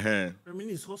 When they are here.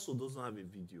 Reminisce also doesn't have a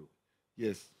video.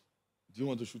 Yes. Do you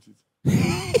want to shoot it?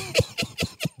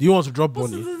 Do you want to drop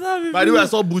money? By the way, I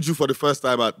saw Buju for the first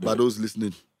time at Baddo's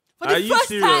listening. For the Are you first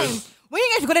serious? time. When you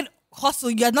guys recorded Hustle,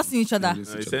 you had not seen each other. No,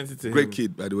 he sent it to Great him.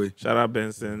 kid, by the way. Shout out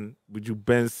Benson. Would you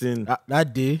Benson?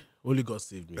 That day, only God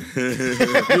saved me.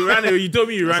 You ran away. You told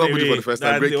me you ran Somebody away. for the first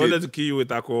time. That Great they kid. wanted to kill you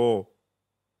with alcohol.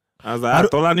 I was like,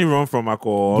 Tolani run from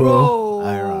alcohol. Bro, Bro.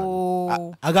 I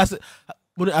ran. I got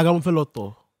a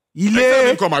fellow. Except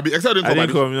didn't come, Abi. Except didn't I come. didn't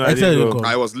Abi. come. No, I Except didn't didn't go. come.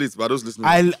 I was late, but those listening.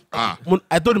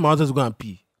 I told him I wanted to go and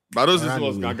pee. But those I ran listening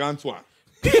was away. gargantua.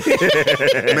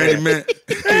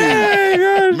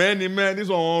 Many men. This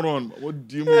one won't run. What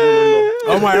do you mean?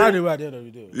 Oh my, I ran away at the end of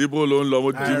the day. Ibo lone law.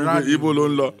 What do you ran mean? Ibo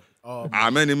lone law.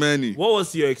 Many. What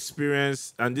was your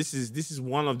experience? And this is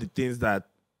one of the things that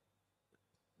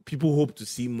people hope to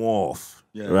see more of.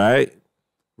 Yeah. Right?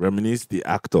 Reminisce the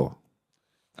actor.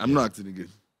 I'm not acting again.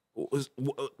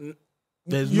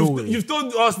 There's no way. You've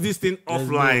told us this thing There's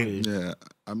no offline. way. Yeah,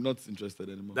 I'm not interested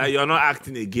anymore. That you're not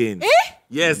acting again.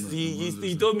 Yes,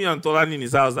 he told me on Tolani in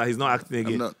his house that he's not acting I'm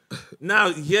again. not.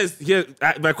 Now,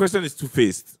 my question is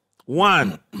two-faced.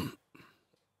 One,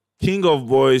 King of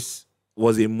Boys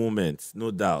was a moment,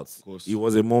 no doubt. course. It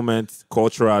was a moment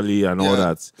culturally and all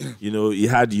Yeah. that. You know, he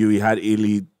had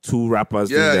Ailey, two rappers.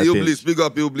 doing Yeah, their you thing. please speak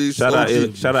up, you please. Shout out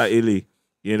OG. Ailey.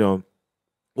 You know,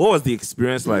 what was the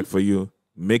experience like for you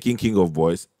making King of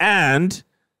Boys? And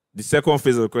the second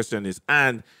phase of the question is,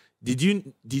 and did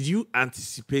you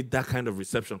anticipate that kind of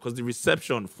reception? Because the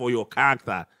reception for your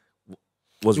character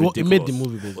was It ridiculous. made the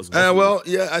movie basically. Was Well,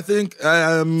 yeah, I think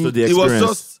the it was experience.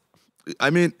 just. I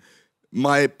mean,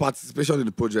 my participation in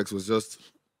the projects was just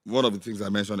one of the things I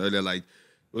mentioned earlier. Like,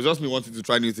 it was just me wanting to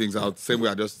try new things out. Same way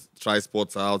I just try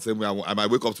sports out. Same way I might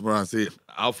wake up tomorrow and say,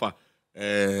 Alpha,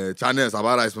 channels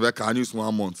about rice, can use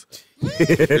 1 month. That's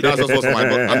just what's on my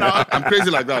mind. I'm crazy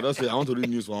like that. Just say, I want to read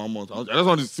news for 1 month. I just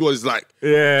want to see what it's like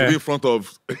to be in front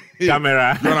of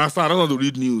camera. You understand? I don't want to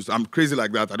read news. I'm crazy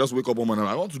like that. I just wake up one morning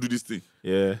and I want to do this thing.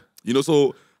 Yeah. You know,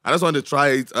 so I just wanted to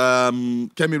try it.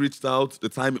 Kemi reached out. The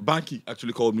time Banky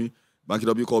actually called me. Banky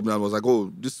W called me and was like,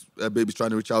 "Oh, this baby's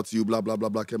trying to reach out to you." Blah blah blah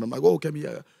blah. Kemi, I'm like, "Oh, Kemi,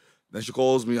 yeah." Then she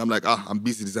calls me. I'm like, "I'm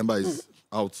busy. December is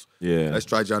out. Yeah. Let's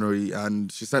try January."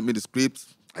 And she sent me the script.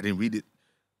 I didn't read it.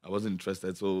 I wasn't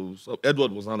interested. So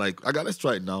Edward was not like, let's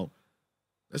try it now.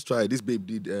 Let's try it. This babe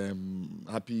did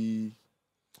happy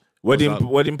Wedding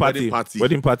Wedding party. party.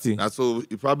 Wedding party. and so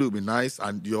it probably would be nice.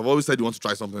 And you have always said you want to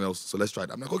try something else. So let's try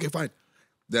it. I'm like, okay, fine.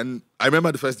 Then I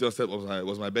remember the first day on set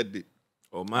was my birthday.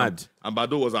 Oh, mad. And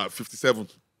Baddo was at 57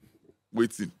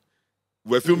 waiting.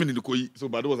 We're filming in the Koi. So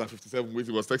Baddo was at 57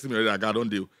 waiting. He was texting me already. I got on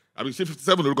deal. I mean,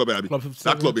 57 look up, Club 57?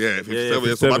 that club, yeah, 57. Yeah, So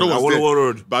 57. Baddo was Awolowo there.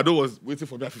 Road. Baddo was waiting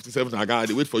for me at 57. I got,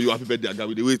 they wait for you. Happy birthday. I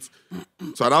got, they wait.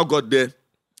 So I now got there.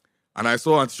 And I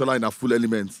saw Auntie Shola in her full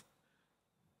element.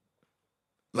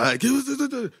 Like,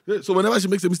 so whenever she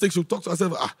makes a mistake, she'll talk to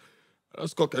herself. I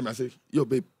just call Kemi and say, "Yo,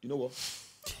 babe, you know what?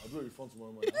 I'll do a refund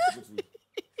tomorrow morning. I have to go to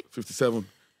 57.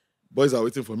 Boys are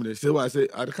waiting for me." She said, "Well," I say,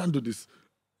 "I can't do this."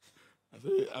 I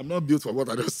say, "I'm not built for what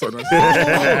I just saw."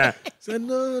 I said,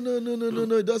 "No.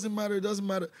 It doesn't matter. It doesn't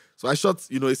matter." So I shot,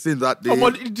 a scene that day. Come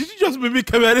on, did you just make me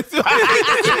come here? It doesn't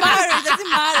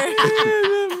matter. It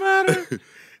doesn't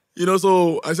matter.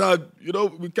 So I said,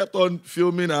 we kept on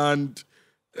filming and.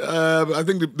 I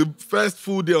think the first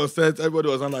full day on set, everybody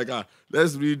was on like,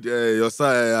 let's read your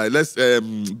side, let's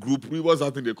group read. What's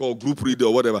that thing they call group read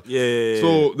or whatever? Yeah.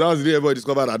 So that was the day everybody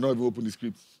discovered I not even open the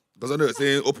script. Because they were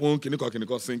saying, open, can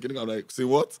you sing, I'm like, say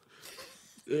what?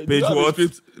 Page what?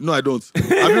 No, I don't.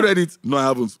 Have you read it? No, I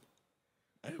haven't.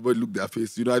 Everybody looked at their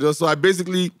face. I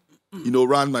basically,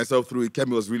 ran myself through it. Kemi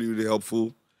was really, really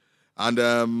helpful.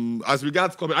 And as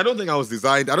regards comedy, I don't think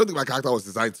my character was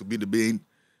designed to be the main.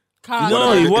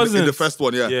 No, it wasn't. In the first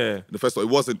one, yeah. Yeah. In the first one, it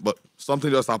wasn't. But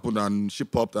something just happened and she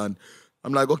popped. And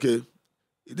I'm like, okay,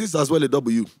 this is as well a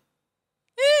W.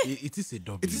 It is a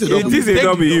W. It is a W. It is a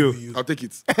W. I'll take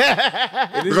it. Because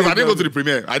I didn't go to the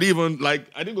premiere. I didn't go to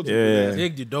the premiere.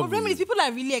 Take the But W. Reminisce, people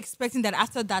are really expecting that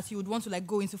after that you would want to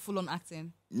go into full-on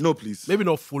acting. No, please. Maybe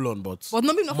not full on, but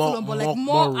Maybe not full-on, but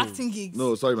more acting gigs.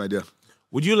 No, sorry, my dear.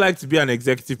 Would you like to be an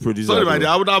executive producer? Sorry, my though? dear.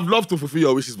 I would have loved to fulfill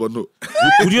your wishes, but no.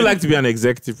 Would you like to be an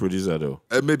executive producer though?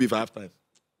 Maybe if I have time.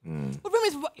 But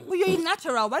Reminisce, you're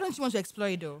natural. Why don't you want to explore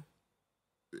it though?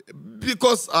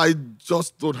 Because I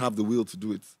just don't have the will to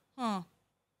do it. Huh.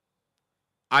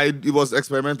 It was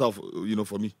experimental,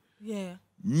 for me. Yeah.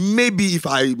 Maybe if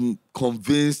I'm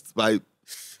convinced by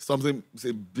something,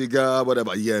 say, bigger,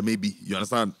 whatever, yeah, maybe. You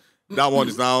understand? That one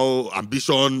is now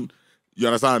ambition. You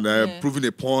understand? Proving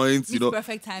a point, It's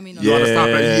perfect timing. You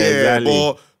understand? Right? Yeah, exactly.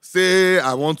 but say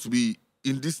I want to be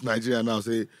in this Nigeria now,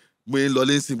 say, when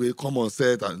Lolensi will come on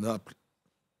set and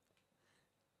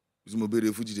It's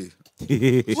Mobere Fuji Day.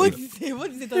 What did you say?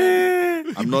 What did you say?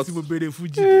 I'm not. Fuji. No, What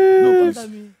please. does that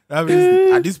mean? That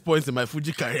means at this point in my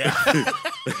Fuji career.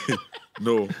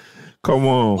 No. Come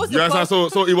on. What's You the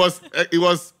understand? So it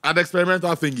was an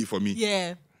experimental thingy for me.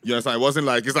 Yeah. You understand? It wasn't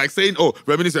like, it's like saying, oh,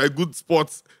 Reminisce are a good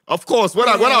sport. Of course, when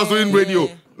I was doing radio,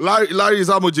 Larry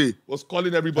Zamoje was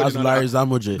calling everybody. That's Larry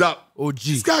Zamoje. That OG.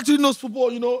 this guy actually knows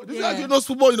football, you know. This guy actually knows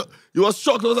football, you know. He was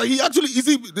shocked. I was like, he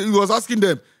was asking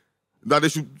them that they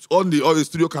should on the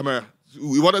studio camera.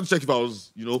 We wanted to check if I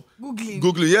was, you know,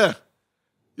 Googling, yeah.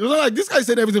 You know, like this guy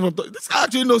said everything from this guy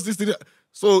actually knows this thing.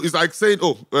 So it's like saying,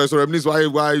 oh, so Reminisce,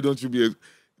 why don't you be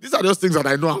these are just things that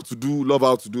I know how to do, love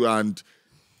how to do, and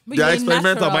they're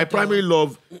experimental. My primary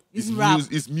love is rap.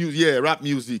 music, yeah, rap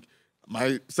music.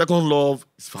 My second love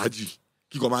is Faji.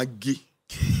 Gay.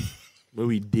 Where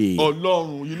we did. Oh,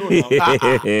 long, you know now. I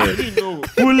didn't know.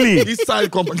 Fully. This side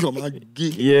company, gay.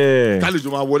 Yeah. College,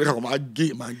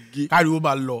 gay, man, gay. Carry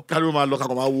over law.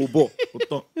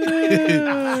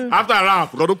 After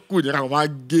rap,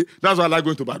 gay. That's why I like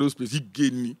going to Baddo's place. He gay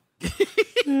me.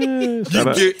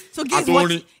 Gay. So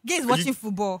gay is watching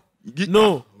football.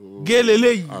 No. Gay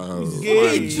lele.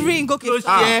 Gay drink. Okay.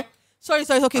 Yeah. Sorry.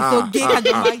 Okay. So gay can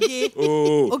go gay.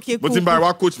 Oh. Okay. But Cool. in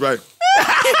my coach, right?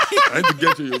 I need to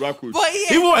get to your rap coach. But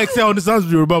yeah. Even Excel understands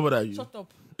Yoruba more than you. Shut up.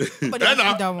 But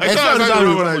Excel Excel understands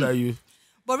Yoruba more than you.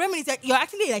 But Reminisce, you're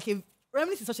actually like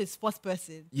Reminisce is such a sports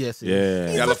person. Yes. Yeah.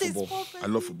 He's I love such a football. sports person.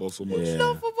 I love football so much. I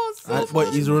love football so much.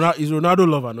 But his Ronaldo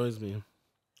love annoys me.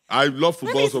 I love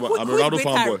football so much. I'm a Ronaldo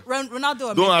fanboy. Ronaldo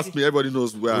or Don't Messi? ask me. Everybody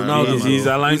knows where Ronaldo. I am. He's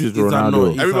aligned with It's Ronaldo.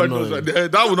 annoying. Everybody It's knows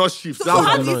annoying. that would not shift. So That would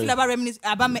how not. do you feel about Reminisce,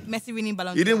 about Messi winning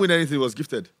Ballon d'Or? He didn't win anything. He was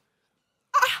gifted.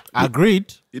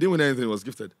 Agreed. He didn't win anything. He was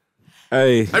gifted.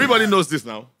 Hey. Everybody knows this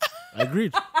now.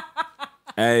 Agreed.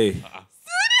 Hey.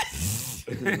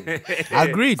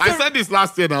 Agreed. I said this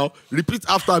last year now. Repeat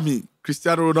after me.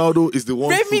 Cristiano Ronaldo is the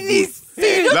one. Reminisce.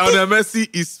 Lionel Messi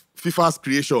is FIFA's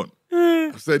creation.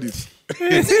 I've said it. So you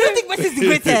don't think Messi is the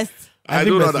greatest? I think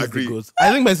do not Messi is the agree. GOAT.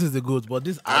 I think Messi is the GOAT, but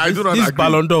this do not this agree.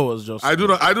 Ballon d'Or was just. I do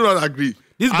not agree.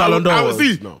 This I Ballon d'Or will was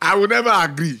see. no. I will never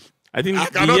agree. I think I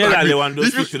the cannot year that agree.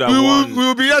 Lewandowski If should have we won.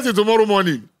 will be here till tomorrow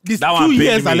morning. This That one 2 paid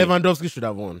years that me. Lewandowski should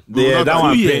have won. Yeah, that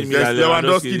one paid me. There's that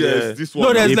Lewandowski, there's yeah. this one.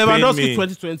 No, there's It paid Lewandowski me.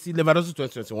 2020, Lewandowski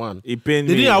 2021. He paid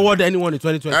They me. didn't award anyone in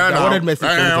 2020. They awarded Messi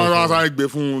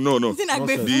 2021. No. Isn't that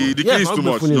Nonsense. great? The Yeah, key is I'm too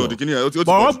much. funny No, now. the key is too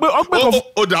But much.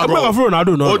 Ọgbẹ́ for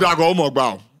Ronaldo náà. Ó dàgọ̀ ọmọ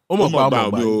gbà. Ọmọ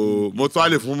gbà. mi ò mo tún á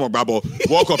lè fún ọmọ gbà bọ̀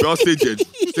World Cup yẹn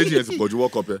stage yẹn ti pọ̀ ju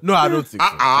World Cup yẹn. No, I don't think so.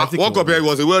 I think World Cup yẹn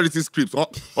was a well written script.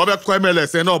 Wọ́n bẹ kọ́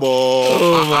MLS ẹ̀ náà bọ̀.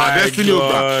 Oh my Destiny ò gbà.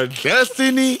 God.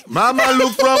 Destiny, mama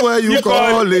look from where you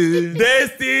calling.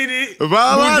 Destiny.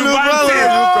 Mama look from where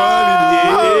you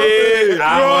calling. I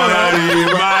wanna be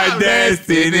my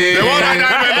destiny. They want that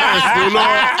MLS lọ.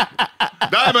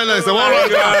 That MLS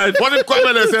wọ́n ní kọ́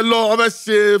MLS lọ. Wọ́n fẹ́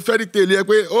ṣe fairy tale yẹn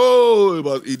pé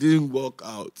but it didn't work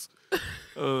out.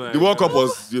 The World Cup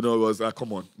was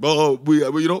come on, but we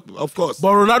of course. But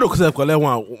Ronaldo could have collected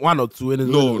one or two.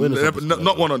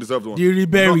 Not one undeserved one. The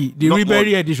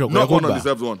Ribery edition. Not one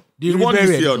undeserved one. The He won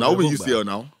Ribery UCL now. edition, Who win UCL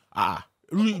now?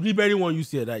 Ribery won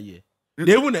UCL that year.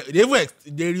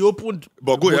 They reopened.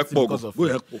 But go ahead, because of go it.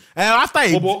 ahead. After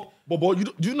it, But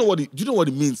do you know what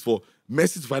it means for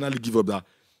Messi to finally give up that?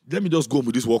 Let me just go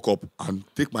with this World Cup and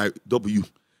take my W.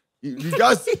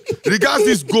 Regards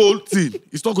this goal thing,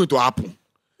 it's not going to happen.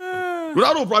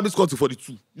 Ronaldo will probably score to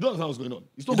 42. You don't understand what's going on.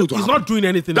 It's not going to he's happen. not doing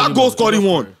anything. That anymore. goal scoring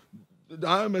one.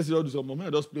 I Messi don't do something. I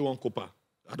just play one Copa.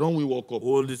 I don't win World Cup.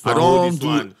 Hold this I one. don't Hold this do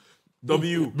one.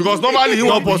 W. because normally he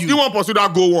won't pursue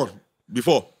that goal one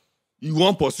before. He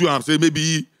won't pursue and say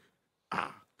maybe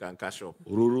Can cash up.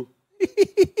 Ororo.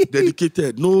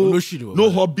 Dedicated. No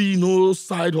hobby, no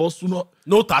side hustle,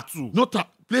 No tattoo.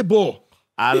 play ball.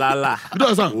 Alala. You don't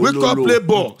understand? Wake up, play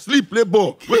ball. Sleep, play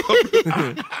ball. Wake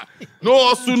up, no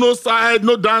hustle, no side,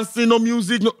 no dancing, no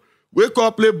music. No. Wake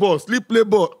up, play ball. Sleep, play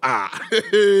ball.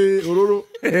 Ororo.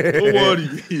 Don't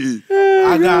worry.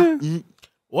 Aga,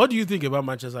 what do you think about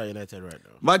Manchester United right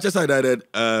now? Manchester United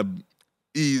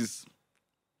is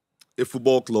a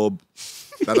football club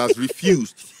that has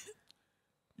refused,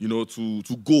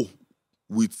 to go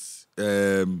with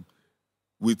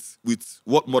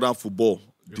what modern football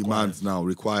demands now,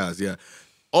 requires. Yeah.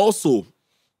 Also,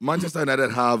 Manchester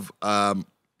United have I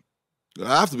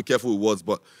have to be careful with words,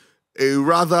 but a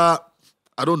rather,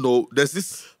 I don't know. There's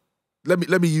this. Let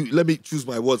me choose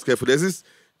my words carefully. There's this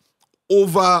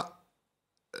over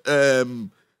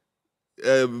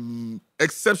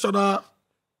exceptional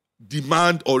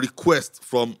demand or request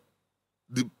from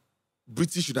the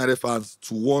British United fans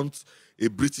to want a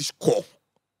British core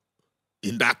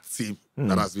in that team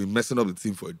that has been messing up the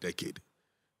team for a decade.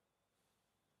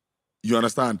 You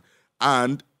understand?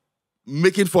 And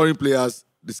making foreign players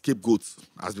the scapegoats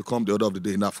has become the order of the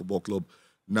day in that football club.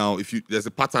 Now, there's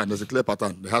a pattern, there's a clear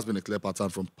pattern. There has been a clear pattern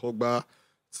from Pogba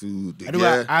to De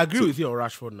Gea. I agree with you on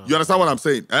Rashford now. You understand what I'm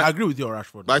saying? I agree with you on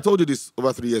Rashford. But I told you this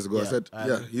over 3 years ago. I said,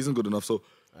 he isn't good enough. So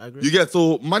I agree. you get,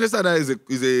 so Manchester United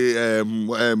is a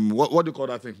what do you call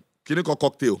that thing? Can you call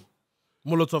cocktail?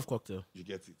 Molotov cocktail. You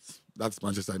get it. That's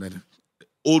Manchester United.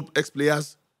 Old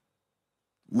ex-players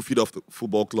who feed off the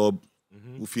football club,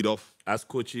 who feed off as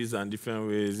coaches and different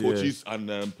ways. Coaches and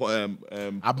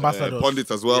ambassadors.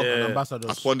 Pundits as well. And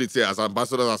ambassadors. As pundits, as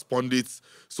ambassadors, as pundits.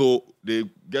 So they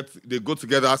go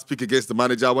together, speak against the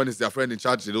manager. When it's their friend in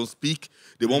charge, they don't speak.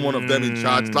 They want one of them in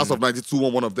charge. Class of 92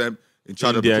 want one of them in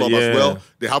charge of the club as well.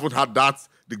 They haven't had that.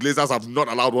 The Glazers have not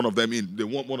allowed one of them in. They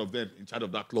want one of them in charge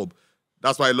of that club.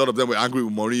 That's why a lot of them were angry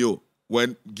with Mourinho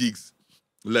when Giggs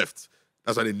left.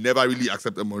 That's why they never really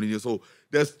accepted Mourinho. So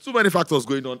there's too many factors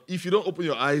going on. If you don't open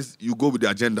your eyes, you go with the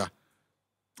agenda.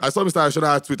 I saw Mr.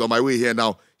 Shina tweet on my way here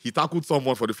now. He tackled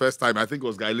someone for the first time. I think it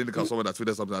was Guy Lineker, someone that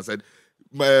tweeted something and said,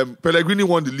 Pellegrini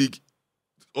won the league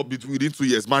within 2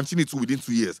 years. Mancini too within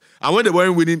 2 years. And when they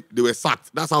weren't winning, they were sacked.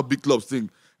 That's how big clubs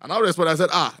think. And I responded, I said,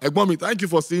 Egbomi, thank you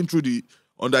for seeing through the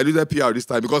undiluted PR this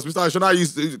time. Because Mr. Shina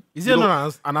used to... Is he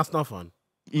not an Arsenal fan?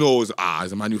 No, he's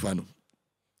a Man U fan.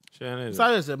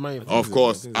 Of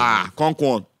course.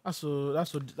 Conquan. That's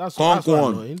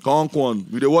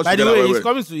Conquan. We watch. By the way,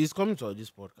 he's coming to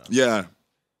this podcast. Yeah.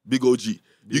 Big OG.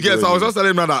 You get, so I was just telling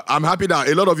him now that I'm happy that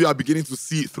a lot of you are beginning to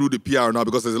see through the PR now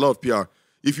because there's a lot of PR.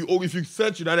 If you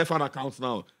search United fan accounts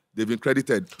now, they've been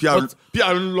credited. PR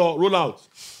rollout.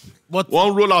 But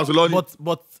one rollout.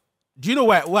 But do you know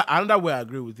where another way I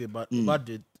agree with you about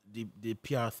the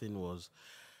PR thing was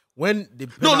when they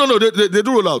they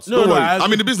do rollouts. Don't worry.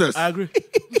 I'm in the business. I agree. They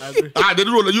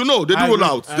do rollouts. You know, they do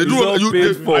rollouts. They do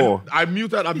rollouts. I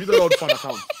muted all the fan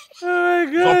accounts. Oh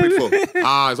my God.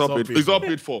 It's all paid for. It's all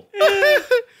paid for.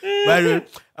 By the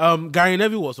way, Gary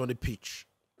Neville was on the pitch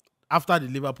after the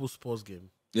Liverpool Spurs game.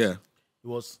 Yeah. It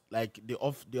was like the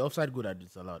offside goal that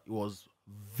disallowed. It was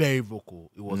very vocal.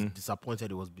 It was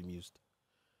disappointed. It was bemused.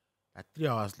 Like 3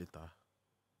 hours later,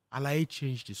 Alaye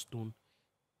changed his tone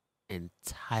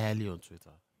entirely on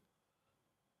Twitter.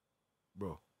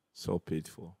 Bro. So paid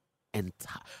for.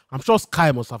 I'm sure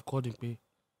Sky must have called him. Do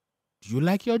you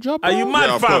like your job, bro? Are you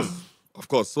mad, fam? Of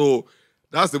course. So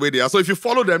that's the way they are. So if you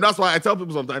follow them, that's why I tell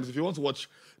people sometimes, if you want to watch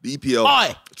the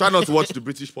EPL, try not to watch the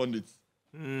British pundits.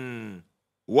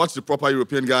 Watch the proper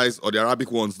European guys or the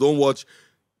Arabic ones. Don't watch.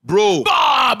 Bro, these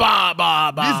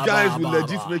guys will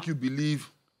legit make you believe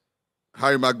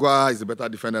Harry Maguire is a better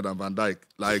defender than Van Dijk.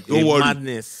 Like, don't worry.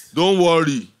 Madness. Don't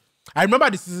worry. I remember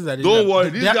the season that don't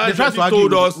worry. These guys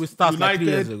told us we started United, like 3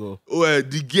 years ago.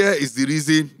 De Gea is the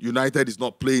reason United is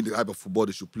not playing the type of football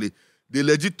they should play. They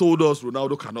legit told us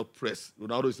Ronaldo cannot press.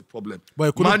 Ronaldo is the problem.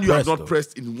 Man, you have not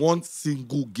pressed in one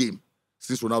single game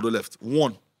since Ronaldo left.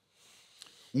 One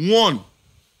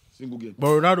single game. But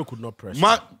Ronaldo could not press.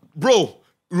 Bro,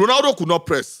 Ronaldo could not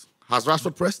press. Has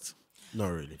Rashford pressed? Not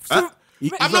really.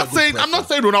 I'm not saying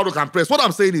Ronaldo can press. What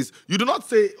I'm saying is, you do not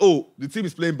say, oh, the team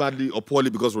is playing badly or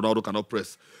poorly because Ronaldo cannot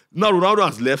press. Now Ronaldo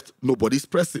has left, nobody's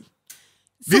pressing.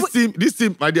 So this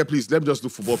team, my dear, please, let me just do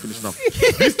football finish now.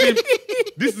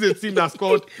 This is a team that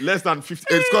scored less than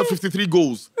 50, scored 53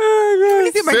 goals.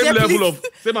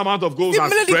 Same amount of goals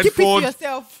as Brentford,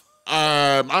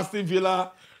 Aston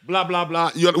Villa, blah, blah,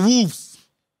 blah. You're Wolves.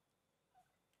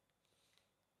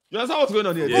 You understand what's going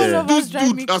on here? Yeah. This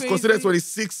dude has considered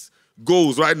 26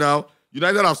 goals right now.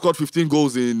 United have scored 15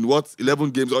 goals in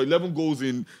 11 games or 11 goals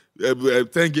in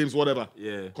 10 games, whatever.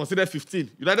 Yeah. Consider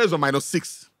 15. United is on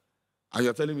 -6. And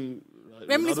you're telling me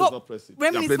Reminisce, what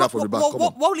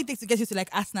will it take to get you to like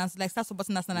Arsenal, to like start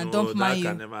supporting Arsenal and don't mind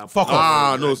you? Fuck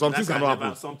off. No, some things cannot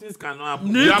happen. Some things cannot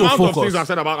happen. The amount of things I've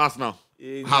said about Arsenal.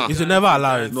 You should never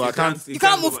allow it. No, I can't. You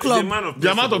can't move club.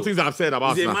 The amount of things I've said about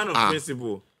Arsenal. Arsenal. He's a man of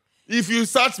principle. If you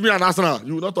search me and Arsenal,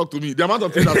 you will not talk to me. The amount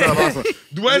of things I've said about Arsenal.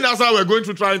 When Arsenal were going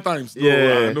through trying times.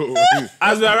 No.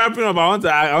 As we are wrapping up, I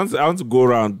want to go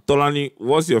around. Tolani,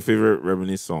 what's your favorite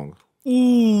Reminisce song?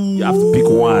 Ooh. You have to pick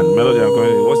one. Melody,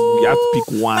 you have to pick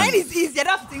one. Mine is easy. I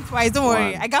don't have to think twice. Don't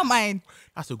worry. I got mine.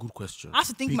 That's a good question. I have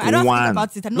to think. I don't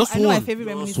have to think about it. I know my favorite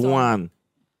Reminisce song. One.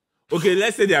 Okay,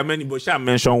 let's say there are many, but shall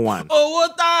mention one. Owó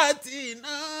tààtì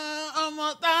náà,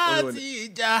 ọmọ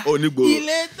tààtì jà,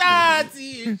 ilé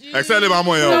tààtì jí, Excel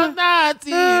Mamo, yo.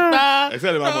 tààtì gbà,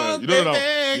 Excel Mamo, you don't know.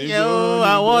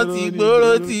 Àwọn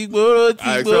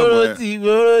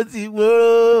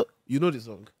tìgboro. You know the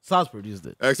song. Sarz produced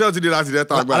it. Except today, that's the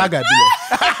time. I like that.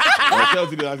 Except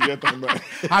today, that's the time.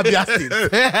 Abia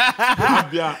State.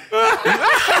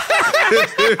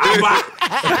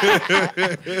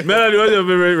 Melody, what's your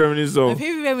favorite Reminisce song? My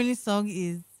favorite Reminisce song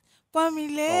is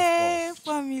Ponmile,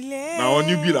 Ponmile. Now on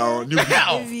new beat, Of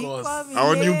course.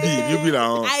 Our new beat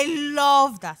now. I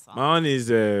love that song. My one is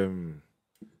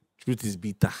Truth is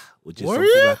Bitter, which is What?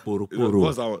 something like Poro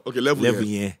What's that one? Okay, level.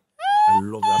 yeah. I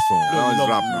love that song. Now it's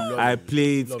rap now. I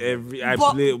play it every. I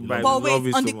But, play. I but love wait,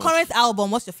 it on so the much. current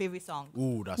album, what's your favorite song?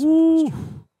 Ooh, that's Ooh.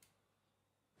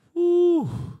 Ooh.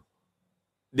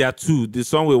 There are two. The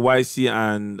song with YC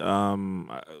and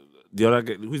the other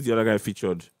guy. Who's the other guy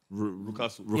featured?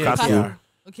 Rukasu. Rukasu. Yeah.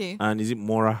 Okay. And is it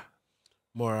Mora?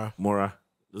 Mora.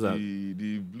 Those are,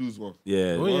 The blues one.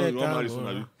 yeah. Oh, yeah, You want Kako. marry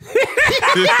somebody?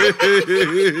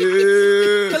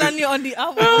 Kalani on the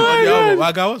album. On the album.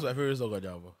 What's my favorite song on the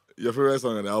album? Your favorite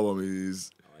song on the album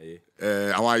is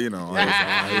I Want You Now.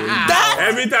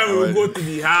 Every time we will go to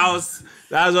the house,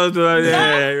 that's what.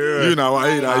 You know, I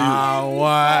want you.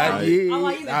 Hawaii.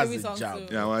 Hawaii is a That's favorite the song jam.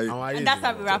 too. Yeah, why? Hawaii And is that's the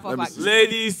how we wrap Let up. me Actually.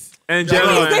 Ladies and Wait,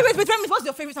 gentlemen. what's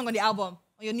your favorite song on the album?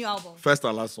 On your new album? First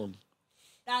and last song.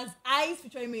 That's Ice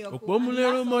featuring me.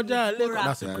 Okpomulero Moja Leko.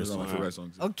 That's a Yeah, great that's my song. favorite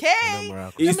song. Okay.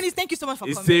 It's- Reminisce, thank you so much for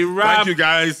It's coming. a rap. Thank you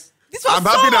guys. This was I'm so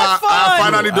happy much that fun. I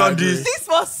finally done agree. this. This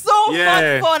was so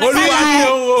Yeah. much fun. Only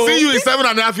See you in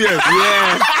 7.5 years.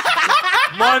 Yeah.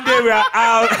 Monday we are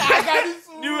out.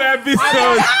 New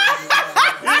episode.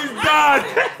 It's done.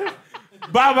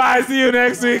 Bye bye. See you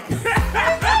next week.